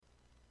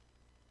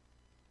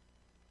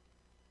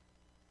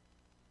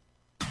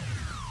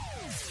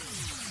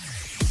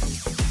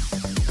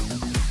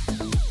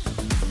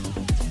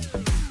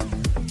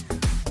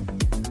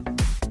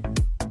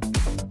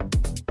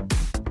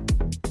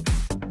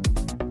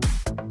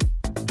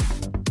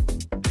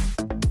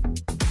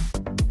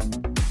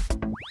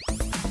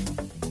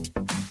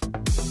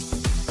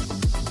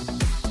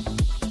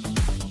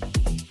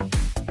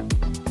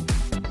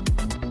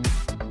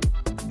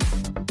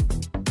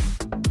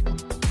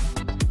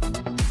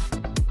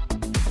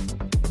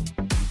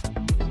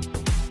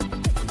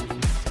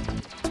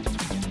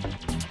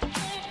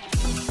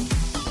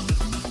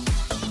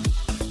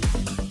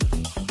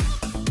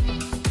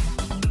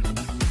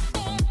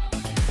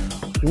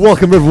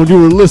Welcome everyone,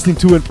 you are listening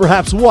to and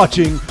perhaps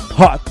watching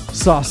Hot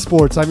Sauce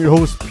Sports. I'm your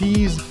host,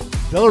 Pease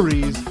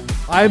Delariz.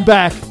 I'm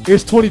back.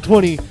 It's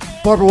 2020.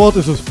 Barbara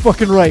Walters was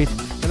fucking right.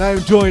 And I am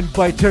joined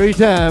by Terry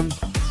Tam,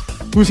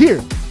 who's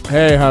here.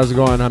 Hey, how's it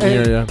going? I'm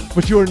here, yeah.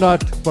 But you are not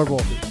Barbara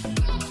Walters.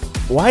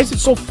 Why is it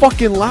so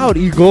fucking loud,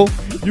 Eagle?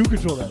 You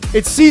control that.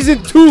 It's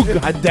season 2,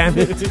 god damn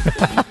it.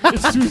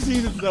 It's 2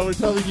 seasons now. We're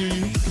telling you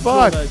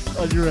control Fuck. that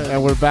on your end.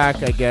 And we're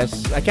back, I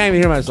guess. I can't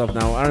even hear myself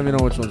now. I don't even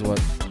know which one's what.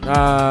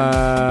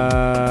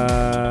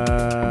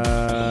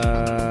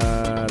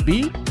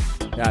 B?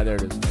 Yeah, there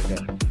it is.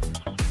 Okay.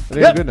 I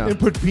think Yep, I'm good now.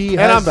 Input B And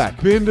has I'm back.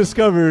 been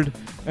discovered.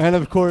 And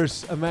of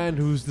course, a man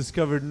who's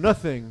discovered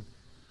nothing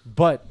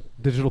but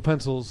digital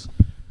pencils.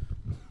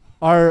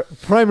 Our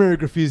primary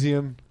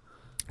graphesium,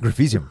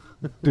 Graphesium.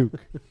 Duke.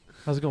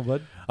 How's it going,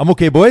 bud? I'm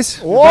okay, boys.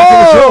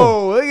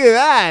 Whoa! Look at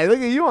that. Look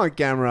at you on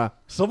camera.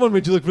 Someone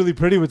made you look really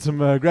pretty with some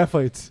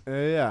graphites.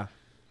 Yeah.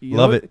 You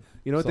Love know it.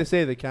 You know what they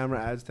say? The camera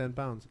adds 10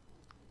 pounds.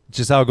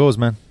 Just how it goes,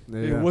 man.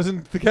 It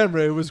wasn't the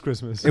camera, it was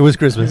Christmas. It was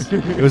Christmas.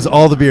 It was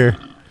all the beer.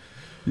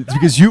 It's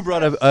because you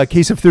brought a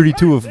case of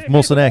 32 of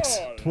Molson X.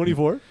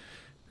 24?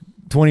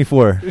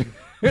 24.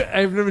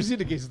 I've never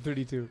seen a case of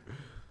 32.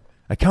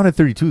 I counted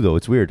 32, though.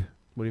 It's weird.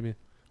 What do you mean?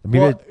 I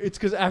mean, Well, it's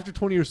because after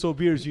 20 or so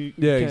beers, you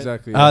Yeah, can't-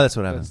 exactly. that's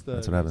what happened. That's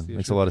That's, the- what that's happened. the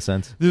Makes issue. a lot of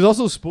sense. There's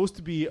also supposed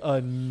to be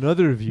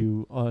another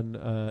view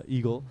on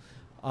Eagle.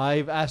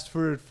 I've asked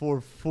for it for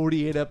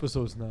 48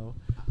 episodes now.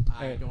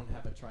 I don't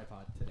have a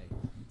tripod today.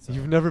 So.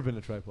 You've never been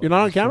a tripod. You're not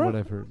on that's from camera? What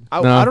I've heard.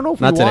 I don't know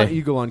if we not want today.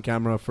 Eagle on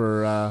camera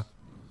for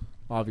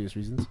obvious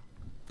reasons.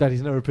 That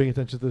he's never paying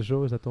attention to the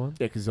show. Is that the one?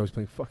 Yeah, because he's always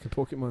playing fucking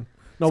Pokemon.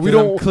 No, It's we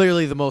 'cause don't. I'm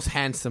clearly the most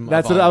handsome.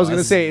 That's of what all I was of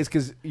gonna us. say. It's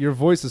because your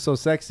voice is so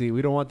sexy.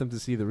 We don't want them to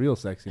see the real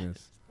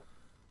sexiness.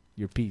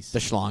 Your piece. The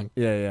schlong.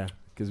 Yeah.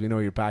 Because we know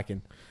you're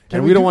packing, Can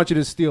and we we don't do- want you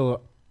to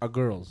steal a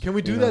girl's. Can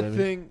we do You know that what I mean?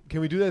 thing?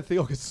 Can we do that thing?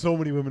 Oh, 'cause so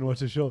many women watch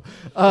the show.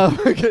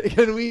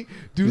 Can we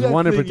do There's that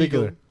one in thing,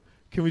 particular. Eagle?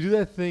 Can we do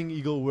that thing,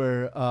 Eagle,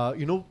 where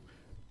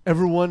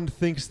everyone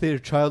thinks their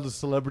child is a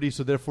celebrity,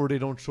 so therefore they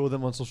don't show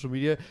them on social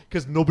media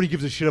because nobody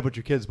gives a shit about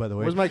your kids. By the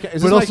way, Is But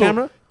this my also,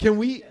 camera? Can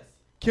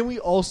we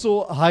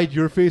also hide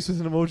your face with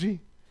an emoji,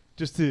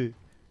 just to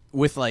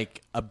With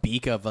like a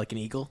beak of like an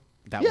eagle.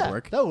 That would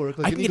work. That would work.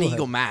 Like I an can get an head.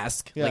 eagle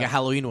mask. Yeah. Like a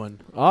Halloween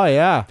one. Oh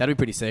yeah. That'd be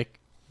pretty sick.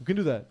 We can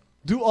do that.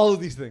 Do all of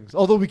these things.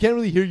 Although we can't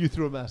really hear you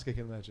through a mask, I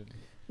can imagine.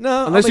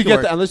 No, Unless you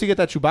get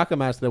that Chewbacca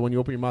mask that when you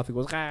open your mouth it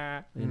goes.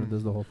 Ah,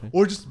 does the whole thing.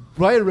 Or just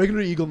buy a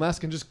regular eagle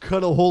mask and just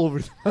cut a hole over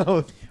the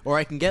mouth. Or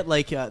I can get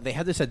like they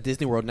have this at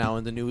Disney World now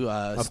in the new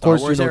Star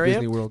course you Wars know area.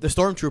 Disney World. The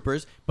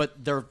stormtroopers,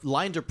 but their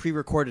lines are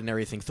pre-recorded and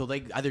everything, so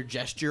they either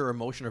gesture or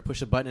motion or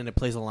push a button and it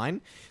plays a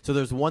line. So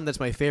there's one that's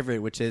my favorite,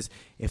 which is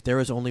if there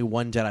is only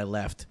one Jedi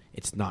left,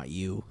 it's not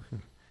you.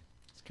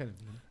 It's kind of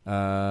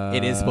mean.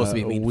 It is supposed to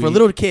be mean for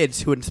little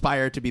kids who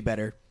inspire to be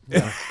better.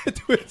 Yeah.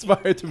 to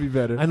inspire to be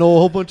better. I know a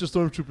whole bunch of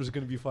stormtroopers are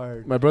going to be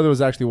fired. My brother was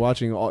actually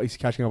watching he's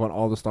catching up on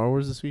all the Star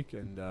Wars this week,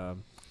 and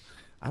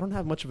I don't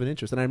have much of an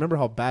interest. And I remember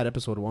how bad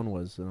Episode 1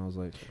 was, and I was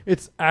like,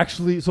 It's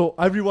actually so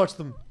I rewatched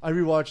them. I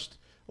rewatched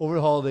over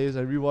the holidays.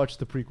 I rewatched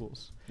the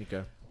prequels.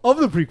 okay. Of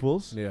the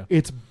prequels, Yeah.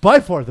 it's by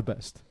far the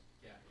best.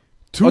 Yeah.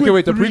 Two Okay, and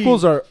wait. The three-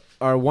 prequels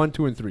are 1,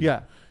 2, and 3.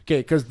 Yeah,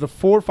 Okay, because the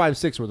 4, 5,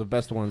 6 were the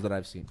best ones that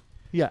I've seen,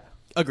 yeah.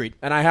 Agreed.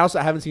 and I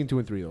haven't seen 2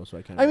 and 3 though, so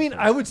I can't. I mean,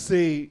 I would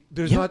say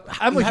there's not.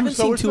 I'm you a haven't huge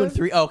Star seen Wars 2 fan. and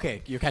 3. Oh,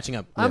 okay, you're catching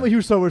up. I'm a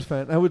huge Star Wars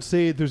fan. I would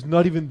say there's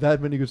not even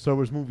that many good Star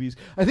Wars movies.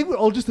 I think we're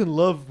all just in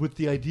love with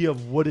the idea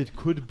of what it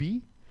could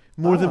be,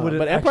 more than what it.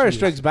 But actually Empire is.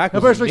 Strikes Back.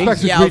 Empire was Strikes amazing.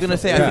 Back's a Yeah, I was great gonna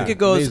film. say. Yeah, I think it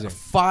goes amazing.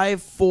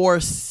 5, 4,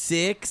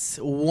 6,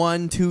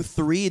 1, 2,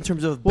 3 in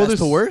terms of Well, best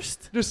to there's-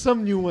 worst. There's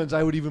some new ones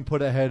I would even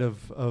put ahead of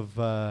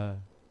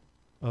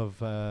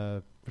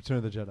Return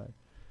of the Jedi.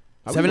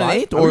 Are we 7 and live?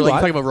 8, Are or we like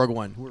live? talking about Rogue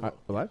One. We're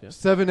live, yeah.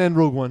 7 and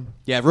Rogue One.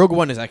 Yeah, Rogue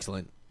One is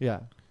excellent.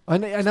 Yeah.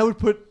 And I would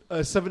put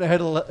 7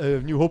 ahead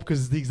of New Hope because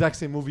it's the exact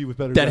same movie with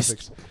better That is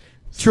graphics.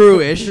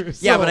 True-ish.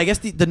 Yeah, So- but I guess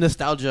the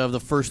nostalgia of the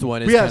first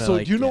one is But yeah, kinda so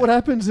like, do you know what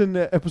happens in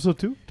episode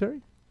 2,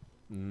 Terry?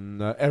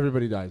 No,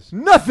 everybody dies.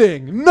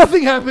 Nothing.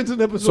 Nothing happens in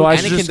episode So I Anakin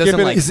should just skip doesn't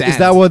it. like Is sand.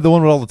 that the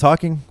one with all the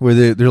talking? Where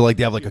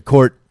they have like a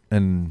court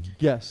and...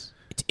 Yes.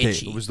 It's Okay,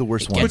 itchy. it was the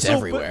worst It one. gets so,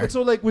 everywhere. But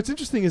so like, what's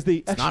interesting is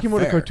they actually not came out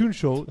with a fair. cartoon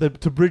show that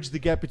to bridge the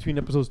gap between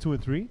episodes 2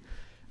 and 3,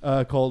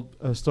 called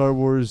Star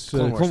Wars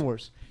Clone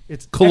Wars.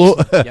 It's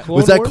Yeah.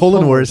 Was that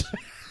Colon Wars?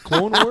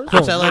 Clone Wars?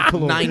 Which I like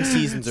Clone Wars. 9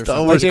 seasons or Star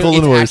something. Wars It's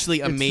Clone Wars. actually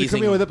They're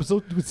amazing. coming out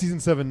with season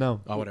 7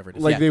 now. Oh, whatever it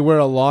is. Like Yeah. they wear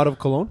a lot of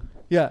cologne.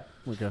 Yeah.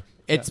 Okay.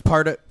 It's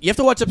part of. You have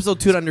to watch episode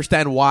 2 to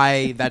understand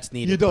why that's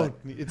needed. You don't.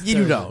 but- It's You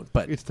terrible. don't,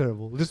 but- it's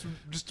terrible. Just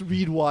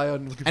read why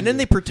on Wikipedia. And then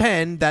they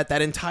pretend that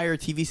entire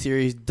TV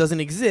series doesn't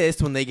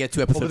exist when they get to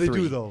Oh, episode but they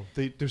 3. do though.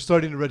 They're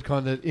starting to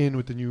retcon that in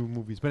with the new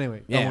movies. But anyway,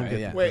 I Yeah, won't get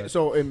yeah. into Wait,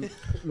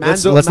 that.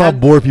 so Let's not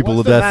bore people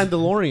what's to the death.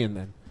 Mandalorian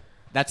then?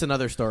 That's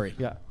another story.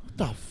 Yeah, What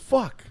the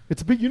fuck?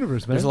 it's a big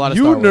universe, man. There's a lot of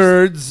You Star Wars.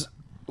 nerds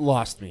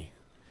lost me.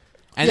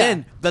 And Yeah.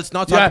 then let's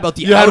not talk about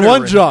the You had Outer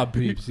one Rim. job,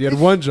 peeps. You had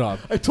one job.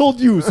 I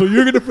told you, so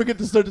you're gonna forget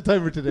to start the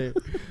timer today.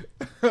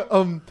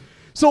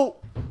 So,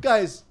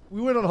 guys,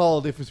 we went on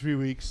holiday for 3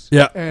 weeks.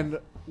 Yeah. And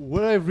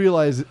what I've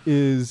realized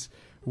is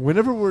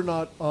whenever we're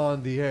not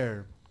on the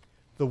air,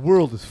 the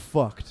world is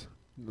fucked.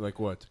 Like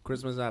what?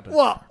 Christmas happened.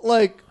 Well,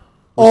 like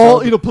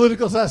all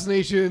political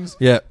assassinations,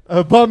 Yeah.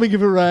 bombing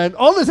of Iran,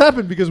 all this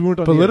happened because we weren't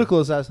on Political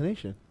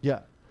assassination. the air.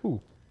 Yeah.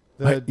 Who?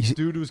 The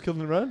dude who was killed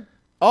in Iran?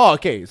 Oh,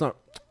 okay. It's not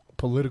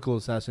political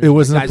assassination. It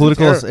wasn't a The guy's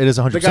political. terrorist. It is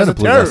The 100% guy's a a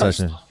political terrorist.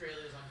 assassination.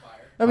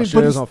 I mean,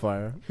 Australia's but on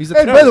fire. He's a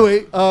and by the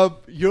terrorist.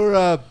 way,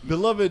 your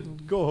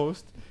beloved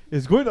co-host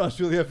is going to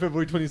Australia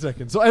February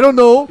 22nd. So I don't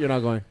know You're not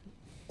going.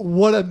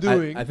 what I'm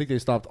doing. I think they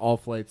stopped all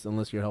flights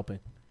unless you're helping.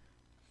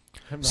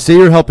 I'm not. Say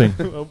you're helping.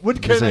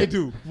 What can Just I say-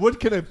 do? What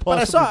can I possibly But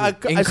I saw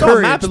do? I saw a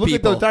Encourage map. It looked like the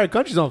people. entire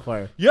country's on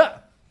fire. Yeah.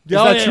 Is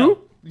that true?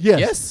 Yes.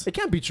 Yes. It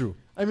can't be true.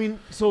 I mean,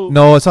 so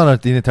No, it's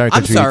not the entire I'm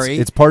country. sorry.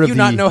 It's part of you the.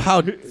 not know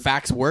how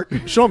facts work.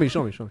 Show me.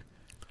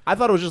 I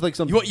thought it was just like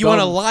some. You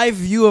want a live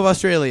view of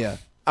Australia?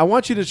 I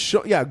want you to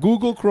show. Yeah,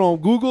 Google Chrome,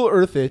 Google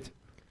Earth it.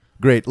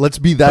 Great. Let's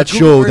be that But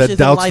Google show Earth that isn't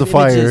doubts live the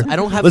fire. images. I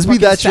don't have Let's be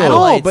fucking that show.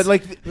 satellites. No, but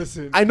like,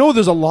 listen. I know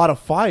there's a lot of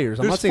fires.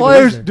 I'm There's not saying fires.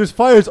 there isn't. There's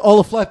fires all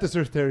of flat this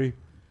earth, Terry.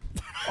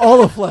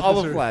 All of flat. all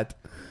this of earth. flat.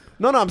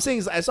 No, I'm saying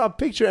is I saw a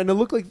picture and it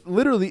looked like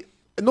literally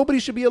nobody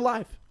should be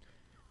alive.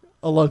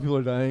 A lot of people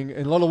are dying,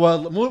 and a lot of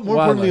wild. More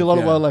importantly, a lot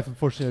of yeah. wildlife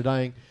unfortunately are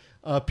dying.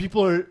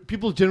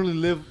 People generally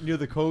live near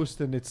the coast,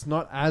 and it's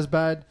not as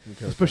bad,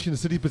 especially in the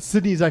cities. But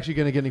Sydney is actually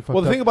going to getting fucked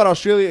Well, the up. thing about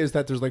Australia is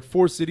that there's like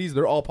 4 cities.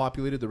 They're all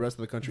populated. The rest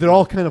of the country, They're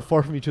all kind of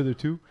far from each other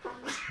too,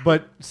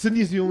 but Sydney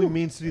is the only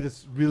main city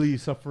that's really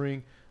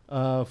suffering.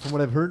 From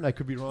what I've heard, and I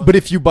could be wrong. But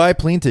if you buy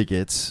plane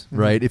tickets, Mhm.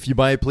 right? If you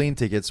buy plane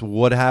tickets,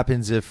 what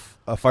happens if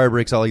a fire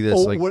breaks out like this?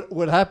 like,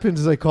 what happens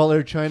is I call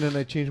Air China and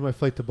I change my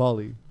flight to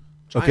Bali.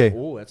 China. Okay.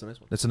 Oh, that's a nice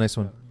one. that's a nice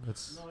one.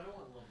 That's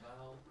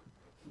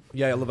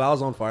Yeah,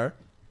 Laval's on fire.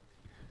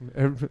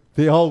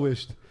 they all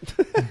wished.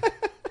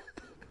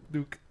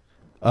 Duke.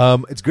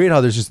 It's great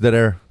how there's just dead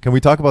air. Can we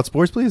talk about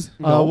sports, please?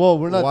 No. Well,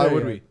 we're not Why there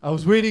would yet. we? I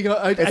was waiting.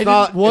 I didn't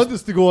not- want it's-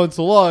 this to go on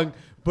so long,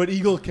 but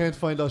Eagle can't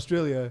find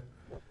Australia.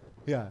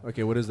 Yeah,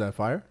 Okay, what is that?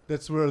 Fire?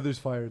 that's where there's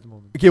fire at the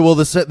moment. Okay, well,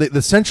 the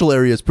central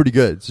area is pretty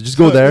good. So just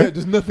go there. Yeah,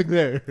 there's nothing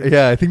there.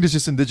 Yeah, I think there's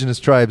just indigenous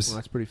tribes. Well,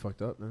 that's pretty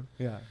fucked up, man.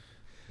 Yeah.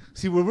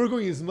 See, where we're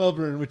going is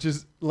Melbourne, which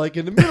is like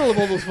in the middle of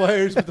all those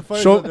fires, but the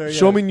fire's not there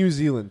Show yet. me New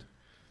Zealand.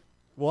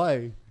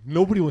 Why?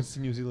 Nobody wants to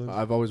see New Zealand.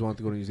 I've always wanted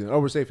to go to New Zealand. Oh,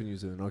 we're safe in New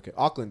Zealand. Okay,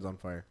 Auckland's on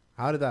fire.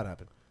 How did that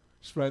happen?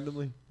 Just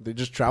randomly. They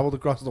just traveled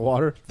across the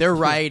water. They're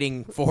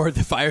rioting for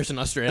the fires in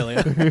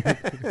Australia.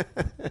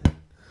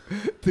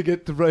 To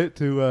get the right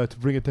to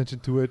bring attention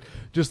to it,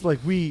 just like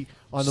we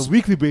on a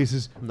weekly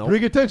basis Nope.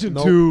 bring attention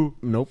Nope. to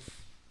Nope.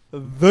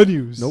 the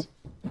news. Nope.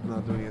 I'm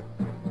not doing it.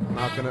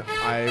 Not gonna.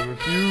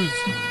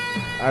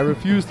 I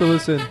refuse to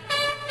listen to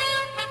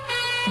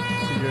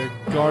your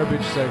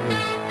garbage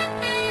segues.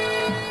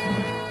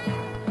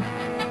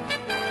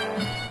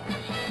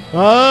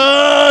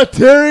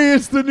 Terry,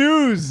 it's the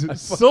news.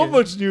 So fucking-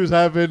 much news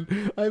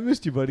happened. I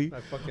missed you, buddy.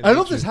 I don't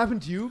know if this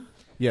happened to you,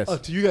 Yes.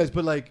 to you guys,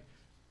 but like,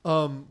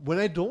 when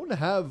I don't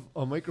have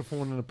a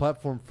microphone and a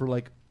platform for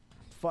like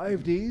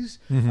 5 days,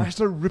 I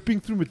start ripping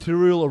through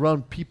material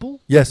around people.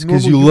 Yes, like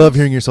because normal you love humans.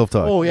 hearing yourself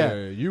talk. Oh yeah.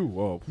 You.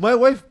 Whoa. My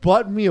wife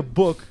bought me a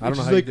book. I don't Which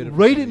know is how you like did it for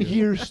right 20 in years.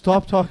 here.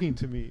 Stop talking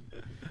to me.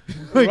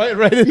 Like,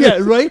 right. in yeah,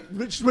 this. right.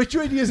 Write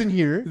your ideas in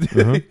here. And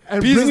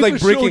Pease bring is it like to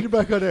show when breaking. you're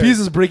back on air. Pease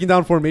is breaking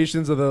down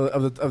formations of the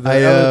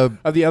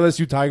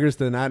LSU Tigers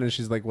to that, and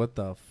she's like, "What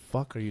the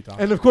fuck are you talking?"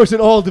 And of course,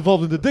 it all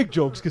devolved into dick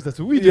jokes because that's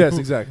what we do. Yes,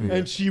 exactly.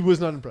 And she was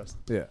not impressed.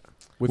 Yeah.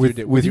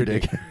 With your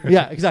dick.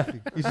 Yeah,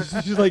 exactly.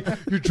 She's like,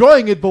 "You're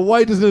drawing it, but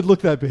why doesn't it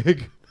look that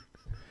big?"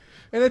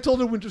 And I told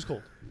her winter's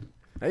cold.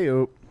 Hey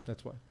yo,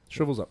 That's why.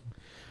 shrivels up.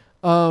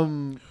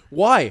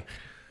 Why?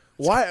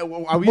 Why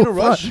are we in a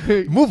rush?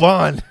 Move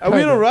on. Are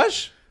we in a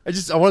rush?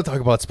 I want to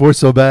talk about sports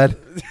so bad.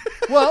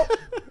 Well,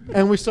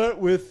 and we start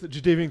with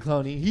Jadeveon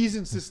Clowney. He's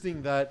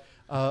insisting that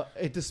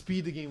at the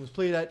speed the game was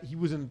played at, he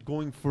wasn't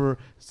going for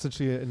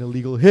essentially an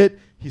illegal hit.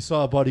 He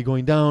saw a body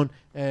going down,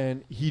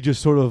 and he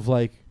just sort of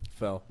like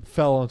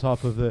fell on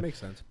top of the. Makes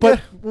sense. But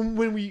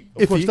when we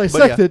of course Iffy, but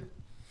dissect yeah. it,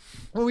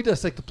 when we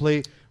dissect the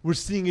play, we're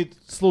seeing it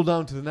slow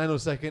down to the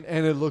nanosecond,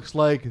 and it looks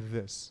like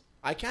this.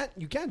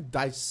 You can't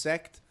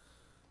dissect.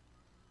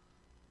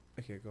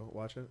 Okay, go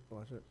watch it.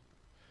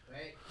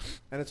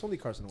 And it's only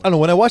Carson Wentz. I don't know.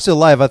 When I watched it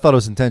live, I thought it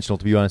was intentional,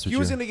 to be honest with He you.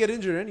 was going to get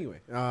injured anyway.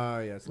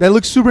 Yes. That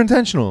looks super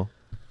intentional.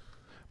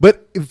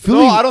 But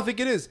Philly. No, I don't think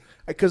it is.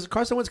 Because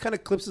Carson Wentz kind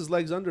of clips his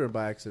legs under him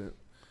by accident.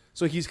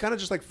 So he's kind of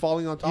just like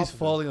falling on top He's of him.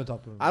 falling on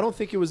top of him. I don't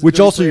think it was. Which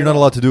dirty also play you're at not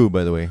all. allowed to do,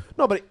 by the way.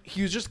 No, but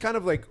he was just kind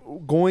of like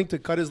going to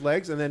cut his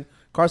legs, and then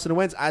Carson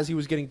Wentz, as he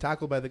was getting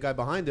tackled by the guy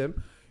behind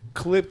him,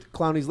 clipped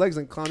Clowney's legs,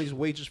 and Clowney's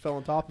weight just fell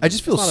on top of him. I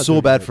just feel It's not a so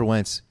dirty bad play. for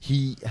Wentz.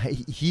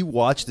 He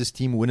watched this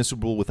team win a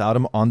Super Bowl without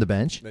him on the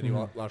bench. Then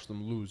you watched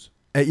them lose.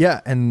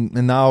 Yeah, and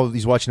now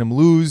he's watching him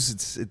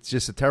lose. It's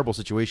just a terrible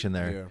situation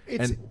there.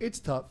 It's it's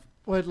tough,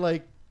 but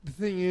like the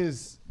thing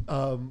is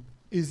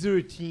there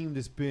a team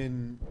that's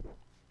been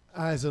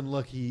as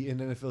unlucky in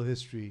NFL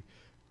history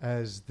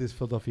as this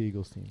Philadelphia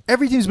Eagles team?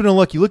 Every team's been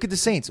unlucky. Look at the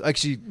Saints.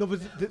 Actually, No, but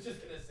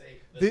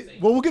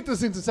Well, we'll get to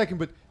this in a second,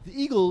 but the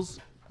Eagles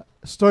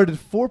started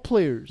 4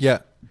 players Yeah,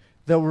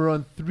 that were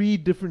on 3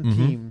 different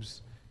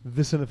teams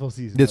this NFL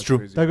season. that's true.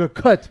 crazy. That got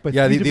cut. But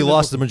Yeah, they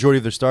lost the majority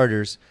of their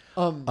starters.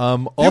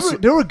 Also,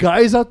 there were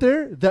guys out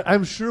there that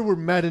I'm sure were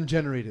Madden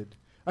generated.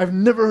 I've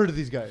never heard of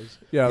these guys.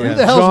 Yeah, Yeah. Who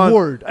the hell's John,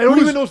 Ward? I don't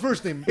who's- even know his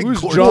first name. Who's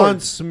Gordon. John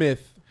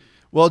Smith?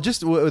 well,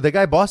 just the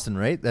guy Boston,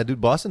 right? That dude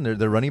Boston,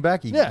 their running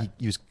back. He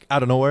was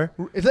out of nowhere.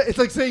 It's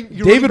like saying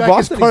your David running back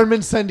Boston is is-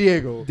 Carmen San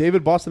Diego.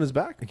 David Boston is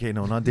back. Okay,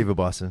 no, not David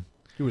Boston.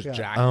 He was Yeah.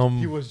 jacked.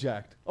 He was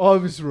jacked. Oh,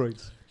 it was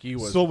steroids. He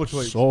was so much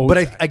weight. so But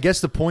jacked. I guess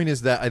the point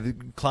is that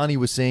Clowney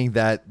was saying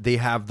that they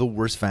have the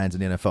worst fans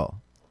in the NFL.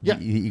 Yeah.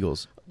 the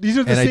Eagles. These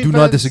are the And I same do not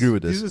fans- disagree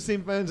with this. These are the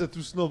same fans that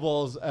threw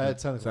snowballs at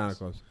Santa Claus. Santa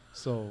Claus.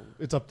 So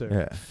it's up there.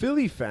 Yeah,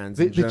 Philly fans.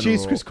 They in chased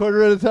general- Chris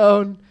Carter out of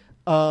town.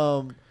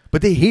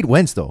 but they hate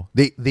Wentz though.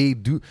 They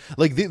do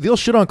like they'll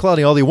shit on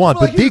Clowney all they want,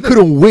 Well, but they here's the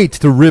couldn't wait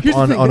to rip here's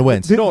the on thing. on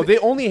Wentz. No, they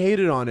only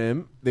hated on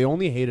him. They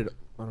only hated.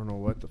 I don't know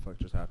what the fuck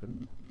just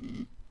happened.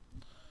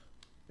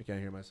 I can't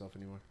hear myself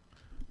anymore.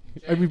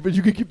 I mean, but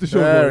you can keep the show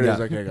There it going.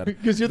 is. Okay, I got it.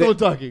 Because you're the one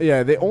talking.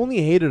 Yeah, they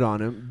only hated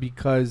on him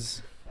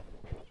because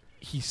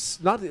he's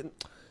not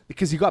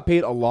because he got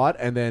paid a lot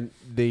and then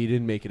they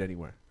didn't make it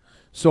anywhere.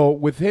 So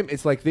with him,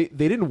 it's like they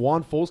didn't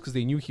want Foles because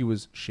they knew he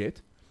was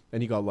shit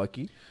and he got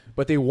lucky,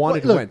 but they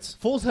wanted Look, Wentz.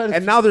 Foles had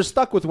And now they're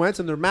stuck with Wentz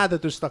and they're mad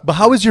that they're stuck. But with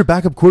how Wentz. is your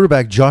backup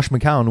quarterback Josh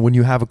McCown when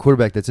you have a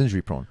quarterback that's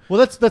injury prone?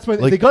 Well, that's my.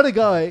 Like- They got a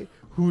guy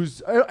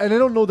who's, and I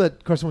don't know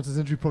that Carson Wentz is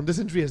injury prone. This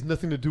injury has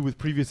nothing to do with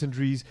previous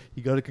injuries.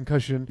 He got a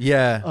concussion.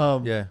 Yeah,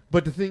 yeah.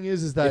 But the thing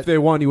is If that they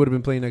won, he would have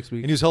been playing next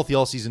week. And he was healthy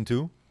all season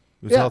too.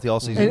 He was Yeah. healthy all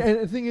season. and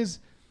the thing is,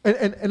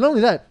 and not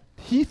only that,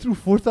 he threw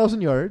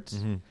 4,000 yards,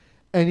 Mm-hmm.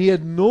 and he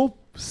had no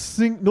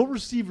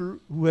receiver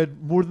who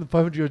had more than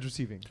 500 yards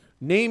receiving.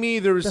 Name me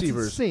the That's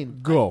receivers. insane.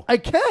 Go. I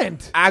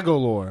can't.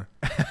 Aguilar.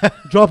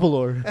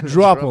 Dropalor.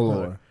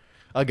 Dropalor.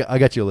 I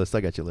got you a list.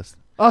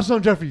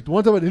 Alshon Jeffrey. The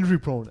one talk about injury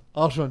prone.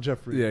 Alshon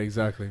Jeffrey. Yeah,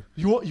 exactly.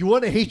 You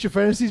want to hate your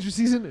fantasy this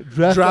season?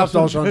 Draft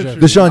Alshon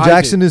Jeffrey. Deshaun I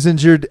Jackson is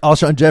injured.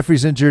 Alshon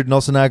Jeffrey's injured.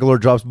 Nelson Aguilar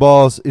drops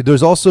balls.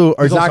 There's also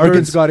Zach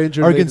Ertz got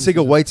injured late in the Argensiga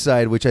season.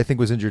 Whiteside, which I think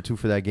was injured too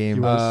for that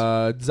game.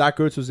 Zach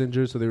Ertz was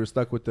injured, so they were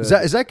stuck with the.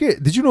 Zach,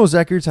 did you know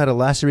Zach Ertz had a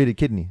lacerated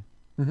kidney?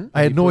 Mm-hmm.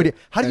 I had he no played. idea.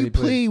 How do And you he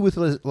played. play with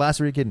a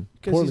lacerated kidney?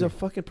 Because he's a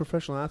fucking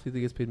professional athlete that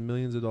gets paid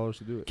millions of dollars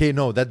to do it. Okay,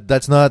 no, that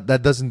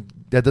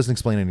doesn't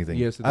explain anything.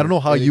 Yes, it I don't know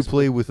does. how It you expl-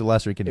 play with a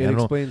lacerated kidney. I It don't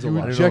know. explains a You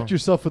lot. inject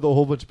yourself with a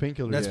whole bunch of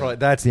painkillers.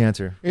 That's the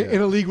answer.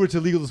 In a league where it's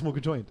illegal to smoke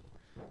a joint.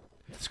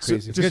 It's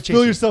crazy. Just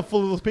fill yourself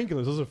full of those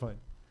painkillers. Those are fine.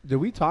 Did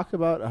we talk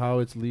about how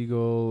it's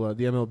legal?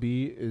 The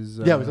MLB is.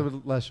 Yeah, we talked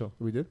about the last show.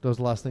 we did. That was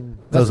the last thing.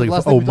 That was the like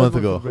last a thing we month talked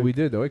ago. about for We break.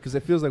 did though, because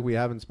it feels like we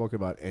haven't spoken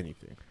about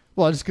anything.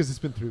 Well, just because it's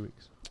been 3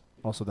 weeks.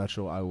 Also, that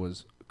show I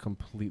was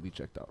completely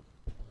checked out.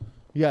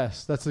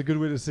 Yes, that's a good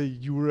way to say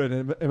you were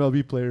an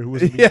MLB player who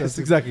was Yes,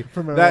 exactly.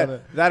 from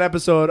marijuana. That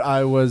episode,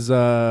 I was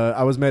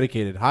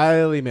medicated,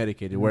 highly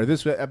medicated. Where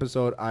this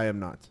episode, I am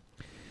not.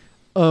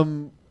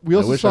 We I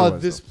also wish I saw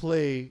was, this though.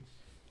 play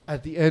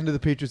at the end of the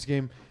Patriots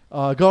game.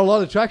 Got a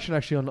lot of traction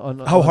actually on How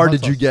on hard Hot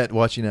did you Sauce. get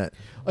watching that?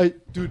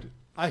 Dude,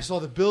 I saw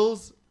the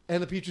Bills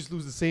and the Patriots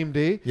lose the same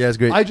day. Yeah, it's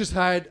great. I just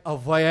had a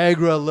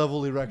Viagra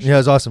level erection. Yeah,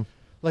 it's awesome.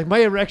 Like my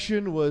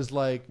erection was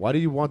like Why do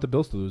you want the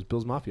Bills to lose?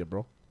 Bills Mafia,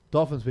 bro.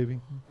 Dolphins, baby.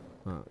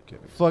 Okay.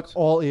 Fuck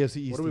all AFC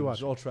East. What are we teams.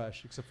 watching? All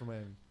trash except for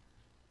Miami,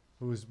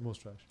 who is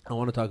most trash. I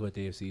want to talk about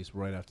the AFC East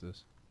right after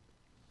this,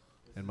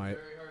 and my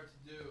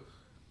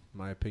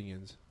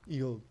opinions.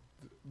 Eagle,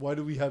 why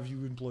do we have you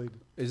employed?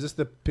 Is this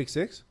the pick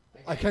six?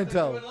 I can't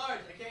tell.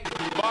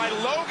 By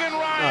Logan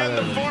Ryan,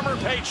 the former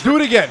Patriot. Do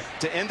it again.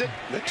 To end it,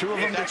 the two of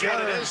them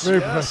together. Very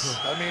Yes.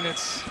 professional. I mean,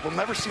 we'll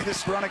never see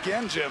this run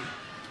again, Jim.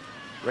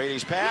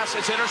 Brady's pass,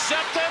 it's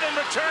intercepted and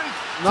returned.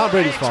 Not for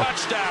Brady's a fault.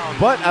 touchdown.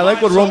 But I like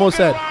by what Romo Logan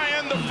said.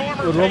 Ryan, the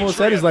former What Romo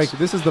said is like,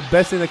 Patriots. this is the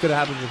best thing that could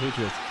have happened to the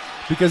Patriots.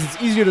 Because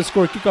it's easier to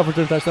score a kickoff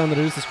return touchdown than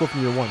it is to score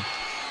from year one.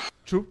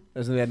 True.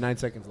 As in they had 9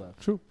 seconds left.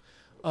 True.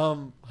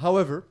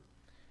 However,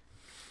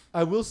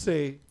 I will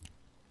say,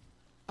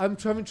 I'm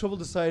having trouble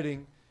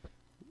deciding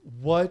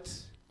what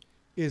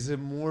is a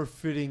more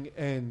fitting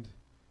end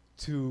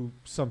to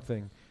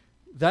something.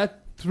 That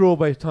throw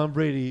by Tom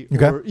Brady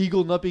Okay. or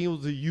Eagle not being able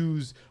to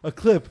use a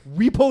clip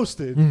we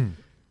posted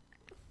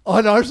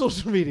on our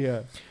social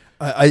media.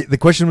 The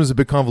question was a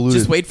bit convoluted.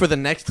 Just wait for the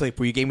next clip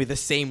where you gave me the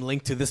same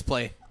link to this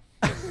play.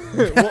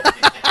 Well,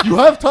 you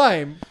have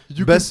time.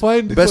 You best can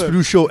find the best clip.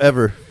 produce show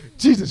ever.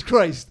 Jesus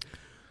Christ.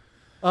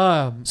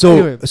 So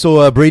Anyway.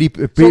 Brady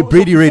So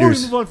Brady before Raiders.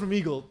 we move on from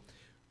Eagle,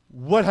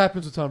 what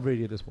happens with Tom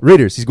Brady at this point?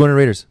 Raiders. He's going to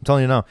Raiders. I'm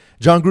telling you now.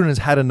 John Gruden has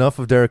had enough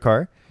of Derek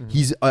Carr.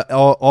 He's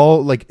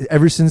all like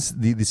ever since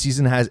the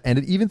season has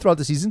ended, even throughout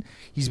the season,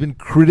 he's been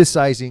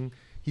criticizing.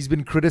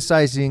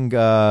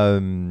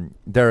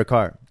 Derek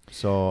Carr.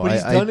 So But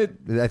he's done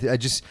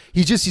it.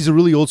 He's a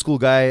really old school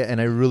guy,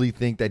 and I really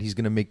think that he's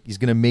gonna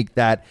make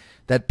that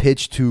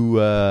pitch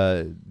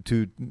to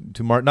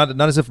Mark.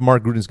 Not as if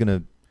Mark Gruden's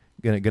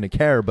gonna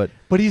care, but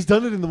But he's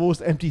done it in the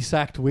most empty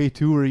sacked way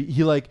too, where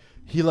he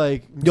he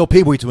like They'll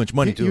pay way too much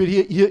money, he, too.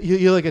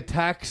 he like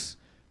attacks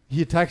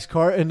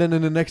Carr, and then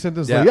in the next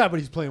sentence, Yeah. like, but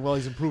he's playing well,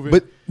 he's improving.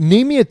 But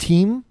name me a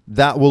team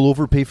that will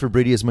overpay for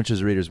Brady as much as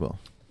the Raiders will.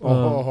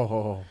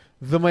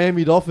 The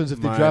Miami Dolphins, if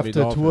they Miami draft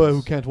Tua Dolphins.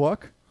 who can't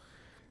walk.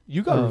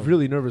 You got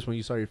really nervous when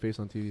you saw your face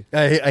on TV.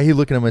 I hate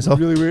looking at myself.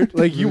 Really weird.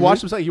 Like you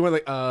watched him, you went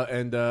like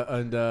and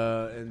I'm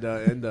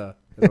like,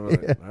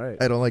 all right,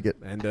 I don't like it.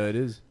 and it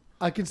is.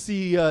 I can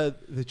see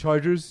the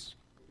Chargers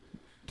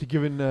to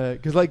give in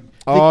because like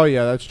Oh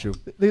yeah, that's true.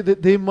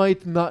 they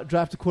might not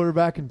draft a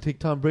quarterback and take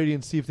Tom Brady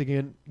and see if they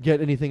can get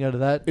anything out of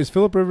that. Is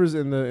Philip Rivers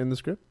in the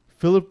script?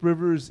 Philip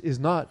Rivers is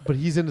not, but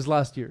he's in his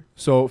last year.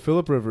 So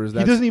Philip Rivers,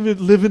 He doesn't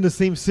even live in the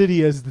same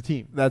city as the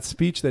team. that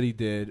speech that he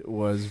did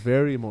was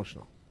very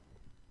emotional.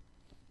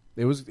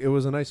 It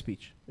was a nice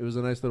speech. It was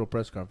a nice little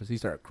press conference. He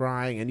started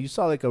crying, and you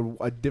saw like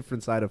a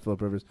different side of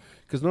Philip Rivers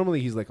because normally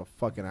he's like a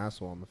fucking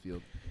asshole on the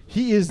field.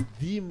 He is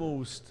the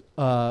most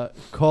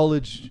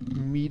college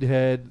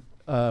meathead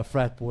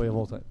frat boy of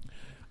all time.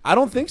 I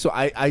don't think so.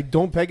 I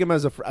don't peg him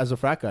as a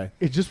frat guy.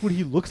 It's just what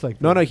he looks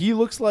like. No, though. he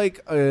looks like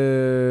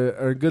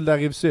a good La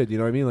Rive Sud. You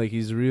know what I mean? Like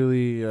he's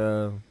really, you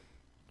know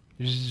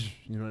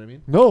what I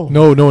mean? No.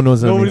 No, Nobody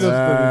means.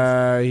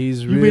 knows.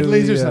 He's You really made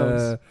laser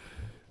sounds.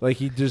 Like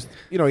he just,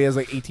 he has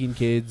like 18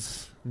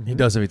 kids. He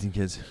does have 18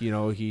 kids. You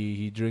know,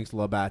 he drinks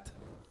Labatt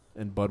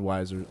and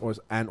Budweiser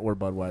or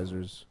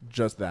Budweisers.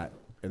 Just that.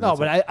 And No, that's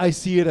but it. I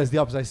see it as the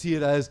opposite. I see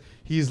it as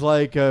he's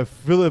like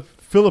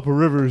Philip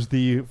Rivers,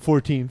 the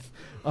 14th,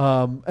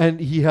 and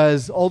he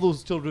has all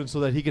those children so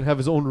that he can have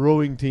his own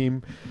rowing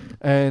team.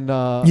 And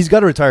He's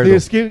got to retire, they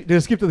though.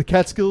 escape to the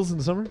Catskills in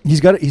the summer.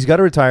 He's got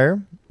to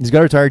retire. He's got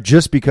to retire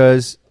just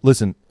because,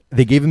 listen,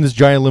 they gave him this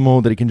giant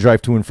limo that he can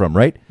drive to and from,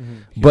 right?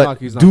 But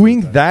He's not doing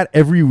gonna do that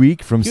every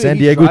week from He- San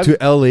he Diego drives- to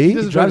LA. He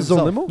doesn't drive drives his own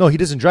himself. limo? No, he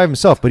doesn't drive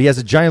himself, but he has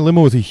a giant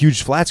limo with a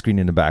huge flat screen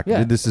in the back.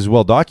 Yeah. This is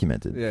well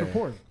documented. Yeah, For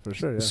porn. for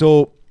sure. Yeah.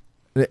 So,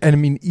 and I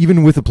mean,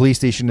 even with a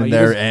PlayStation No, in he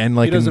there doesn't- and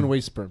like he doesn't an-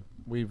 waste sperm.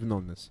 We've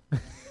known this.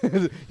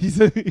 he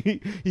said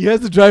he has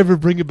the driver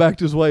bring it back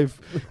to his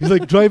wife. He's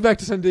like, drive back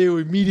to San Diego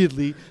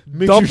immediately.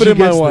 Make Dump sure it she in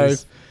my gets wife.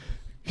 this.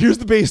 Here's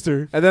the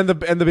baster. And then the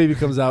baby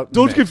comes out.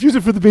 Don't confuse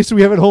it for the baster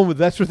we have at home.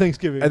 That's for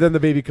Thanksgiving. And then the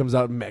baby comes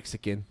out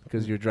Mexican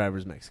because your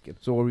driver's Mexican.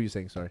 So what were you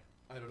saying? Sorry.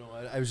 I don't know.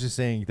 I was just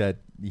saying that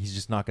he's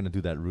just not going to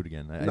do that route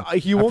again. No,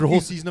 he won't. After a whole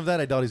He's- season of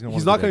that, I doubt he's going to.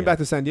 He's not coming back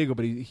to San Diego,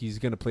 but he's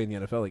going to play in the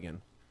NFL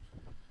again.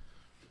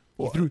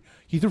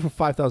 He threw for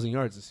 5,000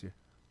 yards this year.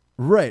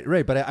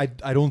 Right. But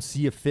I don't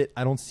see a fit.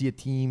 I don't see a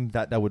team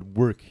that would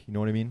work. You know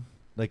what I mean?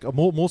 Like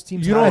most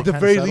teams. you know, have at the kinda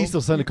very settled. least,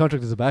 they'll sign a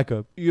contract as a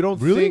backup. You don't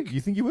Really? think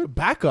You think you would?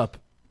 backup?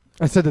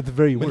 I said at the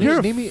very But least. you're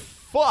You're name me-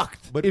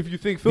 fucked. but if you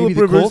think maybe Philip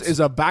the Rivers Colts? is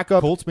a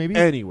backup Colts maybe.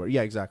 anywhere,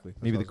 yeah, exactly.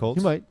 Maybe the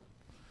Colts. He might.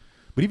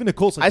 But even the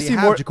Colts, I like, they see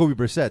have more- Jacoby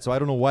Brissett, so I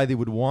don't know why they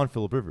would want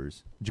Philip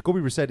Rivers.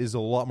 Jacoby Brissett is a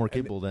lot more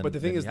capable than. but the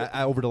thing than is he that-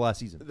 ha- over the last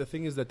season. The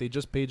thing is that they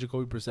just paid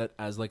Jacoby Brissett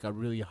as like a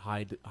really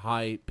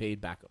high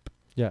paid backup.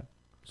 Yeah.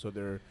 So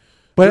they're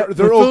But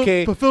they're Phil-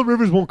 okay. But Phil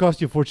Rivers won't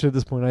cost you a fortune at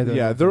this point either.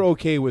 Yeah, they're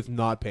okay with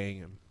not paying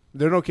him.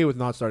 They're okay with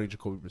not starting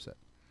Jacoby Brissett.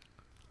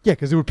 Yeah,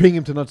 because they were paying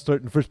him to not start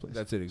in the first place.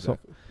 That's it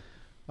exactly.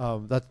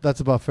 That's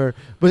about fair.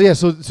 But yeah,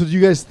 so do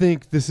you guys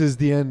think this is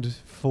the end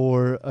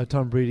for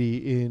Tom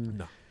Brady in?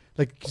 No.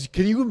 Like,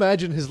 can you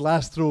imagine his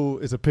last throw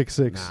is a pick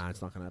six? Nah,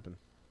 it's not gonna happen.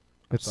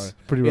 It's sorry.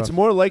 pretty rough. It's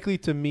more likely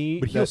to me.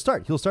 But he'll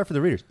start. He'll start for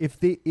the Raiders if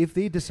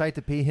they decide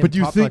to pay him. But do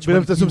you top think- notch but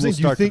money, that's he what I'm will saying, do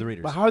you start for think- the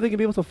Raiders. But how are they gonna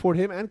be able to afford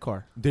him and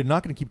Carr? They're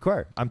not going to keep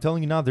Carr. I'm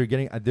telling you now. They're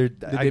getting. I they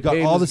got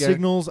pay him all the his guarantee?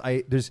 signals.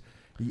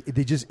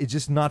 It's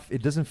just not.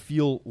 It doesn't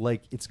feel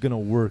like it's going to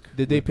work.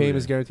 Did they with pay him the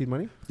his Raiders. guaranteed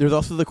money? There's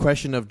also the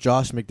question of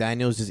Josh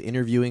McDaniels is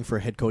interviewing for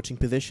head coaching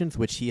positions,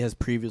 which he has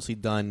previously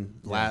done.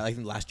 I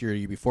think last year or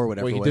year before,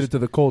 whatever. Well, he it did was. it to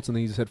the Colts, and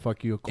then he said,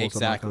 "Fuck you, Colts." I'm not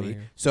Exactly. coming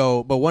here."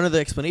 So, but one of the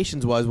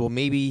explanations was, well,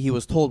 maybe he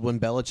was told when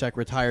Belichick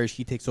retires,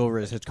 he takes over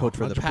as head coach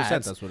for the 100%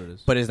 Pats. That's what it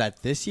is. But is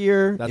that this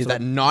year? That's Is what-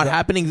 that not that-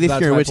 happening this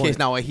that's year? In my which point. case,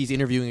 now he's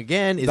interviewing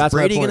again. Is That's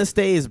my Brady going to point.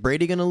 stay? Is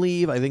Brady going to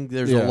leave? I think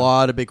there's Yeah. a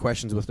lot of big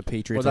questions with the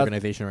Patriots Well,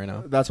 organization right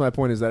now. That's my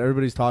point. Is that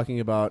everybody's talking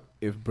about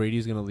if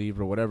Brady's gonna leave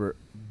or whatever.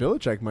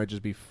 Belichick might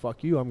just be,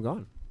 "Fuck you, I'm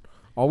gone."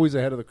 Always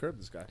ahead of the curve,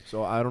 this guy.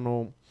 So I don't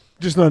know.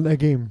 just not in that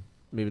game.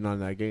 Maybe not in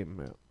that game,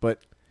 yeah. But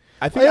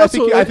I but also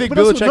think not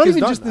Belichick is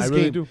even done. just this I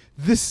really game. do.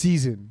 This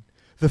season,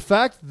 the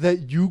fact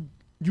that you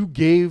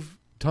gave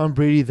Tom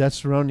Brady that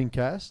surrounding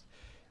cast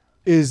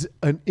is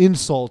an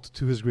insult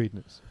to his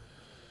greatness.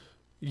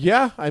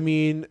 Yeah, I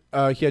mean,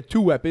 he had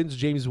two weapons: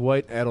 James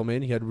White,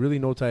 Edelman. He had really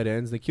no tight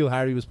ends. N'Keal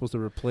Harry was supposed to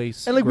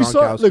replace And like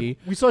Gronkowski.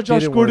 we saw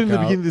Josh Didn't Gordon in work the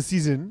out. beginning of the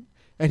season,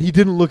 and he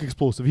didn't look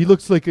explosive. He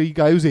looks like a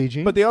guy who's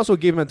aging. But they also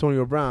gave him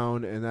Antonio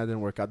Brown, and that didn't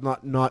work out.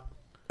 Not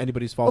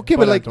anybody's fault. okay,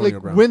 but like Antonio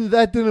Brown. when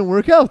that didn't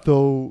work out,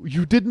 though,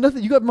 you did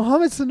nothing. You got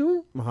Mohamed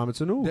Sanu. Mohamed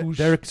Sanu, who's-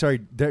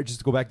 Just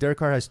to go back, Derek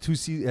Carr has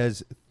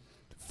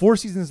 4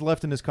 seasons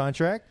left in his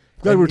contract.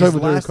 God, And we're talking his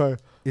about Derek last- Carr.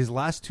 His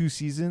last 2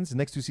 seasons, the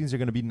next 2 seasons are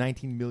going to be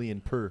 $19 million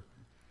per.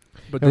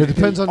 but Yeah, it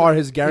depends on- are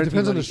his it guaranteed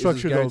depends on money- the structure,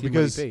 is his though, guaranteed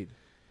money because- paid?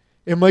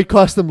 It might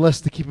cost them less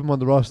to keep him on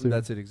the roster.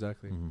 That's it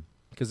exactly. Mm-hmm.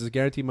 Because his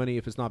guaranteed money,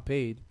 if it's not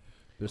paid,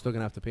 They're still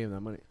gonna have to pay him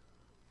that money.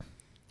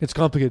 It's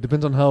complicated.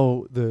 Depends on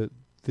how the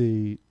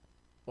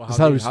Well,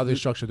 salaries- how they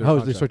structured their how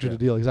contract, they structured yeah.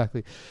 the deal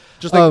exactly.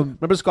 Just like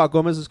remember Scott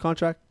Gomez's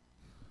contract.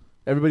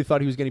 Everybody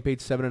thought he was getting paid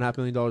 $7.5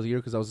 million a year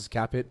because that was his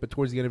cap hit. But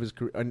towards the end of his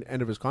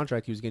end of his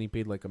contract, he was getting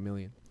paid like $1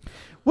 million.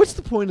 What's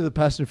the point of the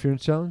pass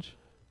interference challenge?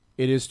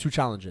 It is to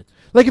challenge it.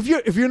 Like if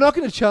you're not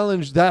going to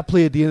challenge that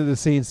play at the end of the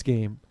Saints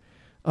game,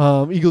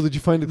 Eagle, did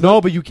you find it?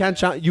 No, but you can't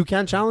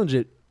challenge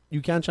it.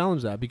 You can't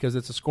challenge that because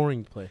it's a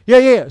scoring play.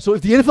 Yeah. So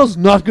if the NFL's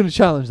not going to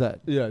challenge that,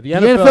 Yeah, the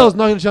NFL is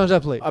not going to challenge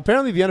that play.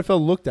 Apparently, the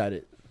NFL looked at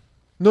it.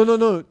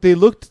 No. They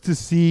looked to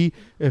see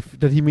if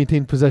that he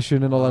maintained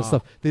possession and all that Ah.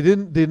 stuff. They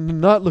did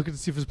not look to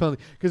see if it's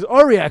penalty. Because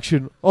our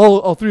reaction,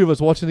 all three of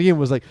us watching the game,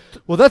 was like,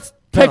 well, that's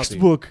Penalty.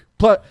 textbook.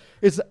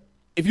 It's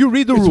If you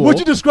read the it's rule, what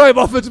you describe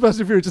offensive pass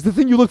interference. It's the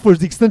thing you look for is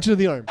the extension of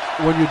the arm.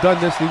 when you're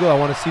done this, Eagle, I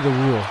want to see the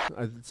rule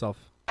itself.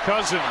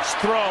 Cousins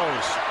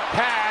throws.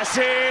 Pass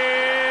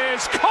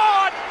is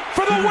caught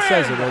for the Even win.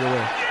 says it right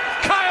away.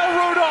 Kyle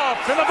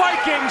Rudolph and the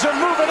Vikings are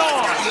moving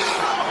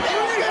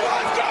on.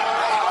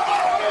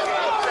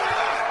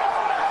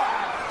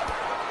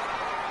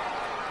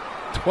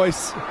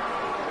 Twice.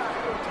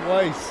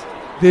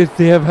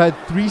 They have had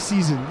 3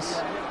 seasons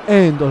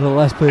end on the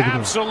last play of the game.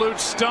 Absolute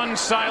stunned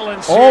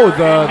silence. Oh,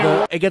 here in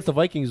New- against the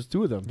Vikings,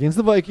 2 of them. Against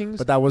the Vikings.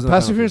 But that wasn't a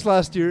pass penalty. interference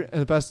last year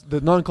and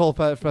the non-call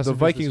pass interference The this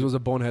Vikings year. was a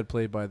bonehead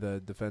play by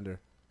the defender.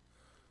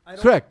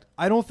 Correct.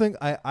 I don't think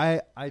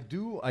I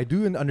do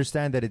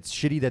understand that it's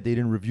shitty that they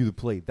didn't review the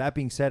play. That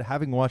being said,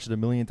 having watched it a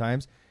million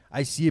times,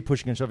 I see it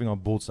pushing and shoving on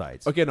both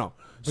sides. Okay, no.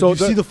 So you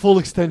see the full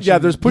extension. Yeah,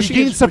 there's You pushing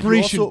gain and-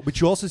 separation. But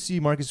you also see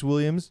Marcus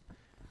Williams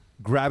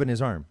grabbing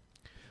his arm.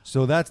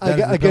 So that I is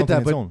get, the I get penalty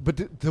on that, its own.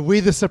 but the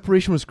way the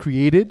separation was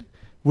created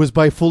was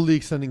by fully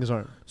extending his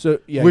arm, So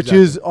yeah, which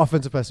exactly. is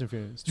offensive pass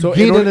interference. You So in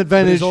gain order- an but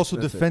advantage. There's also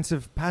That's it.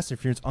 defensive pass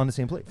interference on the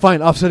same play.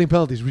 Fine, offsetting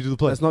penalties. Redo the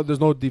play. There's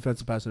no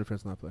defensive pass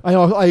interference in that play. I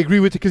know. I agree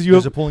with it because you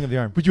There's have, a pulling of the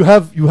arm. but you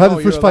have No,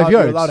 the first 5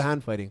 You're yards. allowed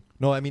hand fighting.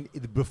 No, I mean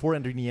before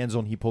entering the end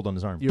zone, he pulled on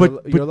his arm. You're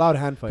But- allowed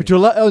hand fighting. But you're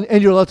allowed,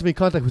 and you're allowed to make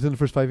contact within the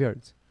first 5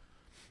 yards,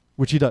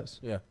 which he does.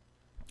 yeah.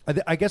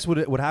 I guess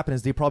what happened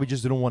is they probably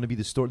just didn't want to be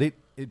the story.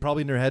 It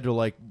probably in their head are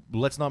like,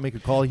 let's not make a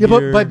call Yeah,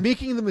 here. but by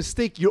making the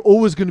mistake, you're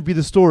always going to be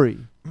the story,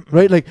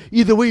 right? Like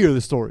either way, you're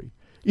the story.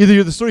 Either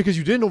you're the story because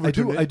you didn't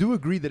overturn it. I do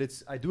agree that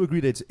it's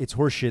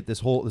horseshit. This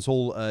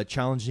whole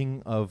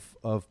challenging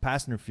of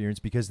pass interference,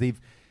 because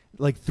they've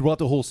like throughout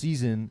the whole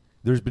season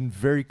there's been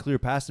very clear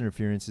pass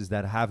interferences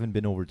that haven't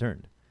been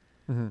overturned.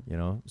 Mhm. You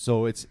know,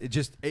 so it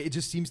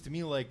just seems to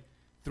me like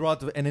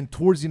throughout and then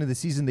towards the end of the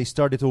season they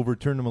started to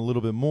overturn them a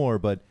little bit more,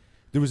 but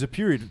there was a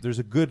period. There's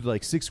a good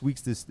like 6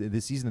 weeks this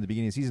season at the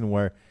beginning of the season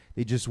where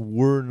they just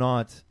were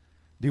not.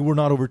 They were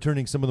not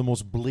overturning some of the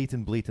most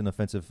blatant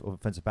offensive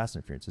pass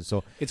interferences.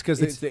 So It's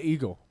because it's the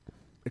ego.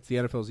 It's the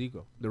NFL's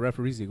ego. The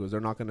referees' egos. They're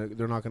not gonna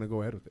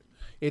go ahead with it.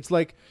 It's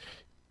like,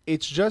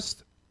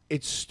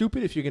 it's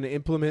stupid if you're gonna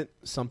implement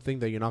something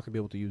that you're not gonna be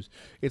able to use.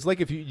 It's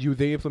like if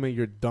they implement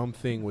your dumb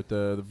thing with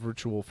the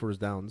virtual first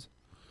downs.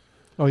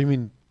 Oh, you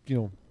mean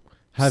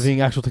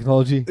having actual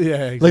technology? Yeah,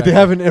 exactly. Like they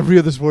have in every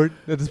other sport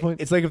at this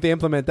point. It's like if they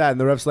implement that and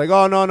the ref's like,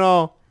 oh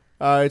no,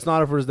 it's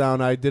not a first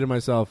down. I did it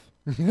myself.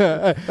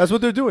 Yeah, That's what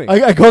they're doing.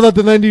 I called out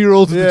the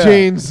 90-year-olds with the Yeah.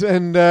 chains,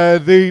 and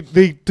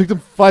they took them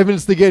 5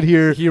 minutes to get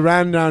here. He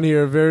ran down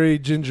here very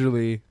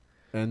gingerly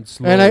and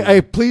slowly. And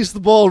I placed the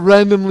ball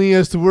randomly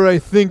as to where I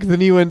think the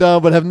knee went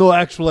down, but have no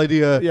actual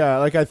idea. yeah,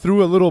 like I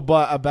threw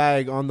a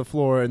bag on the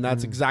floor, and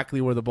that's exactly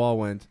where the ball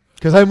went.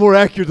 Because I'm more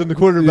accurate than the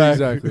quarterback,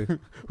 Exactly.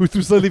 who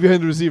threw slightly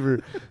behind the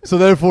receiver. So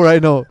therefore, I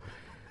know.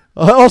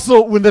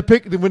 Also, when the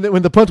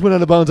punt went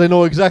out of bounds, I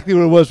know exactly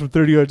where it was from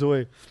 30 yards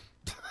away.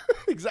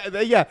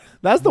 Exactly. Yeah,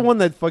 that's the one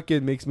that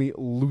fucking makes me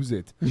lose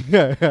it.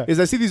 Yeah. Is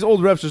I see these old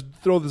refs just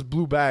throw this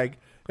blue bag,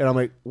 and I'm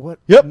like, what?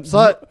 Yep,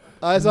 saw it.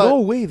 I saw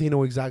No it. way they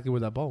know exactly where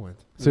that ball went.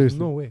 There's Seriously.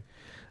 no way.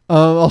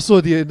 Also,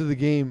 at the end of the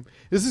game,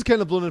 this is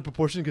kind of blown into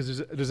proportion because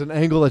there's an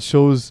angle that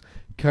shows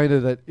kind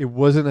of that it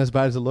wasn't as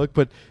bad as it looked.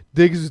 But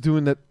Diggs was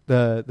doing that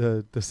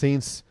the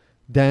Saints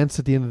dance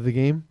at the end of the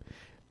game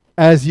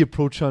as he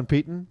approached Sean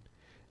Payton,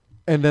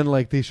 and then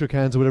like they shook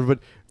hands or whatever. But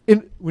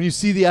when you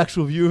see the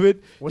actual view of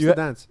it, What's you the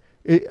dance?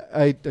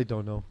 I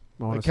don't know.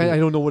 wanna I see it.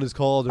 don't know what it's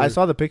called. Or I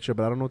saw the picture,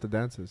 but I don't know what the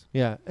dance is.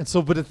 Yeah, and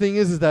so but the thing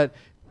is that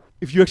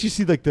if you actually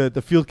see like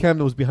the field cam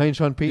that was behind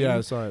Sean Payton, Yeah,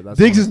 I saw it. That's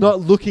Diggs what I is not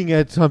looking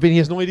at Sean Payton. He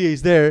has no idea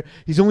he's there.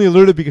 He's only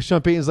alerted because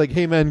Sean Payton's like,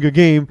 "Hey man, good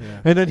game," Yeah.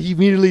 and then he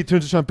immediately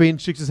turns to Sean Payton,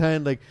 shakes his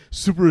hand like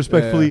super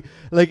respectfully.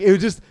 Like it was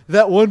just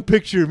that one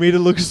picture made it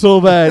look so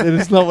bad, and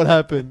it's not what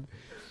happened.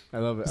 I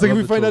love it. It's like if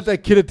we find out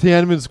that kid at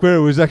Tiananmen Square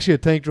was actually a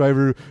tank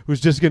driver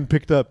who's just getting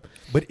picked up.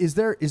 But is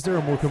there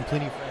a more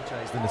complaining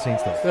franchise than the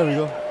Saints though? There we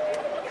go.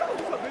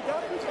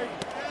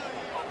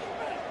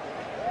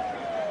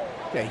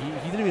 Yeah,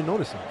 he didn't even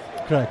notice him.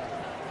 Correct.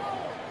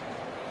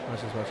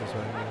 Watch this.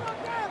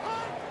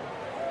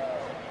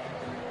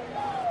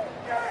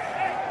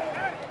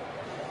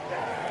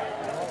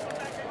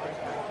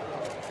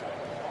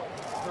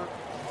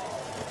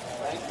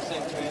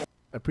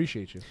 Right?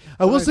 appreciate you.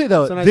 I will Nice- say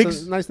though, it's a nice,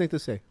 Diggs, nice thing to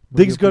say.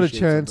 when Diggs you got a appreciate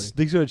chance. somebody.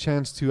 Diggs got a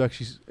chance to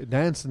actually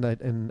dance in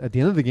that, and at the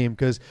end of the game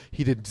because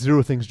he did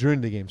zero things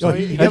during the game. So Oh,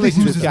 he I definitely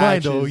think loses his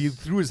mind though. catches. He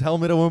threw his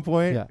helmet at one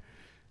point. yeah,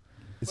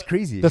 It's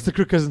crazy. that's the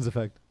Kirk Cousins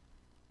effect.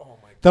 Oh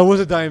my God. That was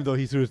a dime though.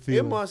 He threw it.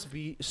 It must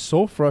be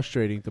so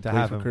frustrating to play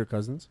have for him. Kirk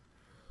Cousins.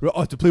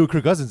 Oh, to play with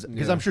Kirk Cousins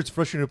because Yeah. I'm sure it's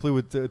frustrating to play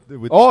with. Oh,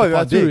 Stephon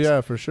that too. Diggs. Yeah,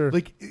 for sure.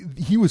 Like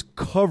he was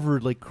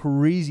covered like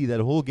crazy that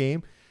whole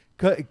game.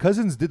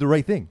 Cousins did the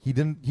right thing. He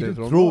didn't Did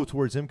throw throw the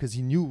towards him because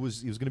he knew he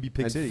was going to be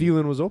pick and city.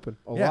 Thielen was open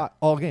a lot.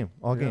 all game.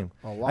 Yeah, Game.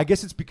 a lot. I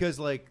guess it's because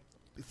like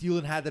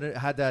Thielen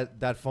had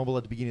that fumble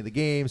at the beginning of the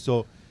game,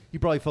 so he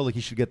probably felt like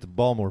he should get the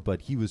ball more,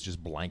 but he was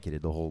just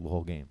blanketed the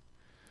whole game,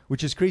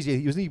 which is crazy.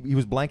 He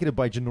was blanketed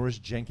by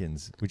Janoris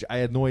Jenkins, which I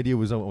had no idea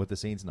was on with the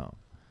Saints now.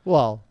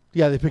 Well,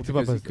 yeah, they picked him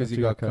up because after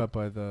he got cut. cut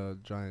by the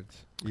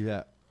Giants.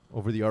 Yeah,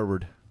 over the R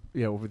word.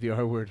 Yeah, over the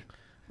R word.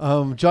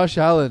 Josh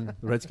Allen.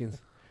 The Redskins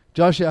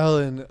Josh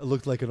Allen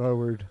looked like an R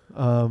word.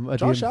 At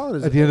Josh the end, Allen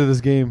is at the end of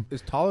this game.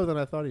 is taller than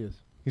I thought he is.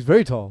 He's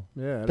very tall.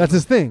 Yeah, That's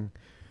his thing.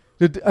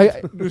 There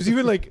was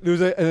even like there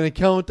was an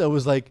account that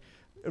was like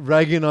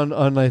ragging on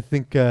I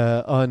think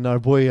on our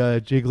boy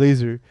Jay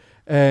Glazer,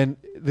 and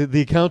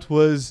the account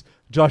was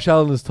Josh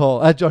Allen is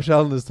tall. At Josh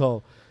Allen is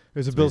tall. It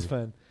was a Bills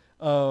fan.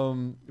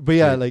 But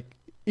yeah, Right. like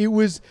it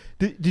was.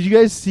 Did you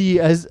guys see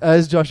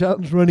as Josh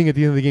Allen's running at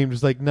the end of the game?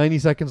 There's like 90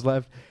 seconds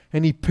left,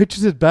 and he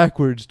pitches it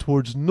backwards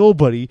towards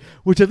nobody,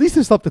 which at least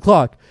has stopped the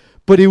clock.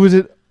 But it was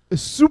a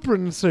super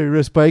unnecessary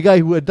risk by a guy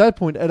who at that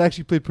point had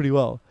actually played pretty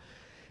well.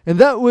 And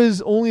that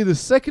was only the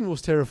second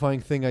most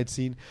terrifying thing I'd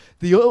seen.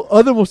 The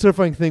other most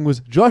terrifying thing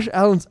was Josh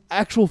Allen's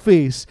actual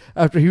face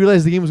after he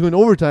realized the game was going to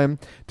overtime.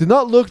 Did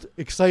not look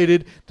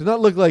excited. Did not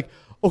look like,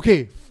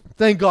 okay,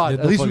 thank God. He had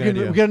At no least we fucking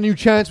idea. got a new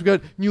chance. We got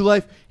new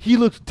life. He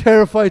looked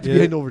terrified to be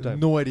Yeah, in overtime.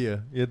 No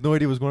idea. He had no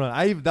idea what was going on.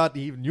 I even thought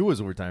he even knew it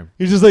was overtime.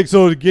 He's just like,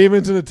 so the game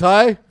ends in a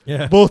tie?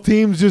 Yeah. Both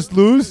teams just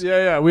lose?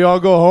 yeah. We all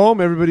go home.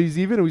 Everybody's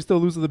even, and we still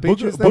lose to the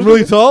Patriots. I'm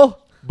really tall?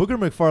 Booger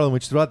McFarland,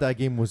 which throughout that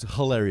game was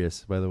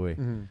hilarious, by the way.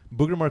 Mhm.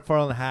 Booger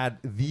McFarland had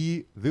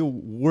the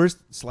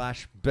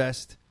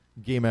worst/best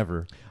game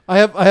ever. I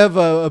have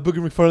a Booger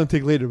McFarland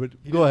take later, but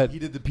go ahead. He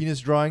did the penis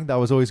drawing. That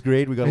was always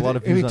great. We got a lot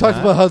of and views he on talked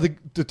that. about how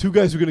the two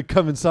guys were going to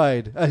come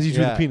inside as he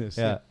drew the penis.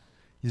 Yeah.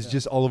 He's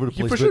just all over the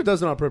He place. for sure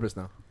does it on purpose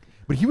now.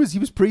 But he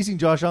was praising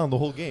Josh Allen the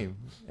whole game.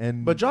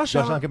 And But Josh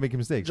Allen Allen can make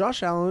mistakes.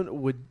 Josh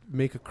Allen would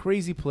make a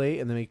crazy play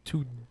and then make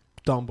two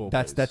Dumbo.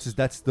 That's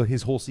plays.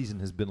 his whole season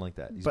has been like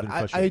that. He's But been I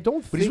frustrated.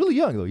 don't. But he's really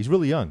young though. He's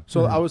really young.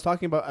 So I was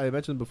talking about. I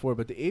mentioned before,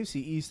 but the AFC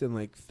East in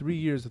like 3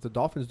 years, if the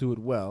Dolphins do it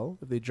well,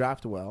 if they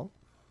draft well,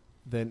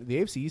 then the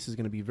AFC East is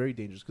going to be very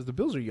dangerous because the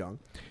Bills are young.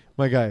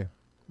 My guy.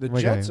 The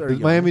My Jets guy. are The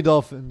young. Miami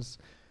Dolphins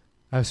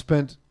have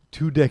spent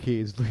 2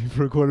 decades looking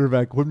for a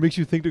quarterback. What makes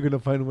you think they're going to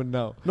find one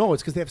now? No,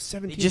 it's because they have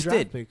 17 They just draft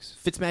did. picks.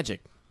 Fitzmagic.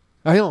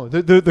 I know.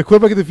 The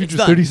quarterback of the future is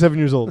done. 37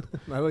 years old.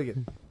 I like it.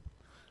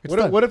 It's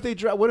done. What if they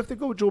What if they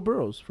go with Joe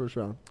Burrows first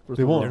round?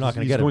 They won't. They're not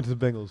gonna He's get him. going to the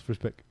Bengals first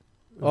pick.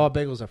 Oh,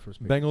 Bengals at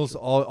first. Bengals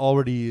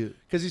already.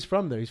 Because he's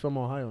from there. He's from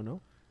Ohio.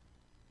 No,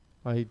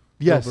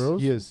 Yes,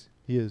 Burrows? he is.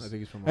 He I is. think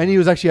he's from. And he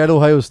was actually at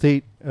Ohio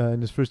State in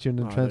his first year and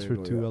then Oh, there transferred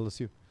you to go,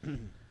 LSU.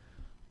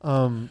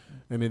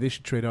 I mean, they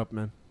should trade up,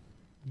 man.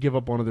 Give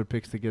up one of their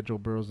picks to get Joe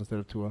Burrows instead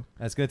of Tua.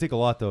 It's going to take a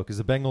lot though, because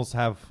the Bengals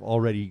have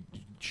already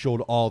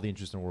showed all the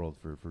interest in the world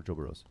for Joe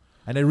Burrows,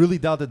 and I really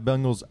doubt that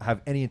Bengals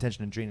have any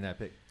intention in trading that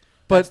pick.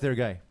 But- That's their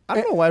guy. I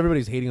don't know why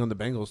everybody's hating on the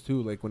Bengals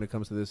too. Like when it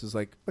comes to this, it's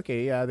like,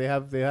 okay, yeah, they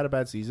had a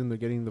bad season. They're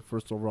getting the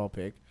first overall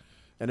pick,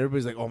 and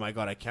everybody's like, oh my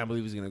god, I can't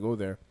believe he's gonna go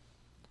there.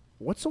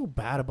 What's so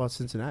bad about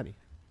Cincinnati?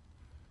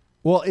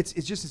 Well, it's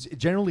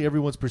generally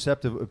everyone's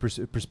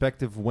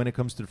perspective when it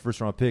comes to the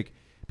first round pick.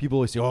 People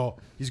always say, "Oh,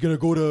 he's going to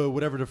go to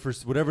whatever the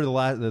first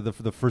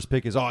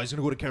pick is. Oh, he's going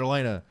to go to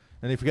Carolina,"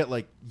 and they forget,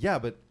 like, yeah,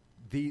 but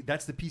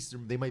that's the piece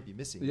they might be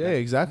missing. Yeah, That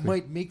exactly.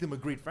 Might make them a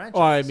great franchise.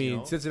 Oh, I you mean,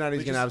 know? Cincinnati's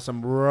They gonna just- have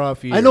some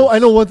rough years. I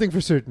know one thing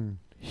for certain.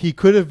 He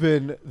could have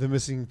been the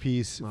missing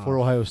piece for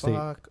Oh, Ohio State.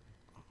 fuck.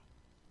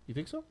 You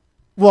think so?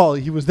 Well,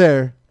 he was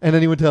there, and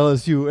then he went to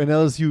LSU, and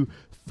LSU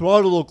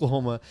throttled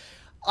Oklahoma.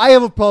 I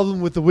have a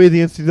problem with the way the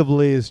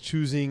NCAA is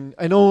choosing.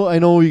 I know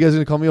you guys are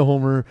going to call me a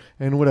homer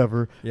and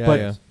whatever, Yeah, but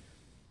yeah.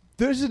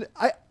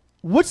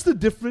 what's the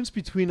difference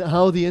between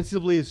how the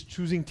NCAA is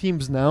choosing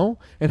teams now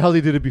and how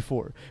they did it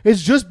before?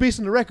 It's just based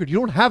on the record. You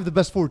don't have the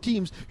best 4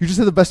 teams. You just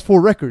have the best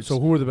 4 records. So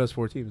who are the best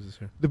 4 teams this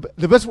year?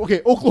 The best.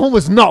 Okay, Oklahoma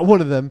is not one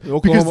of them.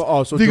 Oklahoma- because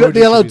oh, so they Georgia should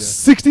be allowed there.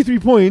 63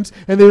 points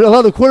and they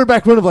allowed a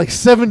quarterback run of like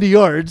 70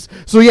 yards.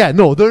 So yeah,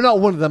 no, they're not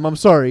one of them. I'm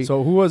sorry.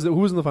 So who was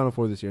in the Final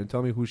Four this year? And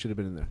tell me who should have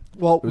been in there.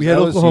 Well, it we was had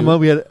LSU. Oklahoma,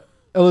 we had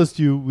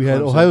LSU, we had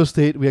Clemson. Ohio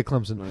State, we had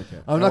Clemson.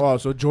 Okay. I'm not. Oh,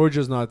 so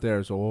Georgia's not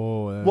there. So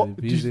Well,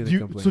 he's gonna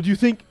come play. do you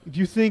think?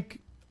 It's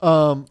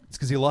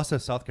because he lost to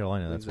South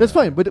Carolina. That's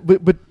fine, but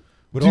But do it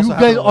you also guys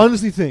happened, like-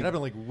 honestly It think?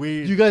 happened like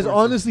way. Do you guys towards the-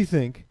 honestly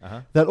think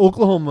Uh-huh. that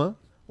Oklahoma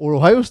or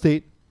Ohio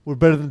State were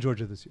better than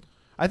Georgia this year?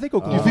 I think Do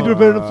Oklahoma. you think they're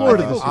better than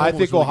Florida this year? I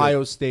think Oklahoma's really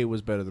Ohio State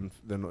was better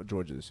than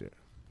Georgia this year.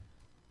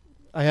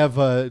 I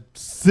have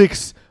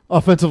 6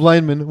 offensive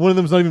linemen. One of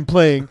them's not even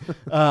playing.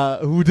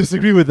 Who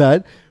disagree with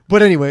that?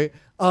 But anyway,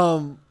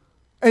 and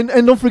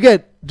don't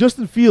forget,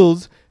 Justin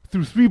Fields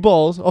threw 3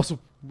 balls. Also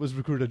was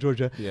recruited at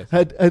Georgia. Yes.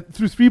 Had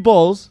threw 3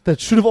 balls that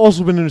should have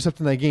also been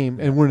intercepted in that game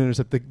and weren't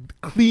intercepted.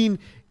 Clean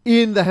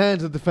in the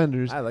hands of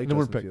defenders. I like and they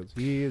weren't Justin picked.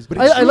 Fields. He is. But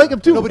good. I like him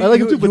too. No, but I like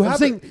you- him too. But you I'm have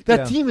saying a- that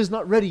yeah. team is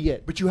not ready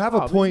yet. But you have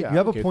a Oh, point. yeah, You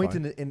have okay, a point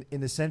fine. in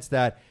the sense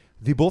that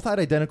they both had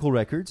identical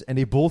records and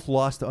they both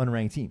lost to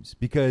unranked teams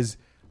because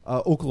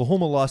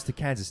Oklahoma lost to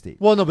Kansas State.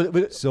 Well, no,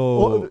 but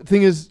So-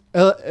 thing is,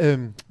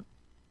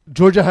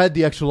 Georgia had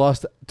the extra loss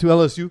to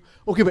LSU.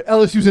 Okay, but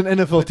LSU's an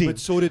NFL team. But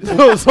so did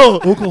so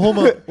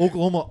Oklahoma.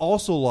 Oklahoma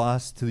also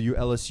lost to the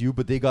LSU,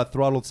 but they got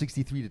throttled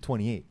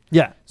 63-28.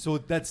 yeah. So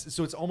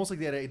it's almost like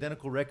they had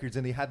identical records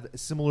and they had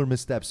similar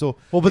missteps. So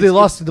Well, but they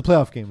lost in the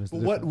playoff game. Is the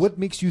But what difference. what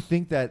makes you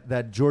think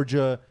that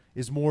Georgia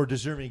is more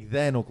deserving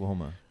than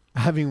Oklahoma?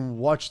 Having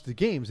watched the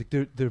games, like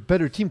they're a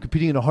better team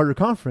competing in a harder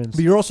conference.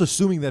 But you're also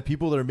assuming that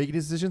people that are making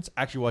decisions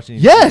actually watching.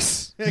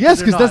 Yes, Yeah, 'cause yes,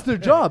 they're because that's not. their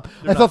job.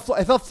 They're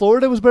I thought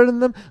Florida was better than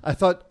them. I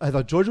thought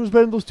Georgia was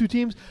better than those 2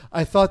 teams.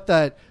 I thought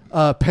that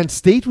Penn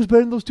State was better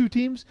than those 2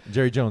 teams.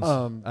 Jerry Jones.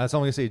 Um, That's all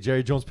I'm gonna say.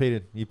 Jerry Jones paid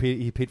it. He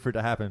paid for it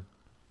to happen.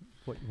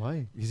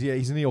 Why? He's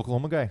in the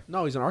Oklahoma guy.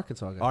 No, he's an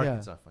Arkansas guy.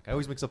 Arkansas. Fuck, I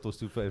always mix up those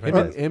two.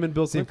 Him and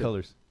Bill Same Clinton.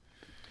 colors.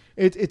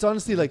 It's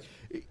honestly like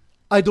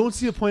I don't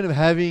see a point of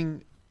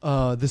having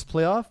this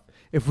playoff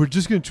if we're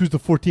just going to choose the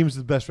 4 teams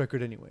with the best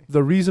record anyway.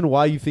 The reason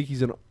why you think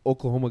he's an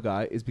Oklahoma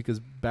guy is because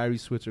Barry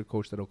Switzer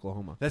coached at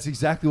Oklahoma. That's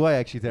exactly why,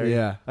 actually, Terry.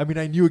 Yeah. I mean,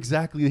 I knew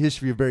exactly the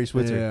history of Barry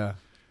Switzer. Yeah.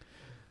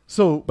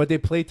 So But they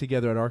played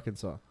together at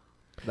Arkansas.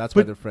 That's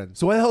why But- they're friends.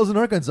 So why the hell is an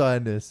Arkansas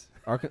in this?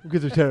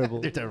 because they're terrible.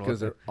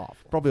 Because they're awful.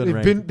 Probably They've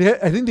unranked. been.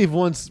 I think they've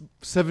won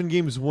 7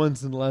 games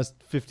once in the last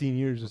 15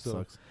 years or so.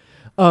 Sucks.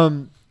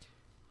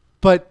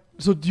 But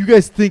so do you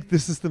guys think the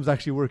system's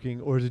actually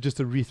working, or is it just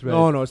a rethread?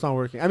 No, it's not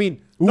working. I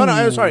mean, no,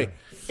 I'm sorry.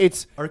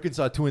 It's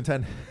Arkansas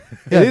 2-10.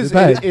 Yeah, it is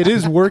they're bad. it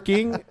is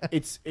working.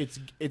 It's Is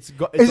a it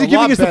giving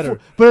lot us better.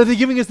 but are they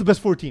giving us the best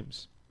 4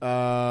 teams?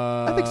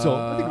 I think so.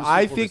 I think it's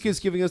I four think versus- it's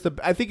giving us the.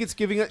 I think it's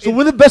giving us. So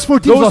when the best 4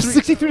 teams those lost three-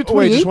 63 to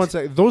Wait, 28. just one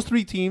second. Those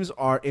 3 teams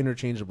are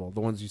interchangeable. The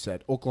ones you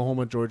said: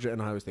 Oklahoma, Georgia,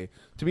 and Ohio State.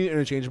 To me, they're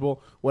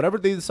interchangeable. Whatever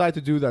they decide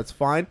to do, that's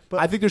fine.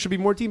 But I think there should be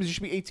more teams. There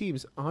should be 8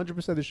 teams.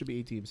 100%. There should be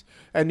 8 teams.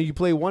 And you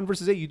play 1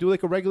 versus 8. You do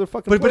like a regular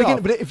fucking. But playoff.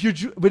 again, but if you're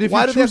why do they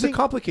have to choosing-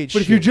 complicate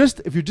But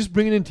shit? if you're just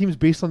bringing in teams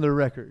based on their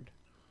record,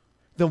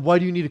 then why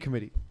do you need a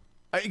committee?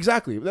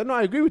 Exactly. No,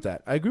 I agree with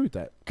that.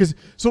 Because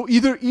so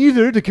either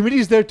the committee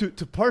is there to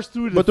parse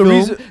through the But the film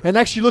reason- and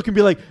actually look and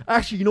be like,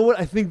 actually, you know what?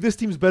 I think this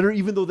team's better,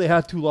 even though they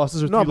had 2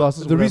 losses or 3 No, but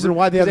losses. or the whatever, reason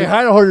why they because have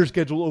had a harder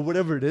schedule or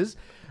whatever it is.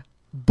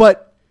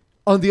 But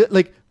on the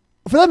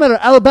for that matter,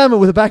 Alabama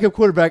with a backup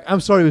quarterback, I'm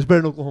sorry, was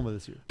better than Oklahoma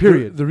this year.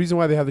 Period. The reason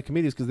why they have the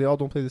committee is because they all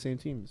don't play the same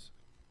teams.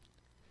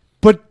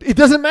 But it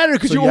doesn't matter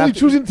because So you're you only have to-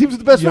 choosing teams with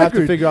the best you have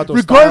record. to figure out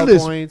those style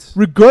points.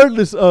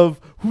 Regardless of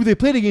who they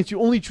played against,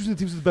 you're only choosing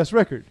teams with the best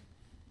record.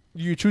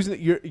 You're choosing.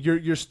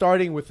 You're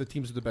starting with the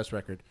teams with the best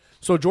record.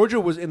 So Georgia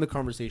was in the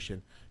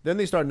conversation. Then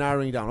they start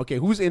narrowing down. Okay,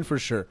 who's in for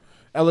sure?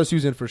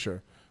 LSU's in for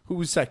sure.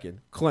 Who's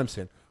second?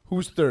 Clemson.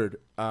 Who's third?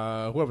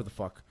 Whoever the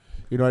fuck.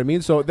 You know what I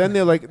mean? So then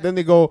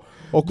they go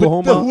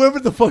Oklahoma. But whoever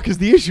the fuck is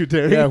the issue,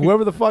 Terry. Yeah,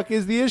 whoever the fuck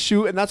is the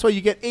issue, and that's why you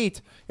get 8,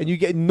 and you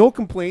get no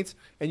complaints,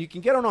 and you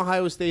can get an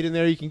Ohio State in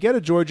there, you can get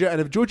a Georgia, and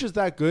if Georgia's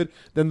that good,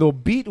 then they'll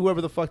beat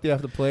whoever the fuck they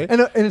have to play.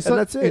 And it's And not,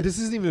 that's it. This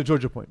isn't even a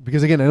Georgia point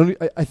because again,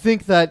 I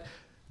think that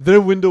their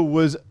window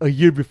was a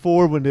year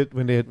before when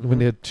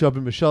they had Chubb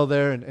and Michelle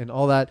there and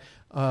all that.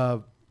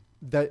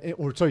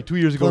 2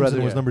 years ago rather.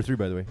 Clemson was Yeah. number 3,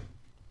 by the way.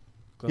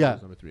 Clemson yeah.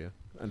 was number 3, yeah,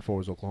 and 4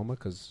 was Oklahoma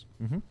because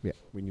yeah,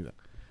 we knew that.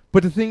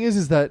 But the thing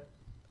is that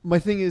my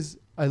thing is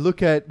I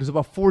look at there's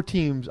about 4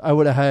 teams I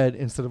would have had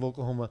instead of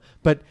Oklahoma,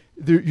 but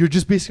you're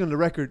just basing on the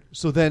record.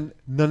 So then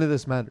none of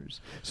this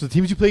matters. So the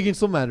teams you play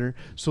against don't matter.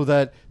 So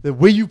that the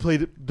way you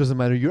played it doesn't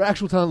matter. Your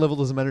actual talent level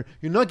doesn't matter.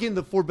 You're not getting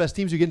the 4 best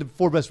teams. You're getting the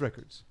 4 best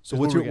records. So Is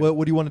what we're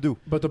getting. do you want to do?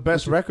 But the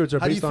best records are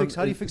how do you based on fix-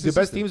 how do you fix the the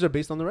best system? teams are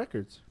based on the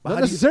records. Not How do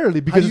you- necessarily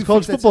how because do you it's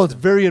college fix that football. It's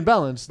system? very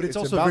imbalanced. But it's It's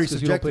also very imbalanced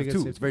 'cause you don't play subjective against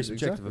too. it. It's very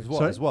subjective Exactly. as well.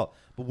 Sorry? As well.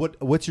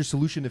 But what's your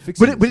solution to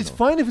fixing? But it's though?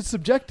 fine if it's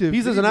subjective.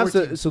 He doesn't more have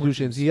teams,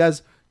 solutions. He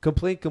has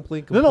complaint.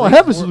 No, I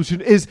have a solution.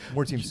 Is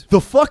More teams. the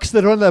fucks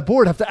that are on that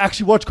board have to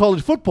actually watch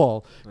college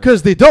football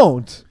because they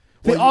don't.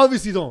 They Well,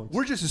 obviously don't.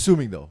 We're just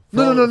assuming though.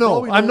 No. For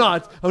all we I'm know-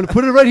 not. I'm going to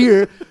put it right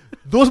here.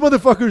 Those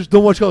motherfuckers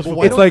don't watch college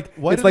football. It's like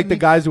why it's do like they the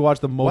guys who watch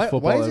the most Why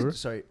football is ever. it?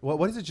 Sorry.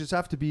 Why does it just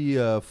have to be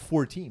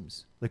 4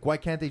 teams? Like, why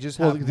can't they just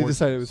Well, have? they more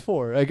decided it teams? was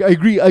 4. I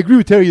agree. I agree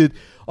with Terry that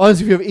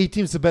honestly, if you have 8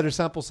 teams, it's a better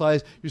sample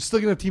size. You're still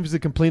gonna have teams that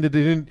complain that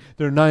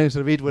they're 9 instead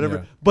of 8, whatever.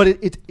 Yeah. But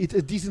it's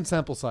a decent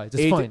sample size.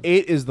 It's fine.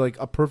 8 is like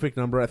a perfect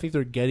number. I think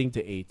they're getting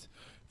to 8.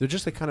 They're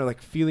just like kind of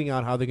like feeling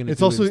out how they're gonna. It's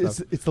do also it and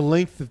stuff. it's the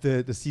length of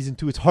the season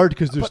too. It's hard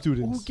because they're But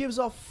students. Who gives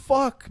a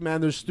fuck,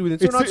 man? They're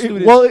students. It's They're not the-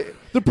 students. well,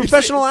 they're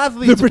professional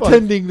athletes. They're fuck.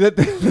 pretending that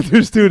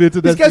they're students.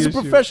 And These that's guys the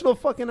are issue. professional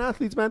fucking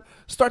athletes, man.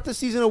 Start the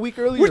season a week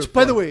earlier. Which,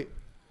 by the fuck. way,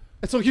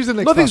 So here's the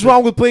next. Nothing's topic.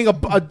 wrong with playing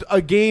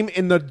a game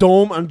in the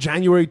Dome on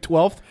January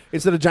 12th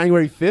instead of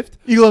January 5th.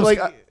 Eagle, Like,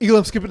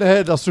 I'm skipping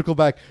ahead. I'll circle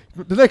back.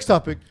 The next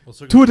topic. We'll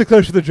circle Tua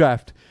declares for the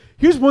draft.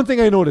 Here's one thing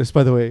I noticed,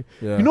 by the way.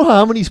 Yeah. You know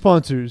how many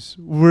sponsors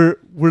were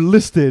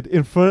listed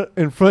in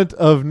front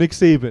of Nick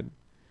Saban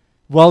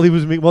while they're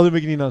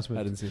making the announcement?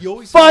 I didn't see. He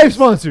always 5 says-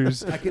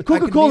 sponsors. I can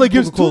Coca-Cola name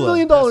gives Coca-Cola. $2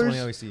 million. That's the one I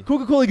always see.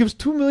 Coca-Cola gives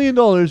 $2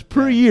 million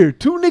per Yeah. year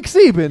to Nick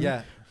Saban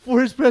Yeah.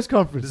 for his press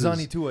conferences.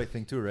 Desani too, I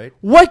think too, right?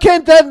 Why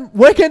can't that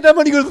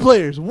money go to the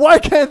players? Why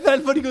can't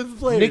that money go to the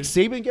players? Nick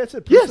Saban gets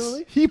it Yes,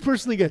 personally? he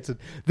personally gets it.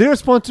 They're a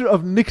sponsor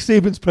of Nick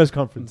Saban's press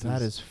conferences.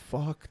 That is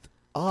fucked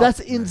up. That's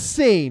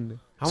insane.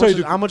 How Sorry, much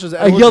is- how much is I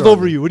Edwards yelled on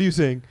over it? you. What are you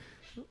saying?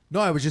 No,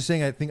 I was just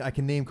saying. I think I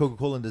can name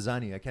Coca-Cola and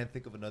Desani. I can't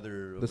think of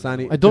another.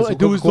 Dasani. I don't. So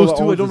There was Coca-Cola those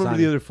two. I owns don't remember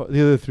the Dasani. other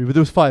the other 3, but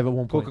there was 5 at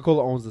one point.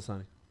 Coca-Cola owns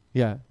Dasani.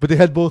 Yeah, but they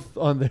had both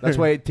on there. That's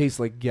why it tastes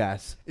like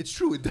gas. It's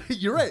true.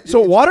 You're right. So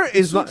water it's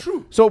is so not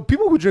true. So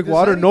people who drink Dasani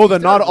water know that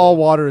tastes not terrible. all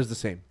water is the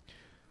same.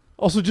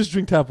 Also, just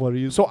drink tap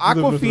water. So live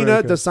in North Aquafina,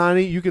 America.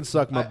 Dasani, you can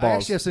suck my I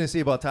balls. actually have something to say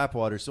about tap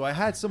water. So I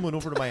had someone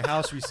over to my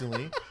house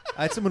recently.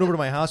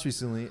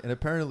 And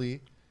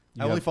apparently,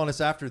 I only found this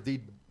after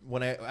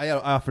when I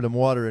offered them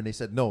water, and they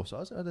said no. So I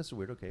was like, oh, that's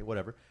weird. Okay,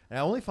 whatever. And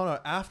I only found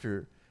out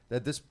after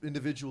that this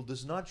individual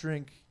does not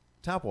drink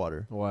tap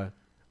water. Why?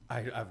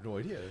 I have no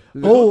idea.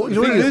 Oh, you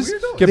know what Thing it is, is?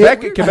 weird though.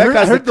 Quebec I heard- I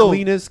has heard the though-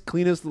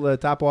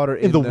 cleanest tap water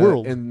In the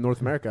world. in North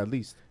America at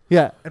least.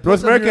 Yeah, And North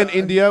plus, America I'm and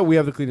here- India, we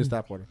have the cleanest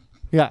tap water.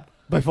 yeah,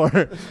 by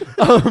far.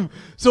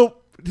 So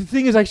the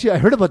thing is, actually, I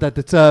heard about that.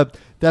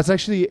 That's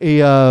actually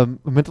a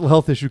mental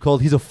health issue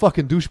called "he's a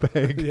fucking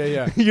douchebag."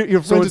 Yeah.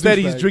 your So friend's a instead,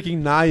 he's douchebag.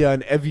 drinking Naya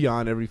and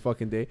Evian every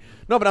fucking day.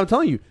 No, but I'm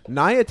telling you,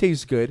 Naya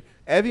tastes good.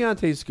 Evian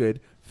tastes good.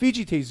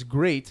 Fiji tastes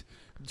great.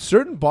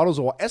 Certain bottles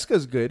of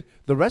Eska's good.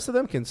 The rest of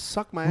them can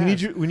suck my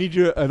ass. We need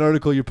an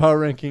article, your power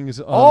rankings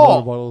on water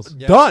Oh, bottles.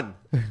 Yeah. done.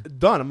 I'm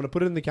going to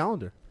put it in the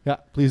calendar. Yeah,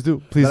 please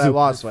do. Please But I do.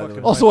 lost, by the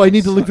way. Also, I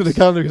need to link to the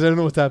calendar because I don't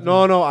know what's happening.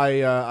 No,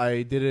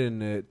 I did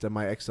it in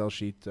my Excel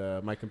sheet.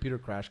 My computer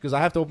crashed because I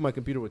have to open my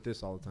computer with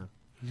this all the time.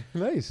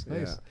 Nice.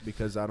 Yeah,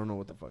 because I don't know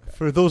what the fuck happened.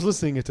 For those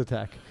listening, it's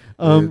attack.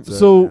 It's,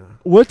 So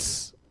yeah.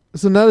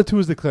 so now that Tua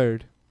is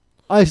declared,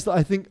 I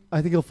think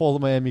he'll fall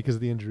to Miami because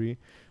of the injury,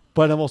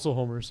 but I'm also a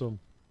homer. So,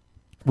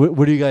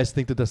 where do you guys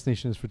think the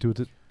destination is for Tua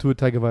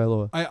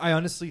Tagovailoa? I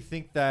honestly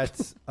think that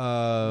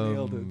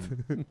Nailed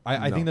it.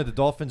 I think that the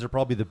Dolphins are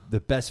probably the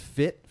best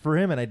fit for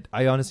him, and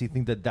I honestly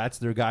think that that's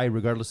their guy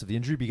regardless of the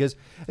injury, because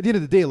at the end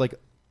of the day, like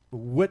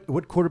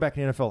what quarterback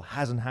in the NFL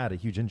hasn't had a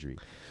huge injury?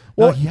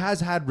 Well, Now, he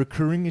has had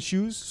recurring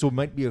issues, so it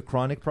might be a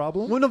chronic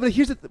problem. Well, no, but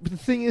here's the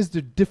thing: is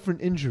they're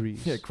different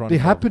injuries. Yeah, chronic they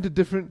happen to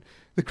different.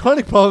 The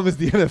chronic problem is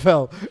the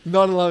NFL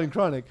not allowing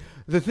chronic.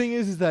 The thing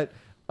is that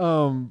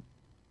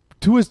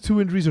Tua's 2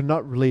 injuries are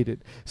not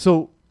related.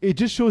 So it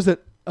just shows that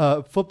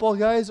football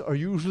guys are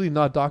usually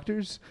not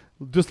doctors,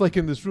 just like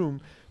in this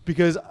room.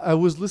 Because I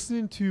was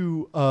listening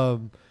to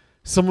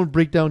someone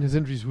break down his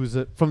injuries who's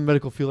from the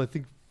medical field, I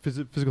think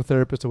physical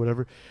therapist or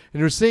whatever,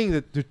 and they're saying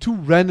that they're 2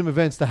 random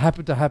events that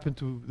happen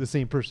to the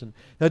same person.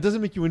 That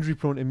doesn't make you injury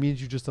prone. It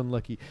means you're just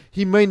unlucky.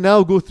 He might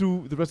now go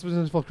through the rest of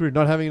his NFL career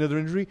not having another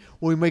injury,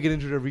 or he might get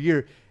injured every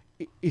year.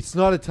 It's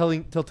not a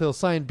telltale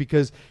sign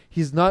because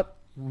he's not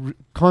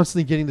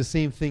constantly getting the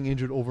same thing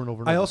injured over and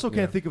over and I over. also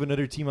can't think of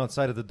another team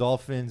outside of the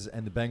Dolphins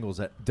and the Bengals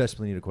that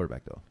desperately need a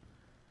quarterback, though.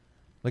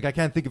 Like I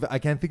can't think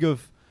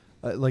of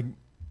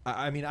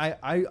I mean, I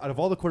out of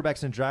all the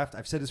quarterbacks in the draft,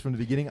 I've said this from the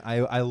beginning.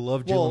 I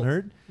love Jalen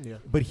Hurd,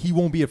 but he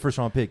won't be a first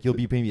round pick. He'll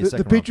be maybe a the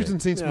second. Patriots round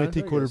and Saints Yeah, might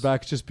take I guess.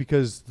 quarterbacks just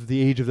because of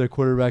the age of their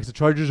quarterbacks. The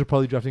Chargers are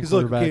probably drafting pick.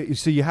 Look, quarterback. okay,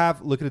 so you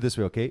have look at it this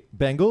way. Okay,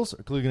 Bengals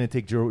are clearly going to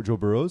take Joe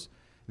Burrows.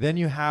 Then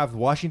you have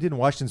Washington.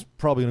 Washington's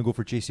probably going to go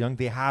for Chase Young.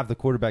 They have the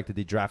quarterback that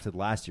they drafted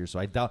last year, so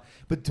I doubt.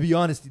 But to be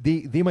honest,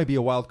 they might be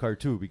a wild card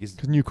too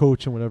because New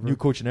coach and whatever. new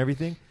coach and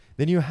everything.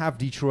 Then you have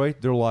Detroit;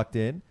 they're locked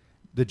in.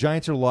 The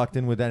Giants are locked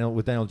in with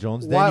Daniel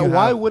Jones. Then you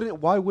Why have,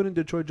 wouldn't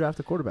Detroit draft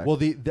a quarterback? Well,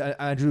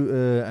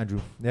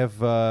 Andrew, they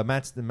have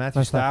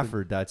Matthew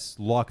Stafford that's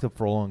locked up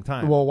for a long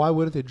time. why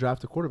wouldn't they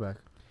draft a quarterback?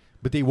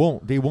 But they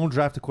won't. They won't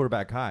draft a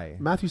quarterback high.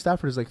 Matthew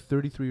Stafford is like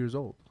 33 years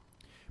old.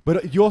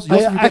 But you also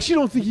I forget- actually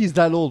don't think he's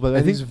that old, but I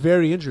And think he's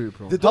very injury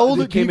prone. How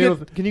old can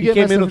you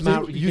get Matt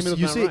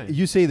Stafford?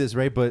 you say this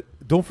right, but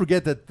don't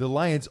forget that the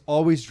Lions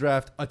always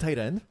draft a tight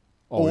end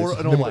or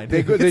an O-line.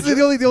 They go- It's they-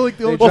 the only They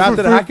Well,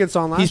 drafted for-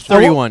 Hackinson last He's year.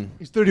 31.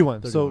 He's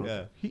 31. So,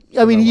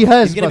 Yeah. I mean, he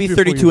has. He's going to be about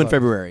 3 or 4 32 in years left.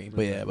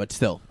 February, but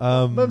still. But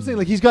I'm saying,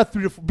 like, he's got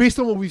 3 to 4. Based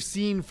on what we've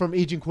seen from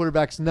aging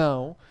quarterbacks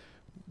now,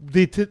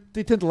 they tend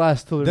to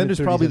last till Then their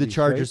there's probably the mid-30s,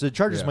 Chargers. right? The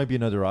Chargers Yeah. might be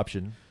another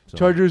option. So.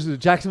 Chargers, the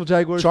Jacksonville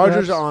Jaguars.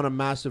 Chargers perhaps? are on a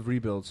massive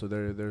rebuild, so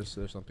there's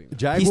something.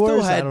 Jaguars. He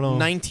still I had don't know.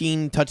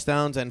 19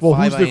 touchdowns and Well,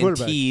 5 who's their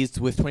quarterback? INTs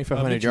with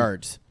 2,500 Minshew.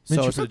 yards. Minshew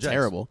So for it's the not Jets.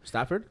 terrible.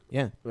 Stafford?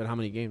 Yeah. But how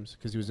many games?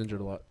 Because he was injured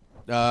a lot.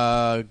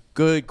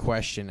 Good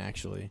question,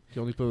 actually. He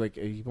only played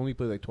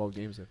like 12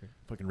 games, I think.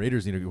 Fucking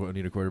Raiders need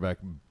a quarterback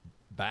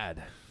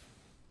bad.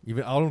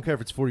 Even I don't care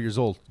if it's 40 years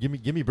old. Give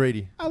me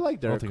Brady. I like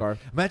I'll Derek take it. Carr.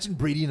 Imagine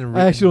Brady in a.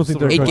 I actually don't think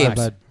Silver they're Eight quarterback.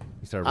 that games. bad.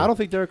 He's terrible. I don't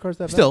think Derek Carr's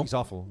that Still. bad. He's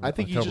awful. I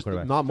think A he's terrible just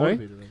quarterback. not Sorry?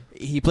 motivated.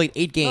 He played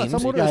 8 games,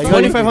 some motiv- Yeah,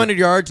 2,500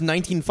 yards,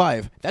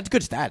 19.5. That's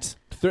good stats.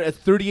 At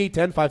 38,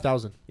 10,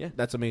 5,000. Yeah.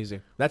 That's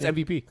amazing. That's Yeah.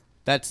 MVP.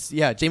 That's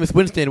Jameis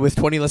Winston with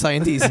 20 less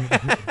INTs.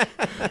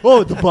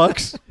 Oh, the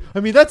Bucks. I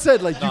mean, that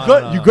said, like you No,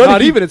 got no, you no. got Not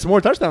to even. It's more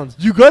touchdowns.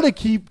 You got to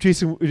keep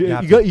Jason.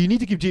 have You need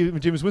to keep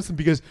Jameis Winston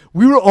because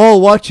we were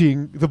all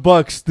watching the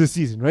Bucks this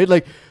season, right?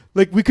 Like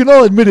we can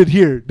all admit it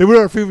here. They were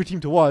our favorite team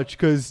to watch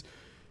because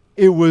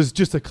it was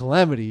just a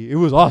calamity. It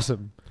was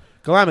awesome.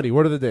 Calamity.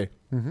 Word of the day.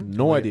 Mm-hmm.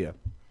 No idea.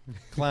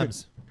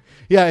 Clams.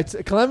 Yeah, it's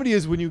a calamity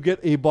is when you get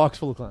a box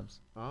full of clams.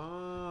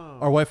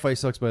 Our Wi-Fi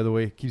sucks, by the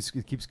way. It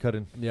keeps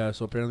cutting. Yeah.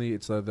 So apparently,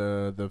 it's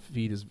the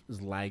feed is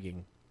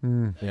lagging.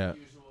 Yeah.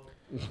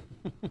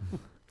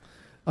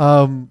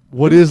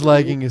 What is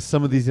lagging is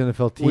some of these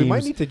NFL teams We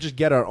might need to just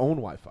get our own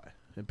Wi-Fi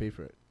and pay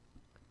for it.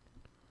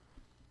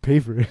 pay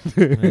for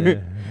it.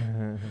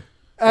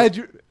 add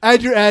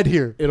your ad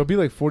here. It'll be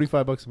like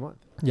 $45 a month.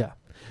 Yeah.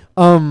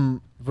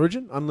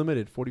 Virgin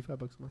Unlimited, $45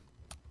 a month.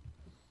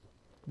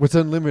 What's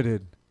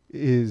unlimited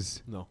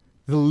is No.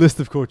 the list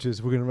of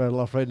coaches we're going to rattle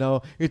off right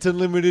now. It's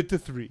unlimited to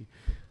 3.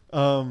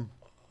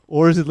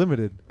 Or is it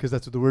limited? Because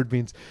that's what the word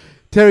means.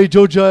 Terry,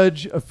 Joe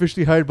Judge,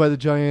 officially hired by the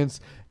Giants.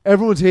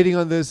 Everyone's hating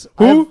on this.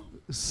 Who? I have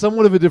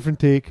somewhat of a different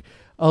take.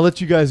 I'll let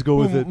you guys go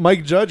with it.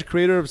 Mike Judge,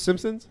 creator of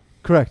Simpsons?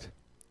 Correct.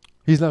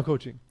 He's now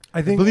coaching.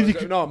 I think. believe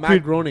he No, Matt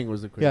create- Groening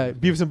was the Yeah, creator.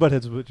 Beavis and Butthead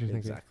is what you're thinking.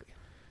 Exactly.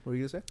 What were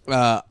you going to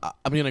say?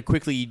 I'm going to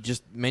quickly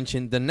just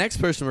mention the next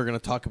person we're going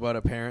to talk about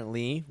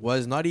apparently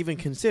was not even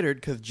considered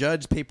because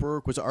Judge's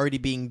paperwork was already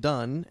being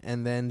done,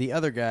 and then the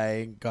other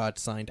guy got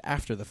signed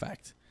after the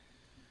fact.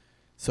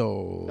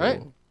 So,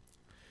 Right.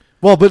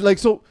 Well, but like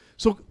so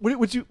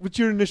what's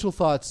your initial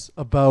thoughts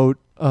about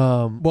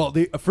Well,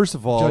 first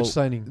of all, Judge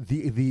signing?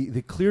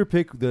 the clear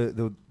pick,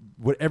 the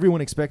what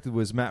everyone expected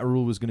was Matt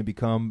Rule was going to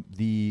become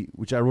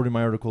which I wrote in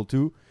my article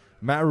too.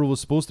 Matt Rule was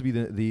supposed to be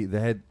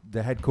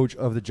the head coach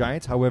of the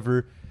Giants.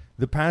 However,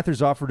 the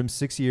Panthers offered him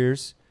 6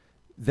 years.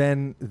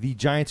 Then the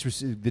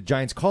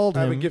Giants called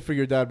I have him. a gift for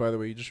your dad, by the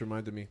way. You just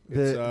reminded me.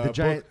 The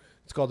Giant.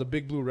 It's called The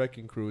Big Blue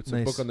Wrecking Crew. It's a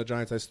Nice. book on the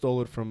Giants. I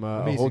stole it from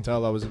a Amazing.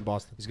 hotel I was in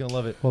Boston. He's gonna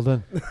love it. Well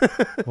done.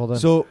 Well done.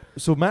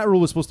 So Matt Rule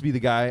was supposed to be the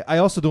guy. I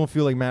also don't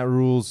feel like Matt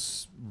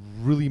Rule's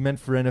really meant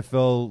for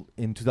NFL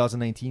in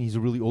 2019. He's a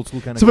really old school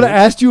kind of. So when I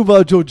asked you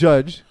about Joe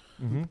Judge,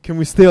 Mhm. can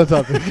we stay on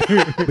topic?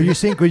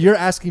 but you're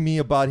asking me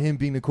about him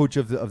being the coach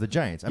of the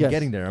Giants. I'm Yes.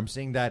 getting there. I'm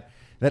saying that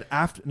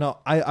after. No,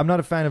 I'm not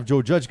a fan of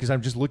Joe Judge because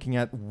I'm just looking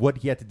at what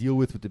he had to deal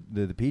with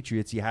the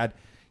Patriots. He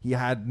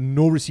had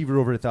no receiver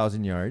over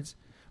 1,000 yards.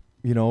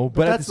 You know,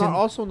 but at that's the same, not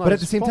also not but at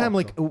his the same time,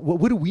 fault, like,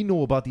 what do we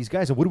know about these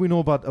guys? And what do we know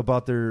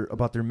about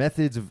their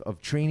methods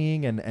of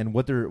training and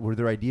what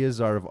their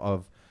ideas are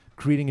of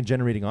creating and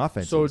generating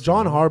offense? So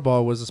John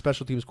Harbaugh was a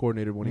special teams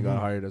coordinator when he got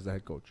hired as the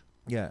head coach.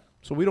 yeah.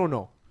 So we don't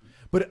know.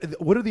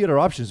 But what are the other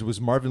options? It was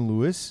Marvin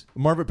Lewis.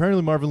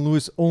 Apparently Marvin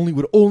Lewis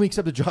would only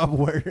accept a job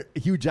where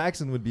Hugh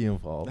Jackson would be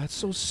involved. That's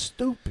so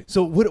stupid.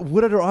 So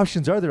what other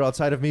options are there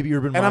outside of maybe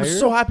Urban Meyer? And I'm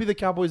so happy the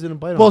Cowboys didn't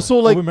bite on well, it. so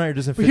like Urban Meyer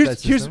doesn't but fit that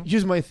system.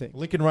 here's my thing.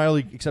 Lincoln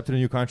Riley accepted a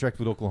new contract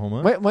with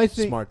Oklahoma. My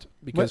thing, Smart.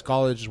 Because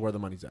college is where the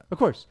money's at. of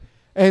course,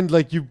 and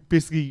like you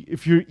basically,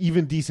 if you're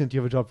even decent, you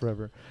have a job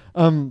forever.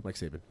 Like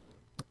Saban.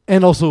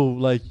 And also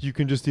like you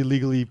can just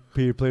illegally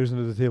pay your players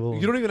under the table.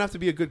 You don't even have to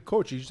be a good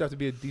coach. You just have to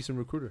be a decent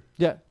recruiter.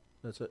 Yeah,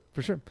 That's it.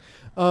 for sure.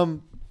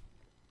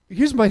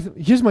 Here's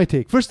my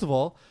take. First of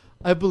all,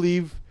 I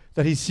believe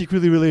that he's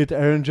secretly related to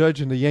Aaron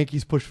Judge, and the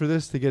Yankees push for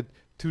this to get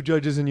 2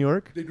 judges in New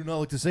York. They do not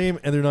look the same,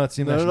 and they're not the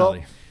same Not at all.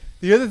 nationality.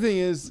 The other thing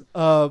is,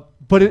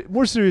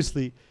 more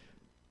seriously,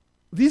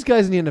 these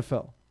guys in the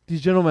NFL,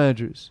 these general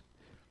managers,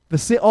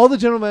 all the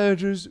general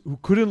managers who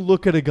couldn't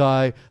look at a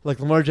guy like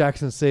Lamar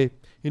Jackson and say,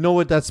 you know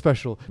what, that's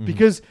special,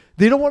 because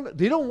they don't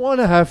want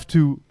to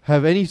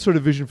have any sort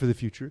of vision for the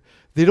future.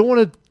 They don't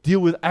want to deal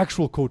with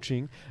actual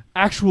coaching,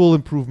 actual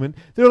improvement.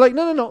 They're like,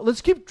 no, let's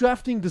keep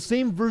drafting the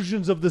same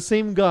versions of the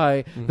same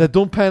guy that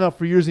don't pan out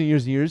for years and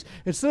years and years,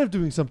 instead of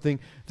doing something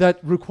that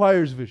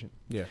requires vision.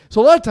 Yeah.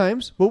 So a lot of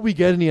times, what we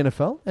get in the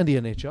NFL and the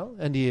NHL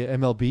and the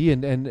MLB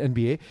and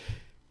NBA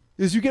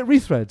is you get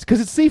rethreads because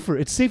it's safer.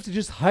 It's safe to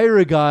just hire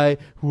a guy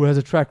who has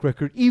a track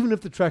record, even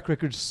if the track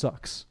record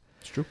sucks.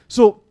 It's true.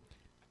 So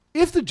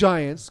if the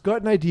Giants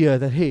got an idea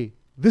that, hey,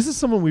 this is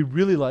someone we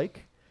really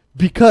like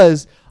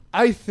because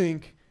I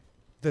think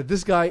that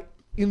this guy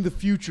in the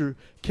future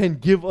can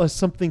give us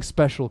something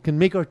special, can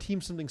make our team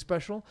something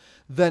special,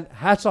 then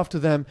hats off to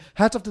them.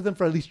 Hats off to them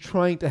for at least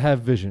trying to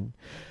have vision.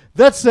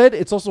 That said,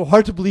 it's also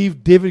hard to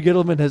believe David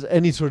Gettleman has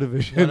any sort of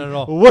vision None at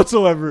all.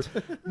 whatsoever.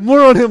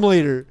 More on him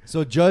later.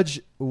 So Judge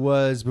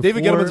was before,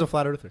 David Gettleman's a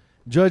flat earther.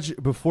 Judge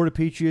before the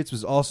Patriots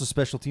was also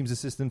special teams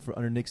assistant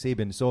under Nick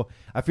Saban. So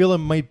I feel it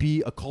might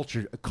be a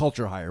culture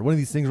hire. One of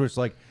these things where it's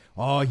like,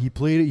 oh,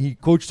 he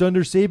coached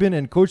under Saban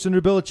and coached under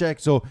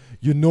Belichick, so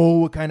you know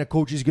what kind of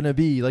coach he's gonna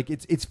be. Like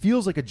it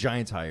feels like a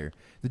Giants hire.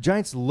 The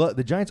Giants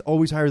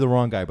always hire the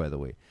wrong guy. By the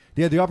way,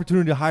 they had the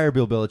opportunity to hire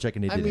Bill Belichick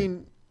and they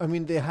didn't. I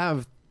mean, they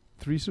have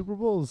 3 Super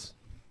Bowls,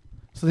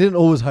 so they didn't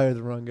always hire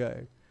the wrong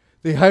guy.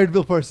 They hired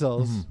Bill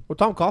Parcells. Well,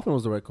 Tom Coughlin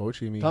was the right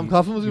coach. I mean, Tom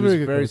Coughlin was a he very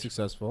good very coach.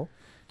 successful.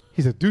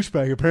 He's a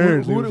douchebag,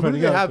 apparently. Who we're do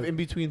finding they out, have but- in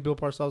between Bill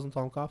Parcells and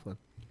Tom Coughlin?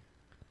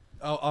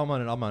 Oh, I'm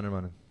on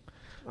it.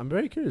 I'm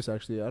very curious,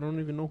 actually. I don't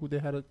even know who they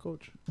had as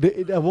coach.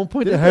 At one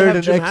point, Didn't they hired have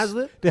an Jim ex.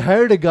 Haslett? They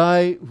hired a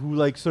guy who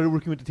like started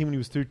working with the team when he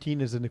was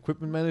 13 as an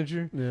equipment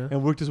manager, Yeah.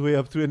 and worked his way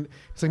up through. And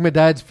it's like my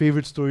dad's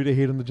favorite story to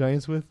hate on the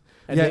Giants with.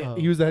 And Yeah,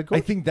 he was the head coach.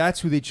 I think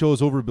that's who they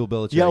chose over Bill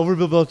Belichick. Yeah, over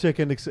Bill Belichick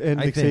and Nick I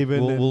Nick think Saban.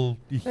 and we'll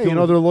Hey, you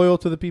know, they're loyal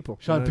to the people.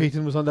 Sean You know?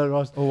 Payton was on that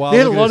roster. Oh, wow, They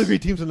had a look at lot this. of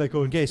great teams in that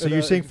coach. Okay, so and,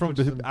 you're saying from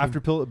coaches on the after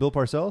team. Bill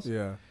Parcells,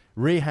 Yeah.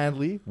 Ray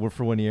Handley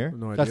for 1 year,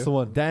 No idea. That's the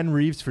one. Dan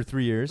Reeves for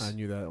 3 years, I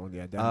knew that one.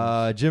 Yeah.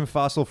 Dan Jim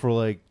Fossil for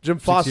like Jim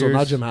 6 Fossil, years.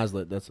 not Jim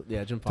Haslett. That's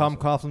Jim Tom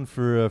Fossil.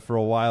 Coughlin for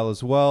a while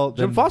as well.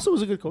 Jim Then Fossil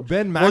was a good coach.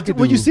 Ben Well, McAdoo.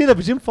 when you say that,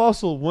 but Jim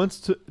Fossil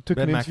once took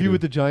Ben an interview McAdoo.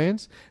 with the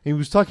Giants, and he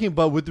was talking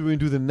about what they were going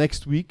to do the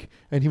next week,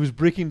 and he was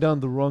breaking down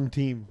the wrong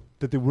team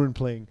that they weren't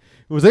playing.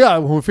 It was like,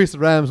 when we faced the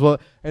Rams,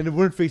 and they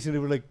weren't facing, they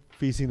were like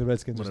facing the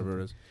Redskins. or Whatever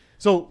something. it is.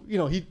 So,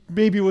 he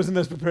maybe wasn't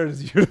as prepared as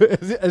he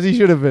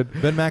should have been.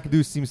 Ben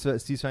McAdoo, Steve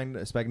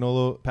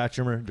Spagnuolo, Pat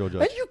Shermer, Joe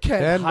Judge. And you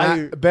can't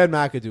hire Ben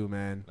McAdoo,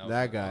 man.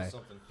 That guy.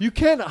 you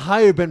can't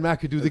hire Ben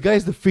McAdoo. The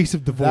guy's the face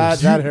of divorce.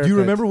 That Do you haircut.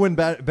 remember when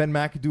Ben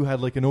McAdoo had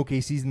like an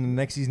okay season, and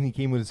the next season he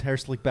came with his hair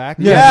slicked back?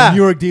 Yeah. And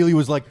New York Daily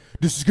was like,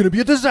 "This is going to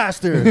be a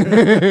disaster."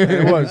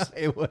 It was.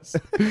 It was.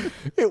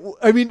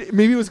 I mean,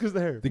 maybe it was because of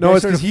the hair. The No, guy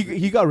it's because started-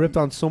 he got ripped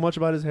on so much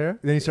about his hair.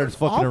 Then he started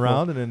fucking awful.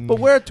 around, and then But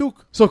wear a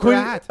toque. So Wear a according,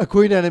 hat.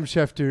 according to Adam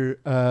Schefter,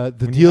 the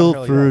When you deal have hair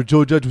like for that.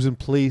 Joe Judge was in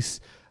place,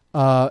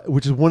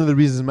 which is one of the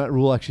reasons Matt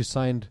Rule actually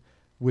signed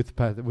was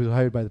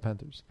hired by the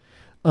Panthers.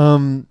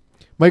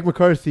 Mike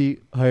McCarthy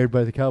hired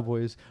by the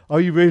Cowboys.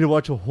 Are you ready to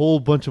watch a whole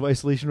bunch of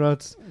isolation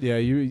routes? Yeah,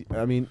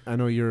 I mean, I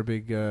know you're a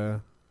big.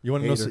 You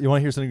want to know? Hater. You want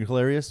to hear something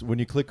hilarious? When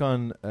you click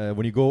on,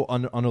 when you go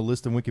on a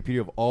list in Wikipedia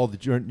of all the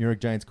New York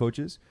Giants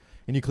coaches,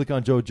 and you click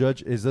on Joe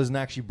Judge, it doesn't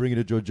actually bring you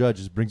to Joe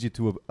Judge. It brings you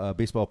to a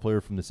baseball player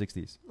from the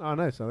 '60s. Oh,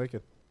 nice. I like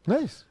it.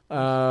 Nice. Do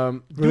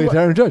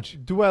Aaron Judge.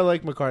 I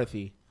like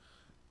McCarthy?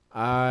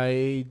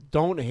 I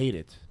don't hate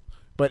it,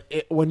 but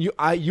when you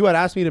had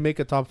asked me to make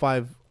a top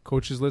 5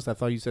 coaches list, I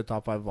thought you said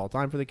top 5 of all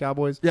time for the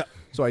Cowboys. Yeah.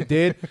 So I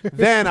did.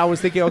 Then I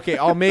was thinking, okay,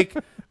 I'll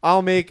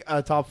make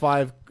a top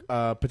 5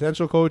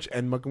 potential coach,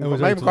 and Mike way too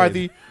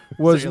McCarthy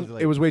was Second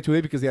late. it was way too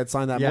late because they had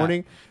signed that Yeah.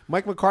 morning.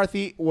 Mike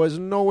McCarthy was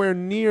nowhere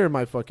near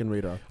my fucking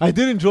radar. I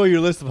did enjoy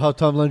your list of how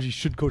Tom Lungy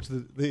should coach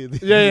the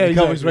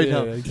Cowboys exactly. right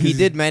now. He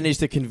did manage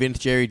to convince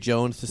Jerry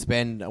Jones to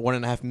spend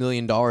 $1.5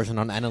 million on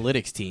an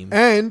analytics team.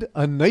 And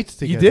a night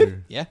He together.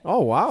 did? Yeah.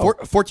 Oh wow!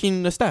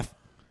 14 staff.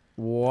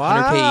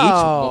 Wow!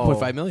 100K each,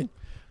 1.5 million.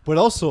 But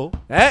also,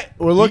 Hey,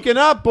 we're looking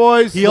up,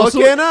 boys. he also-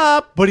 looking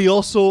up. But he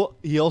also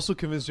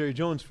convinced Jerry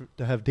Jones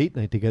to have date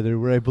night together,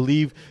 where I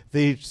believe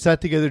they sat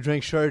together,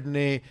 drank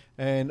Chardonnay,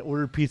 and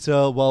ordered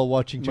pizza while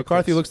watching. Chick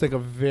McCarthy flicks. looks like a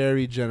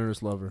very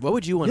generous lover. What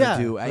would you want Yeah,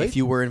 to do right? if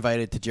you were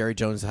invited to Jerry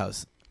Jones'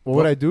 house? What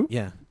would I do?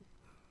 Yeah.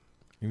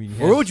 I mean,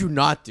 Or what would you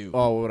not do?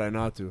 Oh, what would I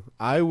not do?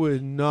 I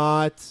would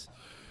not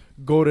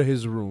go to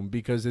his room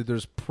because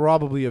there's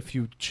probably a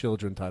few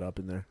children tied up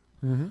in there.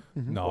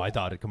 No, I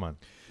doubt it. Come on.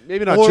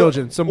 Maybe not Or-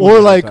 children. Some or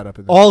women like tied up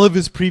in there. all of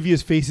his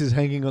previous faces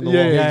hanging on the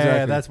Yeah, wall. yeah.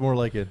 exactly. That's more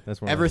like it.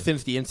 That's more. Ever like it.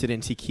 since the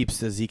incident, he keeps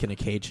Zeke in a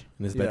cage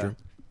in his Yeah. bedroom.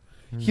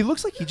 He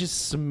looks like he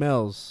just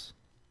smells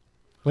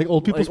Like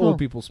old people like smell. old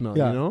people smell.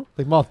 Yeah, You know.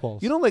 like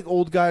mothballs. You know, like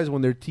old guys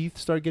when their teeth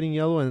start getting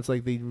yellow, and it's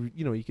like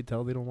you could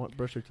tell they don't want to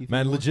brush their teeth.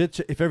 Man, anymore. legit.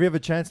 If ever you have a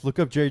chance, look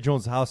up Jerry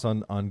Jones' house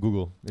on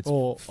Google. It's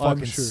Oh, I'm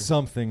fucking sure.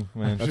 something,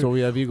 man. That's what we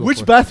have Eagle Which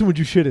for. bathroom would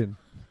you shit in?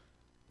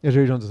 Yeah,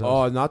 Jerry Jones' house.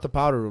 Oh, not the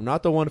powder room,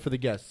 not the one for the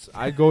guests.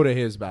 I go to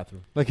his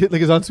bathroom. Like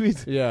his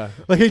ensuite. Yeah.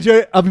 Like, hey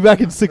Jerry, I'll be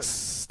back in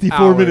 64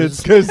 Hours.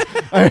 minutes because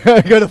I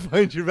gotta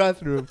find your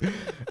bathroom.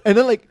 And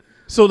then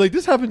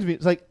this happened to me.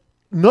 It's like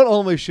not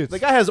all my shits. The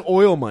guy has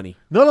oil money.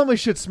 Not all my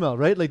shit smell,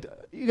 right? Like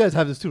you guys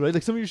have this too, right?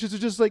 Like some of your shits are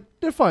just like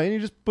they're fine.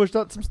 You just pushed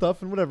out some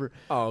stuff and whatever.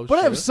 Oh, But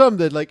I have some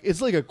that like it's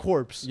like a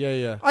corpse. Yeah,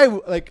 yeah.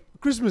 Like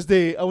Christmas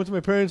Day, I went to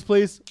my parents'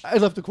 place. I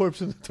left the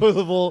corpse in the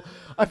toilet bowl.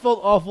 I felt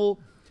awful.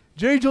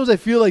 Jerry Jones, I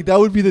feel like that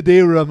would be the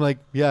day where I'm like,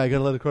 yeah, I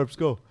gotta let the corpse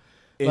go.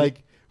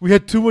 Like we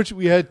had too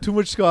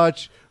much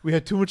scotch. We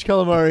had too much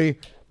calamari.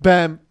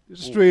 Bam,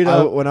 straight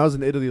up. When I was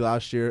in Italy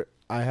last year,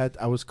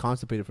 I was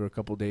constipated for a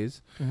couple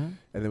days, and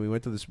then we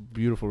went to this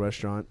beautiful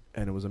restaurant,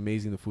 and it was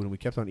amazing, the food, and we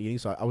kept on eating.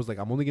 So I was like,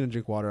 I'm only gonna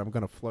drink water. I'm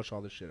gonna flush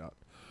all this shit out.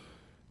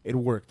 It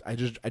worked. I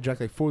drank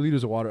like 4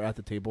 liters of water at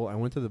the table. I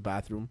went to the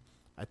bathroom.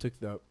 I took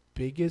the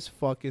biggest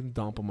fucking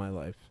dump of my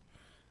life.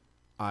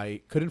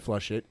 I couldn't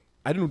flush it.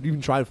 I didn't even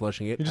try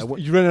flushing it.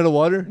 You ran out of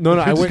water? No, You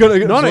I just went. gotta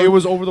get No, absorbed? it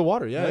was over the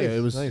water. Yeah, Nice, yeah, it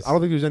was. nice. I don't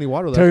think there was any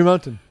water left. Terry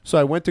Mountain. So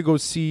I went to go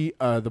see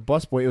the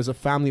busboy. It was a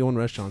family-owned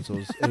restaurant, so it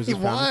was a family.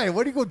 Why?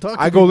 What do you go talk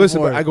to I go people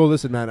listen. for? I go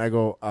listen, man. I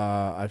go.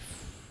 I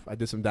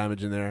did some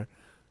damage in there.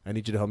 I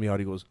need you to help me out.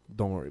 He goes,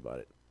 don't worry about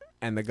it.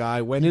 And the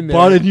guy went in there.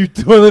 Bought a new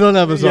toilet on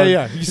Amazon.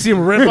 Yeah, yeah. You see him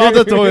rip out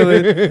the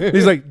toilet.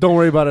 He's like, don't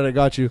worry about it. I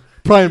got you.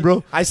 Prime,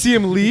 bro. I see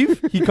him leave.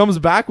 He comes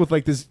back with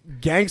like this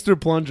gangster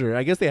plunger.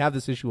 I guess they have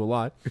this issue a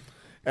lot.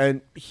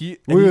 and he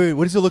Wait,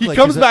 what does it look he like?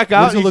 comes back what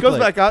out. does it He look comes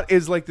like? back out.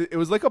 Is like it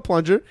was like a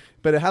plunger,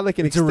 but it had like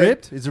an It's a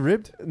ribbed? Is it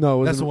ribbed?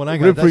 No, it That's wasn't the one I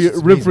got. Rib That's just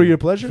rib for amazing. your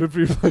pleasure. Good for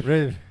you.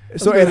 Ribbed.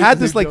 So Okay, it had that's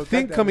a this big like joke.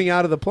 thing Goddamn. coming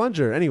out of the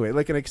plunger. Anyway,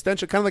 like an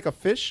extension, kind of like a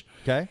fish.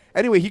 Okay.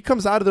 Anyway, he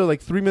comes out of there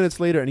like 3 minutes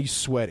later, and he's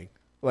sweating,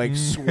 like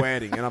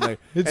sweating, and I'm like,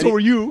 And and so he- were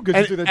you.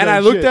 and I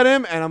looked at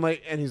him, and I'm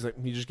like, and he's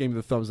like, he just gave me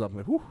the thumbs up. I'm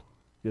like, whew,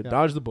 you Yeah.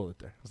 dodged the bullet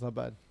there. That's not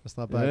bad. That's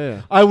not bad.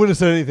 Yeah. I wouldn't have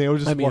said anything. I would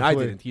just. I mean, walked I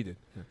away. didn't. He did.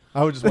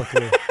 I would just walk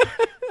away.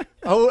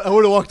 I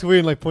would have walked away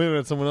and like pointed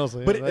at someone else.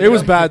 Like, But yeah, It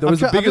was yeah. bad. Though. It was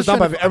the I'm just biggest trying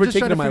dump to- I've ever I'm just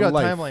taken in trying to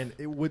my figure out life.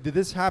 Timeline. Did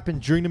this happen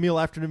during the meal,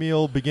 after the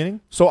meal,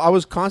 beginning? So I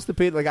was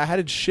constipated. Like I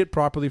hadn't shit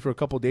properly for a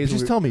couple of days.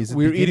 Just We- tell me, is it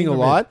we were beginning eating a or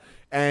lot,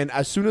 and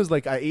as soon as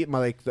like I ate my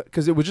like,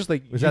 because it was just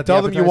like Was you that the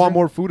tell them you want appetizer?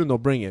 more food and they'll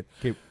bring it.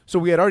 'Kay. So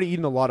we had already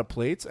eaten a lot of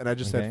plates, and I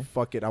just Okay. said,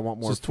 "Fuck it, I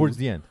want more." So it's food. towards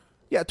the end.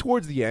 Yeah,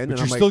 towards the end. But and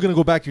you're I'm still like, going to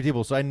go back to your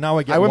table. So I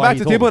went I went why back he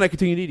to the told table me. and I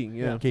continued eating.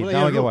 Yeah. Okay, Well,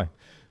 now yeah, I get no. why.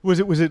 Was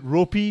it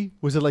ropey?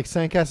 Was it like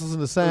sandcastles in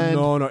the sand?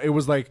 No, it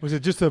was like Was it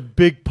just a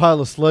big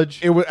pile of sludge?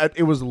 it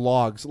was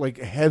logs, like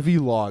heavy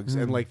logs,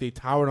 and like they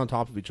towered on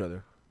top of each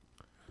other.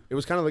 It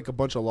was kind of like a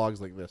bunch of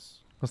logs like this.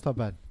 That's not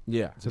bad.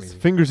 Yeah. Just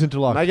fingers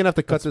interlocked. Am I gonna have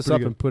to cut That's this pretty up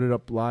good. and put it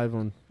up live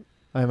on?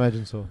 I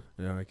imagine so.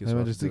 Yeah, I guess I I'll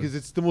imagine have to do because it.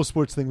 it's the most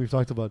sports thing we've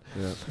talked about.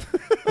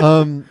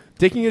 Yeah.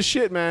 Taking a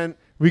shit, man.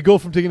 We go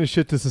from taking a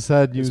shit to some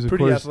sad news. It's Of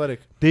pretty course,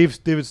 athletic.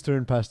 David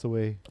Stern passed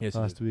away Yes, he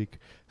last did. week.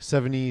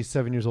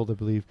 77 years old, I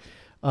believe.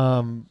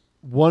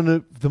 One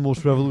of the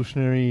most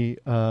revolutionary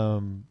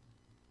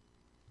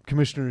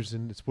commissioners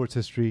in sports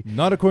history.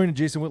 Not according to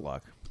Jason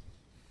Whitlock.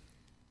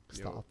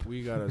 Stop.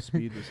 We gotta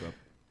speed this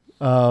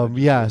up.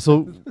 Yeah,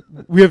 so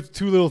we have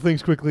two little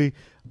things quickly.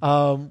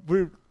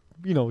 We're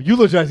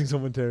eulogizing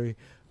someone, Terry.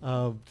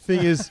 Thing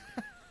is,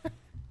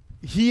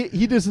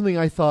 he did something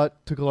I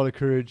thought took a lot of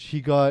courage.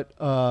 He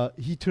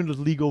turned the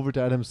league over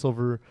to Adam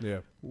Silver Yeah.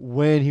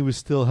 when he was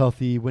still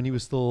healthy, when he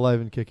was still alive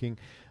and kicking.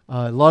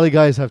 A lot of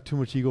guys have too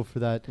much ego for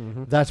that.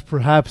 Mm-hmm. That's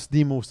perhaps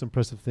the most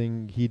impressive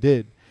thing he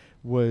did,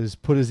 was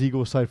put his ego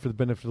aside for the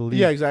benefit of the league.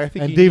 Yeah, exactly. I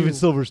think And he David knew-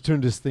 Silver's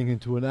turned this thing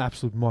into an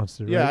absolute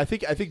monster. Yeah, right?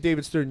 I think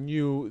David Stern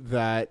knew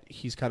that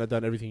he's kind of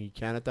done everything he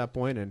can at that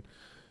point, and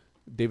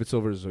David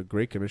Silver is a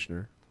great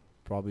commissioner,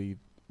 probably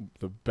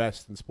the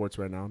best in sports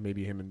right now.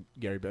 Maybe him and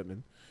Gary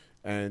Bettman,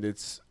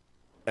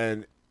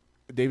 and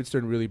David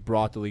Stern really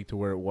brought the league to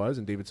where it was,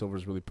 and David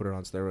Silver's really put it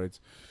on steroids.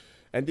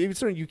 And David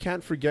Stern, you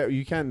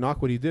can't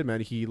knock what he did,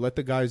 man. He let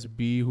the guys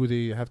be who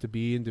they have to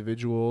be,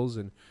 individuals,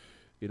 and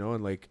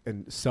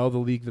and sell the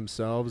league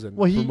themselves and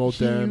Well, he promote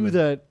them. knew and-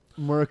 that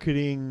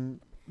marketing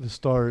the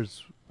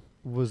stars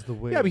was the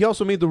way. Yeah, but he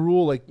also made the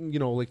rule like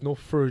no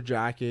fur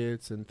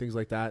jackets and things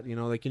like that.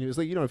 It's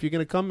like if you're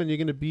gonna come and you're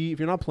gonna be, if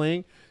you're not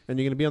playing and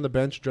you're gonna be on the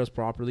bench dressed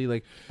properly,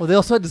 like Well, they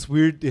also had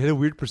they had a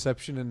weird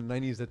perception in the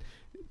 90s that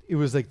it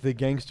was like the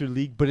gangster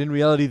league, but in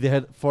reality they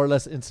had far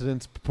less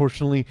incidents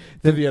proportionally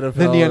than the NFL,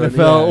 than the and- NFL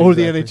yeah, or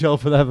exactly. the NHL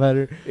for that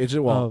matter. it's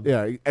just,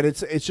 and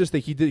it's just that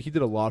he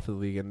did a lot for the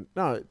league, and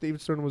no, David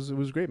Stern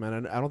was great, man.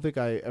 And I don't think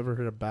I ever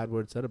heard a bad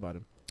word said about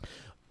him.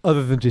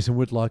 Other than Jason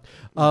Whitlock.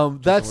 That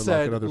Whitlock,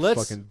 said, another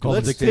let's fucking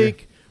golden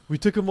take. We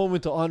took a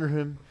moment to honor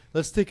him.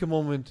 Let's take a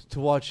moment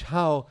to watch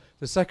how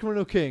the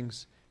Sacramento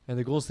Kings and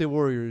the Golden State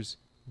Warriors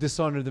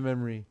dishonor the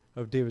memory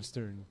of David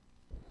Stern.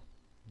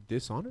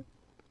 Dishonored?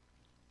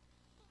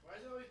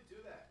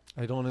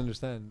 I don't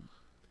understand.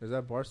 Is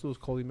that Barstool's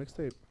Coley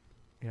mixtape?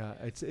 Yeah,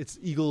 it's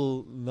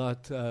Eagle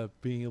not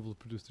being able to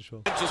produce the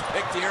show. Just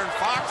picked Aaron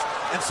Fox,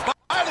 and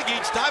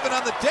Smileygate's diving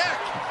on the deck.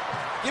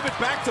 Give it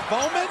back to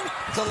Bowman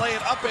to lay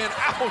it up and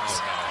out.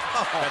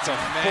 Oh,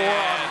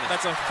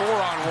 That's a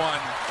 4-on-1.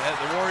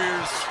 The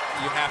Warriors,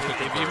 You have to.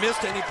 if you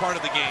missed any part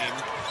of the game,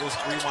 just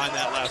rewind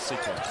that last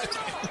sequence.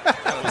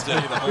 That was the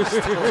whole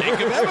story.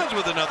 Jacob Evans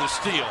with another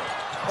steal.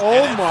 Oh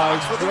And then my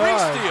Fox with a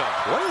god! re-steal.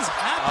 What is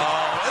happening?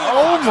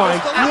 Oh my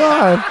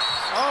god!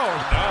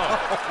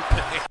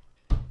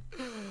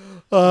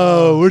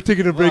 Oh We're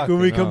taking a break. When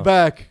we Fucking come hell.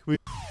 back,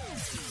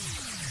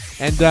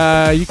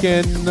 And you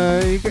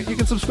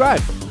can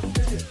subscribe.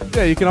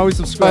 Yeah, you can always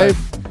subscribe.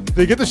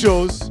 they get the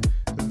shows,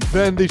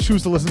 then they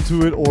choose to listen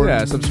to it or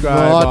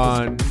subscribe not.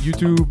 on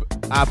YouTube,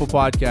 Apple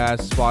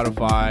Podcasts,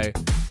 Spotify,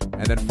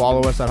 and then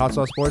follow us at Hot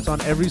Sauce Sports on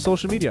every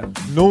social media.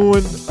 No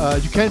one,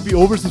 you can't be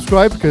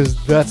oversubscribed because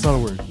that's not a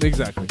word.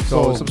 Exactly.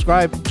 So So-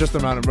 subscribe just the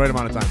right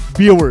amount of time.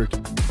 Be a word.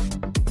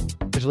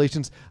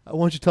 Congratulations. Why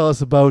don't you tell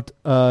us about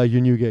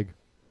your new gig?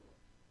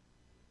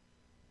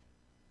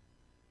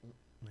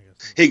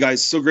 Hey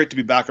guys, so great to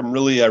be back. I'm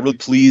really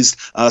pleased.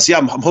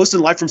 I'm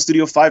hosting live from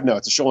Studio 5 now.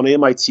 It's a show on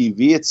AMI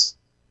TV. It's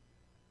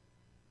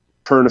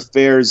current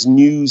affairs,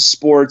 news,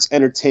 sports,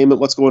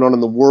 entertainment, what's going on in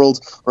the world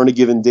on a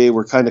given day.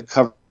 We're kind of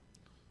covering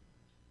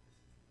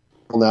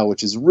now,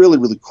 which is really,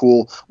 really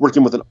cool.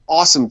 Working with an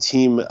awesome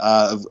team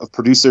of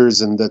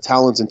producers and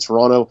talents in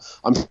Toronto.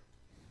 I'm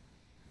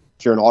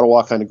here in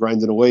Ottawa, kind of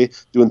grinding away,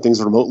 doing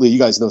things remotely. You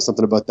guys know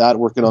something about that.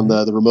 Working on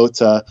the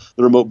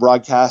remote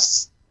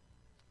broadcasts.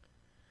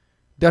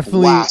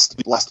 Definitely,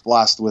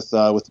 Blast with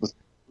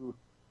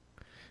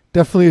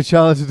Definitely a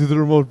challenge to do the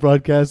remote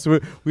broadcast.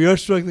 We are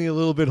struggling a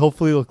little bit.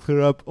 Hopefully, it'll clear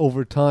up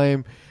over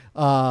time.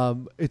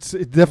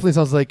 It definitely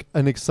sounds like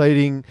an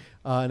exciting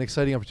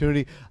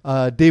opportunity.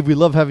 Dave, we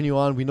love having you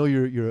on. We know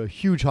you're a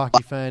huge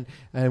hockey fan,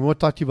 and we want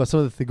to talk to you about some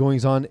of the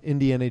goings on in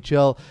the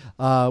NHL.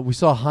 We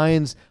saw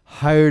Hines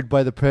hired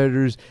by the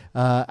Predators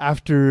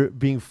after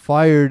being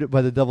fired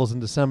by the Devils in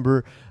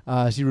December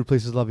as he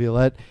replaces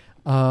Laviolette.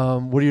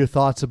 What are your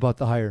thoughts about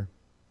the hire?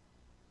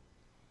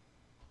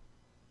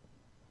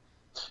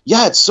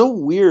 Yeah, it's so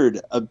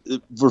weird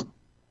for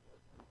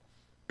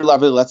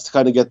Laviolette's to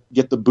kind of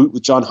get the boot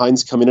with John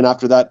Hines coming in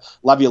after that.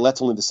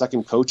 Laviolette's only the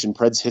second coach in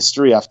Preds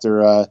history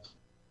after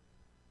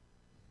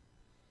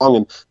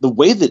and the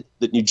way that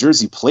New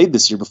Jersey played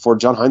this year before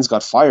John Hines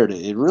got fired,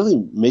 it really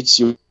makes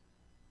you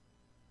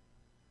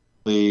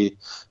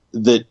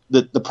that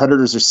the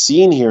Predators are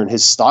seeing here and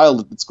his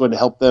style that's going to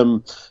help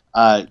them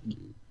on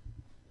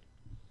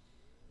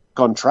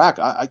track.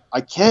 I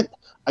can't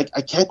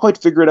quite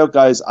figure it out,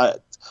 guys.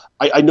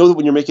 I know that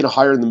when you're making a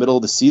hire in the middle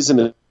of the season,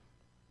 it's a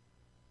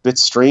bit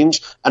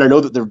strange, and I know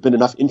that there have been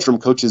enough interim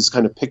coaches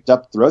kind of picked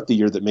up throughout the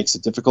year that makes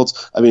it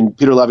difficult. I mean,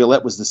 Peter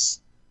Laviolette was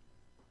this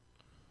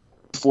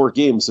 4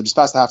 games, so just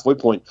past the halfway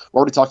point. We're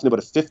already talking about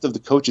a fifth of the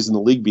coaches in the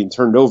league being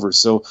turned over.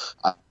 So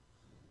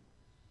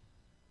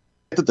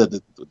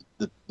the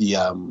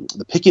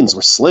pickings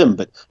were slim,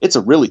 but it's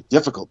a really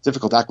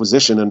difficult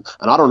acquisition, and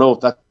I don't know if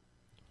that's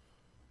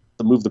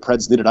the move the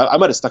Preds needed. I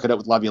might have stuck it out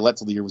with Laviolette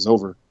till the year was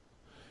over.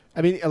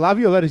 I mean,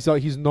 Laviolette,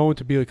 he's known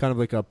to be kind of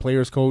like a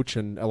player's coach,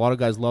 and a lot of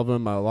guys love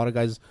him. A lot of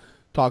guys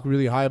talk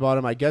really high about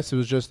him. I guess it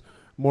was just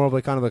more of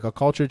kind of like a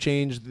culture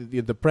change.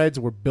 The Preds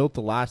were built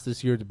to last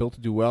this year, built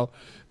to do well.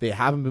 They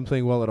haven't been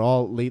playing well at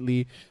all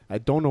lately. I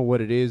don't know what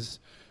it is.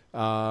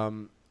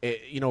 Bringing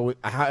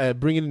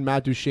in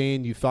Matt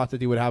Duchene, you thought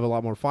that they would have a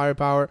lot more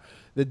firepower.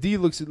 The D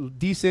looks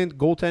decent.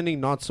 Goaltending,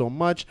 not so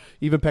much.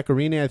 Even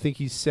Pecorine, I think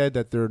he said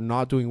that they're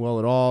not doing well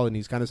at all, and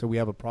he's kind of said we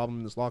have a problem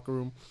in this locker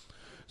room.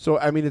 So,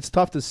 I mean, it's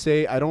tough to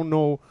say. I don't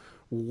know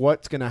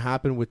what's going to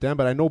happen with them,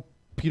 but I know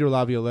Peter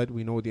Laviolette,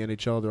 we know with the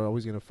NHL, they're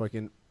always going to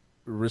fucking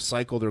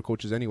recycle their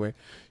coaches anyway.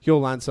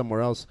 He'll land somewhere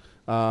else.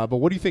 But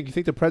what do you think? You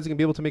think the Preds are going to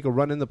be able to make a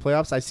run in the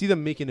playoffs? I see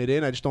them making it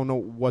in. I just don't know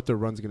what their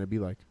run's going to be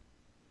like.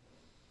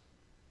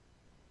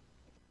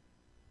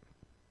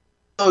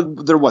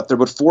 They're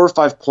about 4 or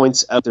 5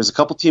 points out. There's a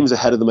couple teams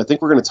ahead of them. I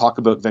think we're going to talk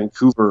about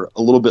Vancouver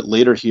a little bit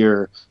later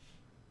here.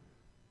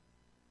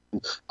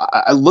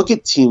 I look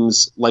at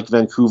teams like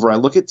Vancouver, I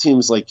look at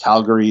teams like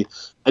Calgary,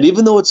 and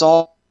even though it's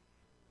all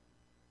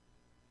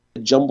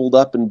jumbled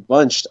up and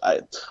bunched,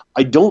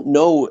 I don't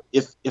know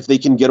if they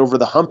can get over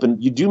the hump.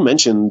 And you do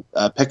mention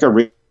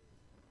Pekka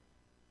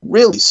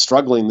really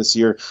struggling this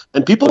year,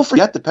 and people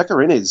forget that Pekka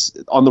Rinne is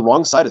on the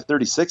wrong side of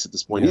 36 at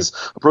this point. Yeah. He's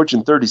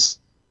approaching 30. Is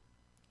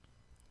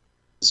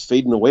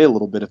fading away a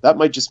little bit. If that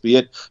might just be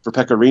it for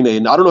Pekka Rinne.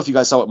 And I don't know if you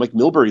guys saw what Mike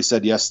Milbury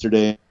said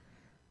yesterday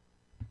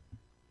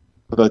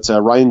about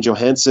Ryan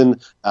Johansson,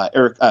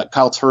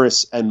 Kyle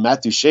Turris, and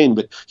Matt Duchene,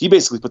 but he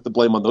basically put the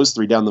blame on those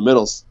 3 down the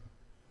middle.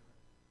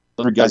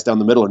 The 3 guys down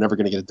the middle are never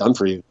going to get it done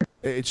for you.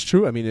 It's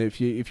true. I mean,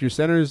 if your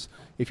centers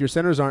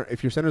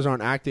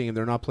aren't acting and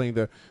they're not playing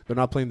the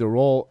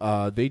role,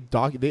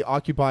 they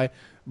occupy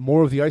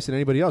more of the ice than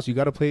anybody else. You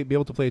got to be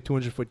able to play a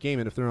 200-foot game,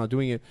 and if they're not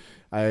doing it,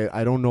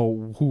 I don't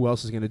know who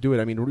else is going to do it.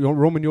 I mean,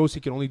 Roman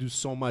Josi can only do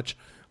so much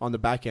on the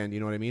back end, you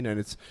know what I mean?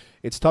 And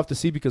it's tough to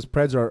see because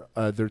Preds are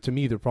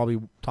they're probably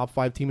top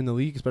 5 team in the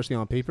league, especially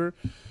on paper.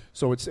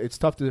 So it's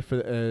tough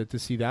to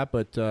see that,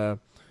 but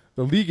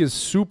the league is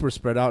super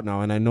spread out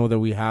now, and I know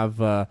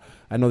that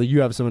I know that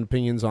you have some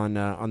opinions on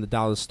the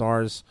Dallas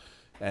Stars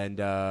and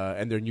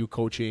their new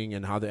coaching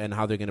and how they're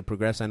going to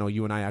progress. I know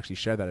you and I actually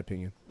share that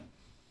opinion.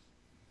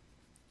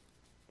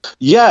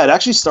 Yeah, it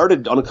actually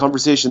started on a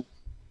conversation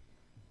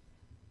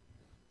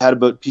I had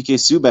about PK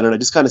Subban, and I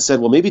just kind of said,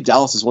 well, maybe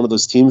Dallas is one of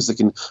those teams that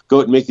can go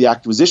out and make the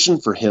acquisition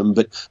for him.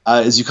 But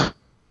as you come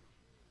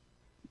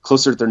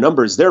closer to their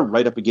numbers, they're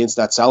right up against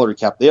that salary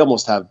cap. They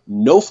almost have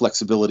no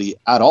flexibility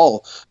at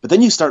all. But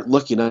then you start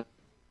looking at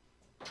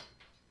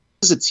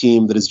this is a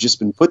team that has just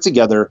been put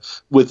together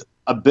with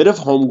a bit of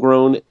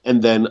homegrown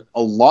and then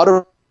a lot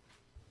of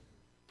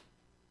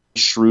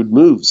shrewd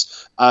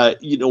moves.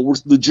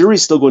 The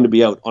jury's still going to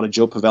be out on a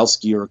Joe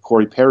Pavelski or a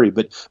Corey Perry,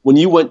 but when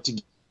you went to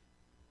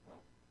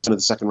the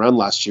second round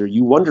last year,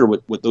 you wonder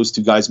what those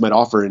 2 guys might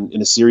offer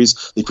in a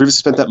series. They previously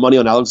spent that money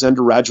on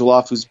Alexander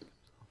Radulov, who's,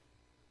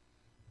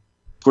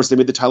 of course, they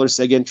made the Tyler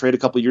Seguin trade a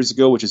couple of years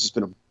ago, which has just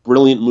been a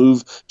brilliant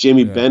move.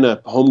 Jamie Benn,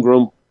 a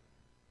homegrown.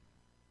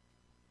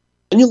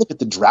 And you look at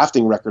the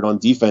drafting record on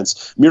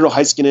defense, Miro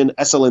Heiskanen,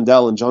 Esa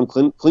Lindell, and John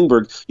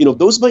Klingberg,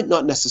 those might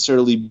not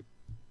necessarily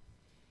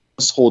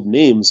household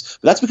names,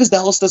 but that's because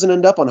Dallas doesn't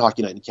end up on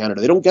Hockey Night in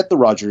Canada. They don't get the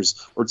Rogers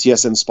or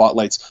TSN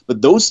spotlights,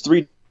 but those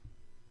 3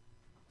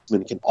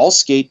 can all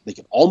skate, they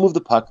can all move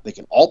the puck, they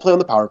can all play on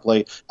the power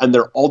play, and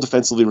they're all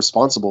defensively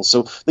responsible.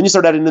 So then you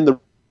start adding in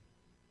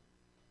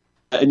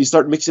and you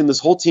start mixing this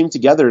whole team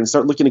together and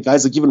start looking at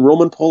guys like even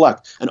Roman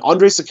Polak and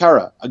Andrei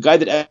Sakara, a guy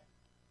that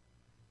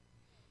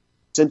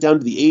sent down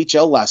to the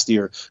AHL last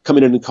year,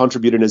 coming in and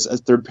contributing as a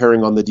third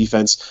pairing on the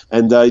defense.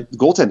 And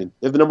goaltending,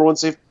 they have the number one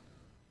safe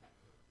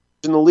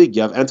in the league.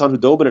 You have Anton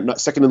Hudobin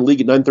at second in the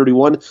league at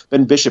 931,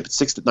 Ben Bishop at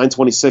sixth at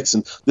 926,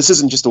 and this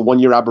isn't just a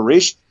one-year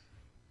aberration.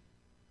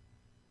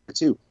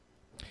 Too.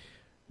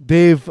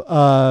 Dave,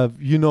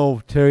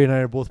 Terry and I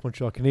are both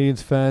Montreal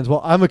Canadiens fans.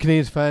 Well, I'm a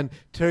Canadiens fan.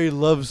 Terry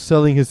loves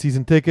selling his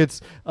season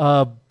tickets.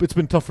 It's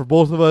been tough for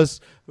both of us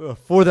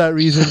for that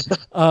reason.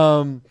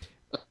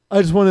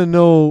 I just want to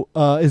know,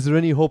 is there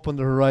any hope on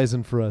the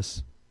horizon for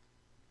us?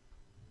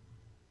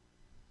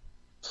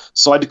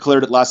 So I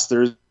declared it last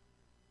Thursday.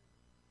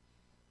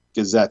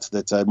 Gazette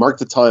that marked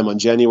the time on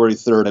January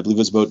 3rd. I believe it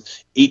was about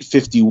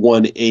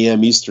 8:51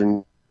 a.m.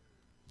 Eastern.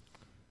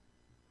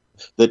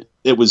 That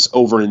it was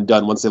over and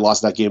done once they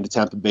lost that game to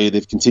Tampa Bay.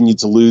 They've continued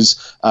to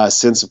lose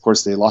since. Of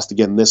course, they lost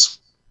again this.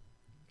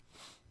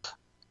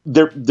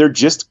 They're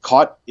just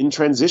caught in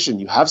transition.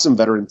 You have some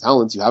veteran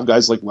talents. You have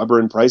guys like Weber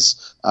and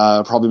Price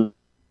probably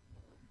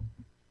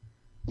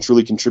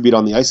truly contribute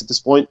on the ice at this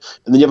point.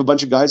 And then you have a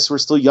bunch of guys who are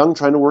still young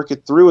trying to work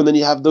it through. And then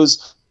you have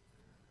those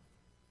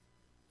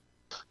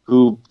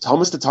who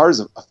Thomas Tatar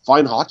is a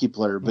fine hockey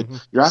player, but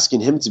you're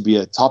asking him to be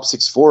a top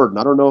six forward. And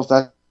I don't know if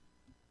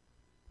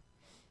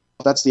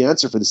that's the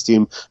answer for this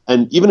team.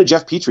 And even a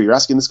Jeff Petrie, you're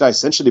asking this guy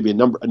essentially to be a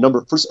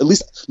number first, at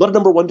least not a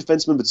number one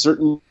defenseman, but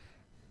certain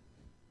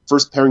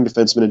first pairing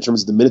defenseman in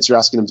terms of the minutes you're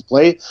asking him to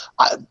play.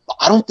 I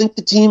don't think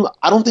the team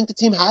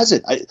has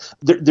it.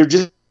 They're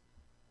just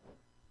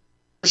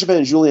Bergevin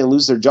and Julien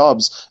lose their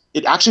jobs.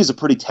 It actually is a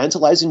pretty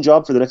tantalizing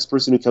job for the next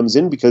person who comes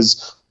in,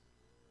 because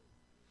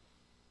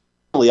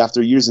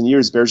after years and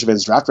years,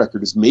 Bergevin's draft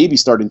record is maybe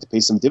starting to pay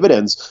some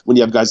dividends when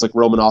you have guys like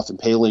Romanoff and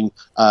Paling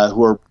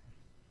who are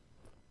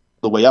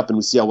the way up, and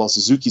we see how well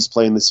Suzuki's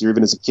playing this year,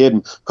 even as a kid.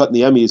 And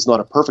Kotkaniemi is not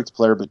a perfect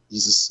player, but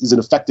he's an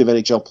effective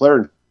NHL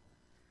player.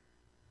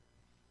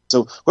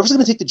 So whoever's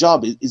going to take the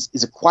job is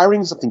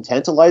acquiring something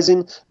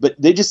tantalizing, but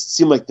they just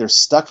seem like they're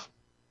stuck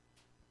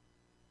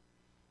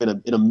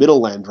in a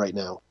middle land right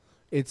now.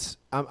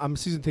 I'm a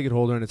season ticket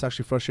holder, and it's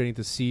actually frustrating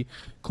to see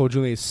Claude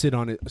Julien sit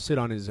on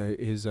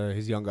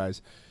his young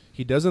guys.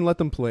 He doesn't let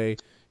them play.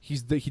 He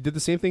did the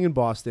same thing in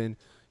Boston.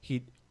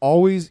 He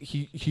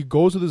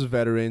goes with his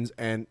veterans,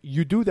 and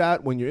you do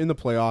that when you're in the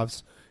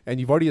playoffs and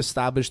you've already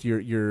established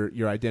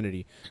your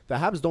identity. The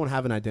Habs don't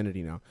have an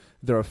identity now.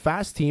 They're a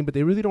fast team, but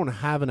they really don't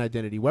have an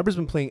identity. Weber's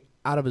been playing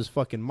out of his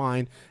fucking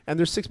mind, and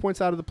they're 6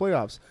 points out of the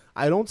playoffs.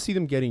 I don't see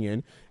them getting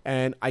in,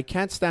 and I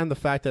can't stand the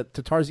fact that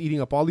Tatar's eating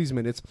up all these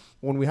minutes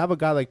when we have a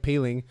guy like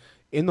Paling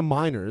in the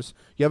minors.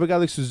 You have a guy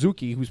like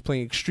Suzuki who's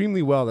playing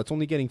extremely well, that's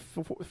only getting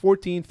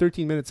 14,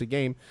 13 minutes a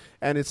game,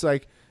 and it's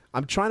like,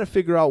 I'm trying to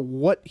figure out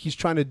what he's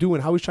trying to do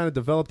and how he's trying to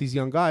develop these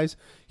young guys.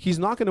 He's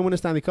not going to win a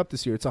Stanley Cup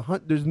this year.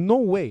 There's no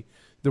way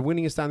they're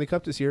winning a Stanley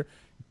Cup this year.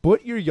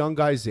 Put your young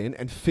guys in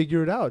and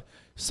figure it out.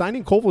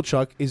 Signing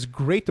Kovalchuk is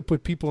great to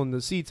put people in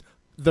the seats.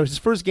 His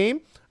first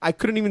game, I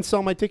couldn't even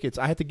sell my tickets.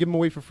 I had to give them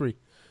away for free.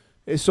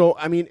 So,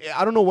 I mean,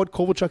 I don't know what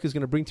Kovalchuk is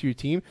going to bring to your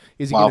team.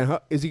 Is he going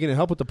to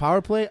help with the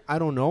power play? I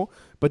don't know.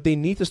 But they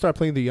need to start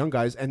playing the young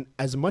guys. And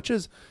as much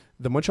as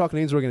the Montreal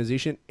Canadiens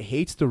organization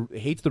hates the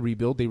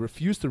rebuild, they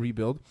refuse to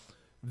rebuild.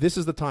 This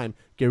is the time.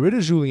 Get rid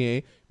of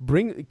Julien.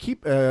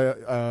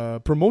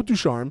 Promote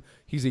Ducharme.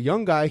 He's a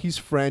young guy. He's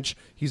French.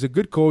 He's a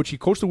good coach. He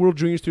coached the World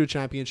Juniors to a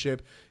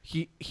championship.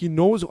 He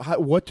knows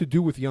what to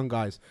do with young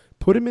guys.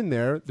 Put him in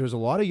there. There's a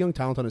lot of young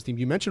talent on his team.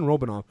 You mentioned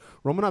Romanov.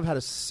 Romanov had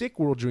a sick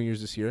World Juniors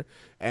this year,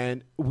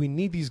 and we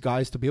need these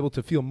guys to be able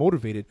to feel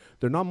motivated.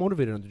 They're not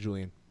motivated under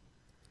Julien.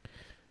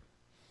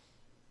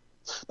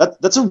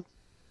 That's a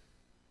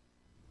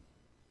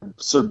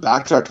sort of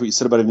backtrack to what you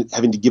said about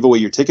having to give away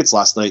your tickets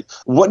last night.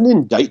 What an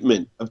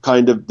indictment of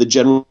kind of the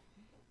general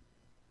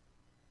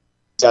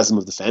enthusiasm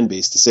of the fan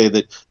base to say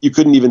that you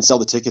couldn't even sell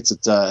the tickets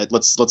at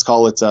let's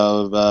call it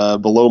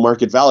below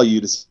market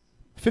value to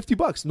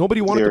 $50.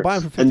 Nobody wanted to buy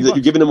them for $50. And that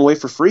you're giving them away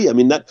for free. I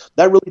mean, that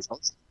really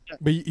tells you.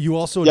 But you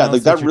also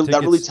that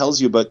really tells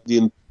you about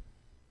the.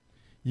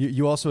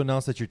 You also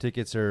announced that your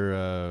tickets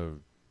were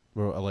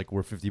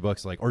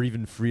 $50, or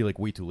even free,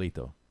 way too late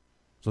though.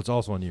 So it's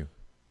also on you.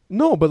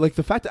 No, but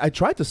the fact that I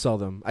tried to sell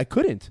them, I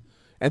couldn't.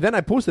 And then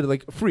I posted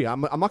it free. I'm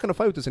not going to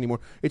fight with this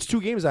anymore. It's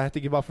 2 games I have to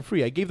give out for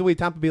free. I gave away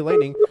Tampa Bay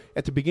Lightning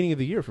at the beginning of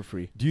the year for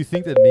free. Do you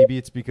think that maybe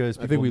it's because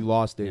I think we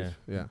lost, Dave?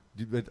 Yeah.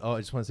 I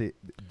just want to say,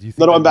 do you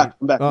think? No, I'm back.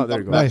 Oh, there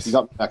you go. Nice. You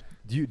got me back.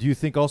 Do you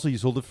think also you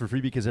sold it for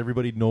free because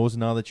everybody knows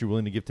now that you're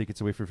willing to give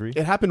tickets away for free?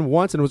 It happened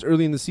once, and it was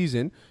early in the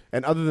season.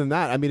 And other than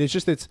that, I mean,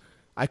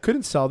 I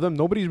couldn't sell them.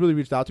 Nobody's really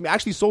reached out to me. I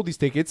actually sold these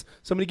tickets.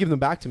 Somebody gave them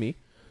back to me.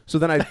 So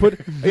then I put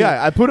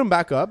them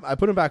back up.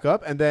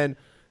 And then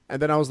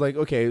I was like,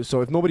 okay,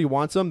 so if nobody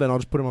wants them, then I'll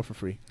just put them up for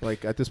free.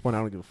 At this point, I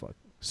don't give a fuck.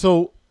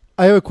 So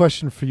I have a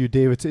question for you,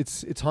 Dave.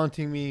 It's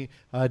haunting me.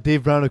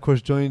 Dave Brown, of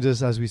course, joins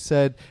us, as we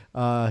said.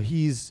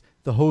 He's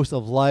the host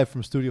of Live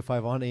from Studio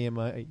 5 on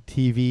AMI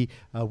TV,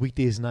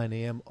 weekdays 9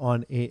 a.m.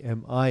 on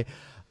AMI.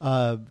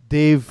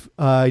 Dave,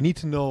 I need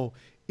to know,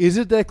 is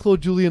it that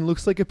Claude Julien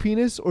looks like a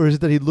penis, or is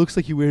it that he looks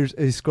like he wears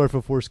a scarf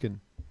of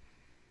foreskin?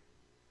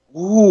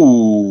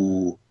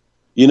 Ooh.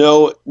 You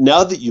know,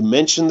 now that you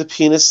mention the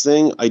penis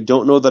thing, I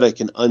don't know that I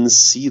can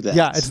unsee that.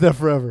 Yeah, it's there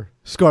forever.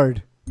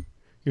 Scarred.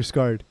 You're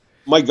scarred.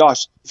 My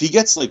gosh, if he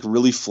gets like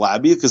really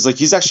flabby, because like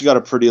he's actually got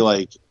a pretty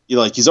like, you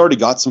know, like he's already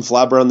got some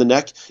flab around the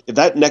neck. If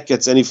that neck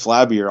gets any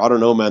flabbier, I don't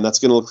know, man. That's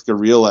gonna look like a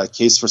real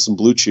case for some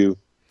Blue Chew.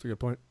 That's a good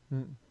point.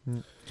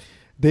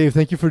 Dave,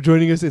 thank you for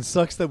joining us. It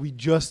sucks that we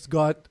just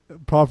got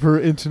proper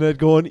internet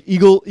going.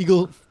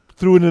 Eagle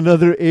threw in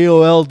another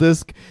AOL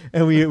disc,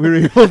 and we were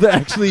able to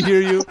actually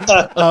hear you.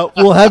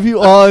 We'll have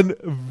you on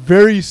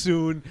very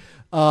soon,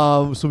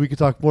 so we can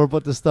talk more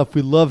about this stuff.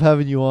 We love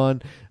having you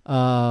on,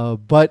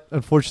 but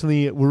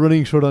unfortunately, we're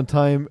running short on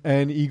time,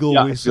 and Eagle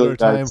wasted our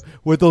time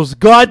with those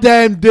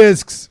goddamn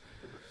discs.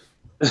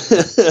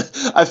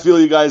 I feel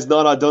you guys.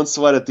 No, don't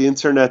sweat it. The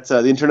internet's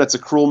a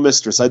cruel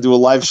mistress. I do a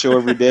live show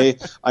every day.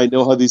 I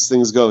know how these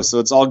things go, so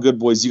it's all good,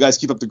 boys. You guys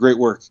keep up the great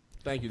work.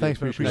 Thank you. Thanks,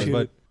 man. Appreciate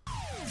it.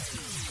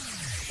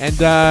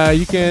 And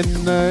you can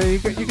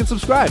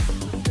subscribe.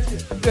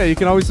 Yeah, you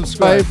can always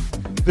subscribe.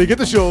 They get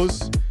the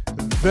shows,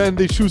 then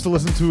they choose to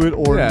listen to it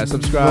or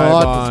subscribe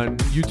not. on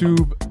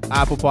YouTube,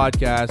 Apple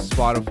Podcasts,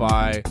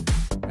 Spotify,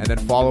 and then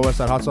follow us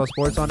at Hot Sauce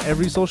Sports on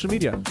every social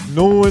media.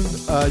 No one,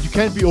 you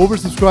can't be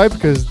oversubscribed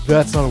because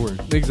that's not a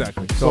word.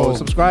 Exactly. So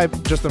subscribe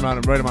just the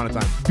right amount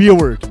of time. Be a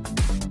word.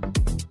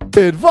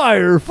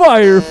 Fire!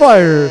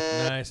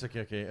 Nice.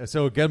 Okay.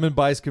 So Gettleman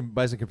buys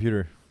a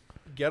computer.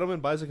 Gettleman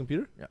buys a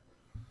computer? Yeah.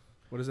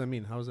 What does that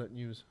mean? How is that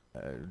news?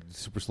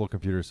 Super slow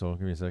computer. So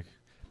give me a sec.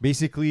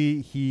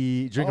 Basically,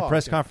 he during a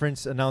press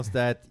conference announced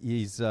that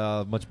he's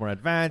much more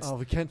advanced. Oh,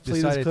 we can't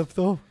play this clip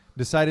though.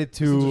 Decided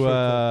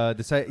to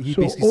decide. He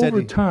so basically over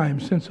said time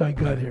since I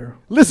got here,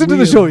 listen to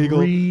the show, Eagle.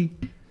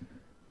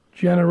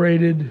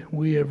 Regenerated,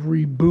 we have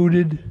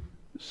rebooted,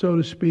 so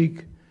to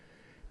speak,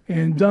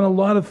 and done a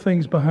lot of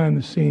things behind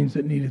the scenes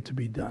that needed to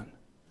be done.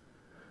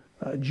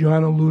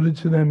 John alluded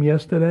to them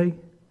yesterday.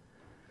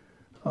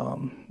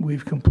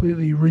 We've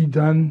completely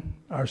redone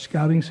our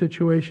scouting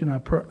situation,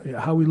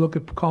 how we look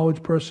at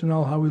college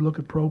personnel, how we look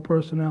at pro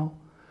personnel.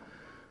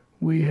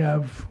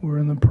 We're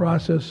in the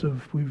process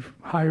of, we've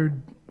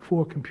hired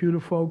 4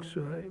 computer folks,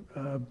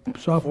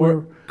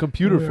 software.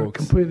 Computer folks.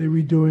 Completely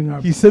redoing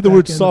our. He said the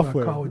word back end of our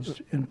software.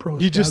 college and pro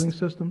He scouting just-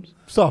 systems.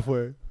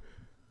 Software.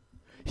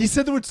 He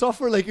said the word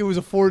software like it was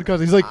a foreign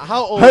concept. He's like,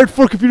 How old? hired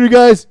 4 computer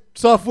guys,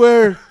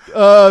 software,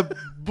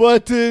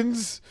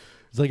 buttons.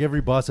 it's like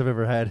every boss I've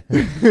ever had.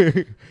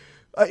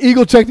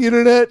 Eagle check the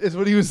internet is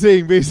what he was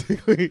saying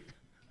basically.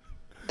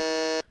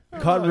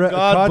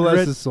 God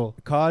bless his soul.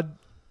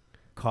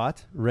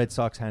 Caught Red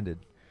Sox handed.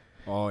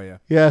 Oh, yeah.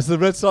 Yeah, so the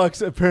Red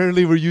Sox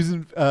apparently were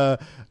using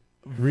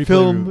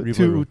film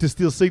to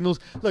steal signals.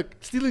 Look,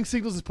 stealing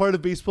signals is part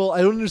of baseball.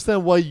 I don't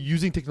understand why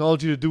using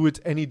technology to do it's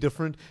any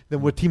different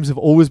than what teams have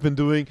always been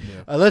doing.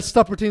 Yeah. Let's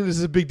stop pretending this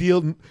is a big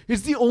deal.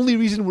 It's the only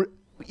reason we're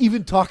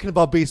even talking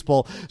about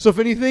baseball. So if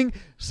anything,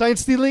 sign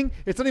stealing,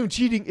 it's not even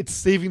cheating, it's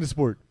saving the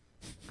sport.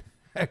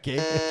 Okay.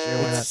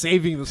 It's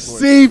saving the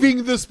sport.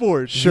 Saving the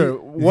sport. Sure.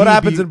 What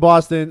happens in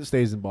Boston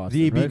stays in Boston.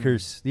 The AB right?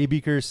 curse. The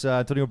AB curse.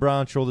 Antonio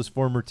Brown trolled his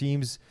former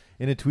teams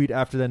in a tweet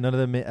after that none of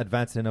them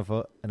advanced to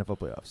NFL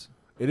playoffs.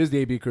 It is the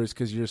AB curse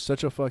because you're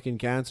such a fucking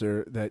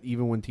cancer that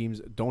even when teams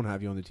don't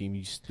have you on the team,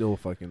 you still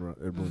fucking run.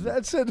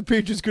 That said, the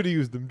Patriots could have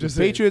used them. The Just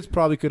saying. Patriots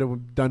probably could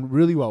have done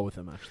really well with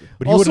him, actually.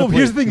 But he Also, wouldn't have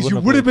here's the played. thing: He is you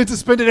wouldn't would have have been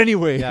suspended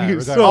anyway. Yeah,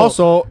 regardless. So,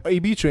 Also,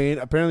 AB Train,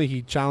 apparently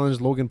he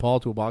challenged Logan Paul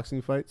to a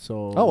boxing fight.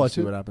 So I'll we'll watch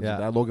see it. what happens Yeah.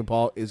 with that. Logan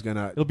Paul is going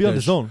to... It'll be on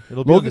the zone.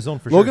 It'll be on the zone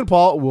for sure. Logan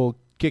Paul will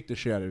kick the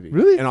shit out of you.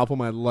 Really? And I'll put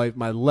my left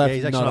Yeah,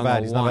 he's actually nut not on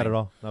bad. the He's not bad at line.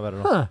 all. Not bad at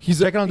all. huh. He's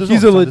Check it on the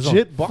he's zone. a It's on the zone.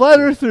 legit boxer. Flat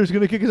Earther is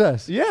gonna kick his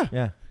ass. Yeah.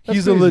 Yeah. That's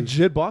He's a crazy.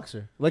 legit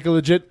boxer. Like a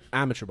legit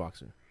amateur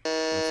boxer.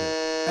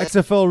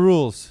 XFL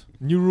rules.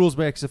 New rules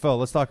by XFL.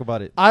 Let's talk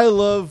about it. I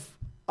love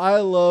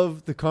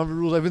the convert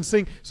rules. I've been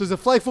saying so. There's a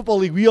flag football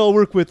league we all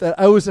work with. I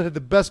always had the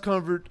best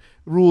convert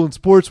rule in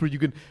sports, where you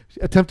can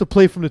attempt to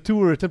play from the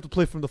 2 or attempt to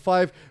play from the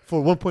 5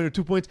 for 1 point or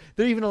 2 points.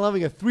 They're even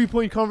allowing a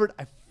 3-point convert.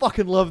 I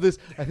fucking love this.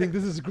 I think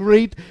this is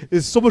great.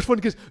 It's so much fun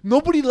because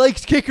nobody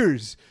likes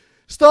kickers.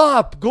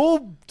 Stop.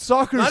 Go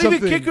soccer. Not or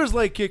something. even kickers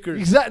like kickers.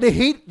 Exactly. They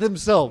hate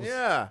themselves.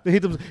 Yeah. They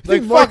hate themselves.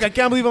 Like, fuck, I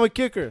can't believe I'm a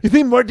kicker. You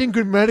think Martin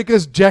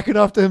Grammaticus jacking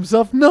off to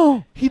himself?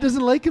 No, he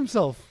doesn't like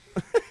himself.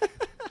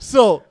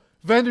 So,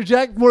 Vander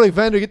Jack, more like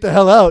Vander, get the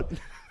hell out.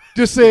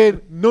 Just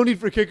saying, no need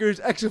for kickers.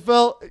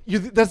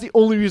 XFL, that's the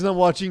only reason I'm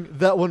watching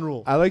that one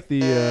rule. I like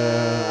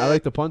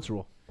the punts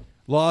rule.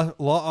 Law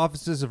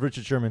offices of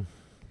Richard Sherman.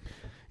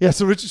 Yeah,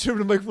 so Richard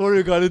Sherman and Mike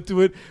Florio got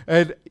into it.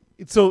 And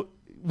so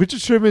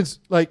Richard Sherman's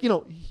like,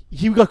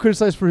 he got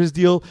criticized for his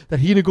deal that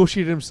he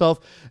negotiated himself.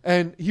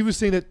 And he was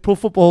saying that Pro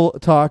Football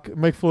Talk,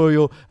 Mike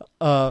Florio,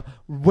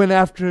 went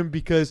after him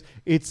because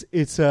it's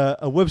a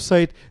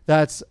website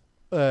that's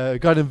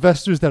got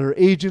investors that are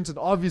agents, and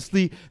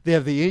obviously they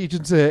have the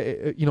agents,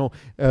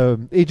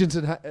 agents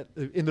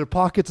in their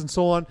pockets and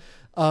so on.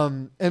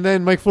 And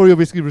then Mike Florio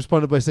basically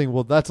responded by saying,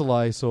 "Well, that's a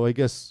lie. So I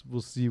guess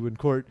we'll see you in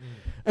court."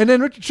 And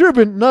then Richard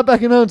Sherman, not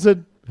backing down,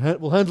 said,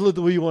 "We'll handle it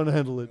the way you want to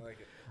handle it."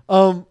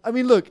 I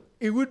mean, look,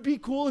 it would be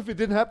cool if it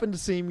didn't happen the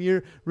same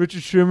year.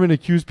 Richard Sherman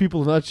accused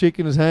people of not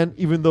shaking his hand,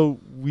 even though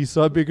we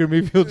saw Baker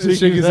Mayfield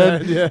shaking his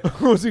hand. Yeah.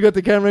 Once we got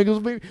the camera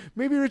angles,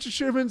 maybe Richard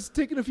Sherman's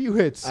taking a few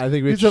hits. I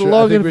think He's Richard, had a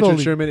long NFL Richard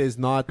league Sherman is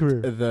not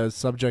career. the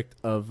subject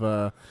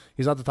of.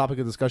 He's not the topic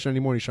of discussion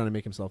anymore. He's trying to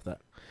make himself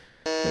that.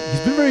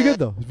 He's been very good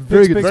though. He's been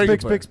very good. Very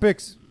good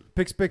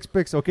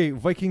Picks. Okay,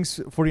 Vikings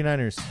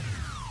 49ers.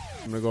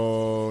 I'm gonna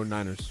go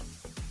Niners.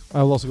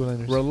 I will also go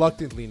Niners.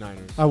 Reluctantly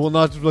Niners. I will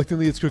not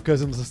reluctantly. It's Kirk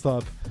Cousins to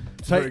stop.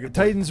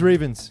 Titans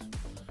Ravens.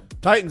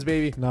 Titans,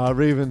 baby. Nah,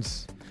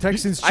 Ravens.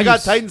 Texans Chiefs. I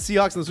got Titans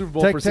Seahawks in the Super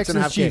Bowl for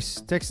 6.5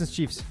 Chiefs. Texans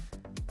Chiefs.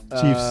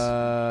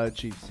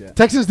 Chiefs. Yeah.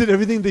 Texans did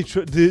everything they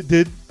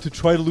did to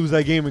try to lose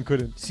that game and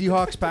couldn't.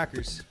 Seahawks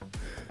Packers.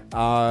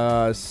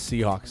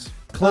 Seahawks.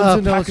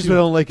 Clemson Packers, LSU. I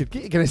don't like it.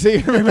 Can I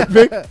say my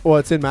pick? Well,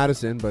 it's in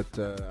Madison, but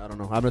I don't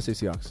know. I'm gonna say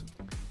Seahawks.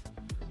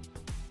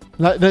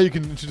 Now you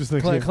can introduce the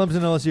next game.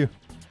 Clemson LSU.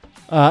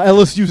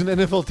 LSU's an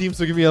NFL team,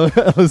 so give me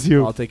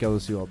LSU. I'll take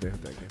LSU all day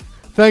with that game.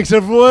 Thanks,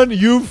 everyone.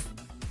 You've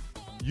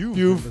You've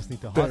been listening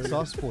to Hot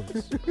Sauce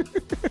Sports.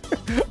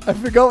 I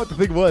forgot what the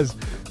thing was.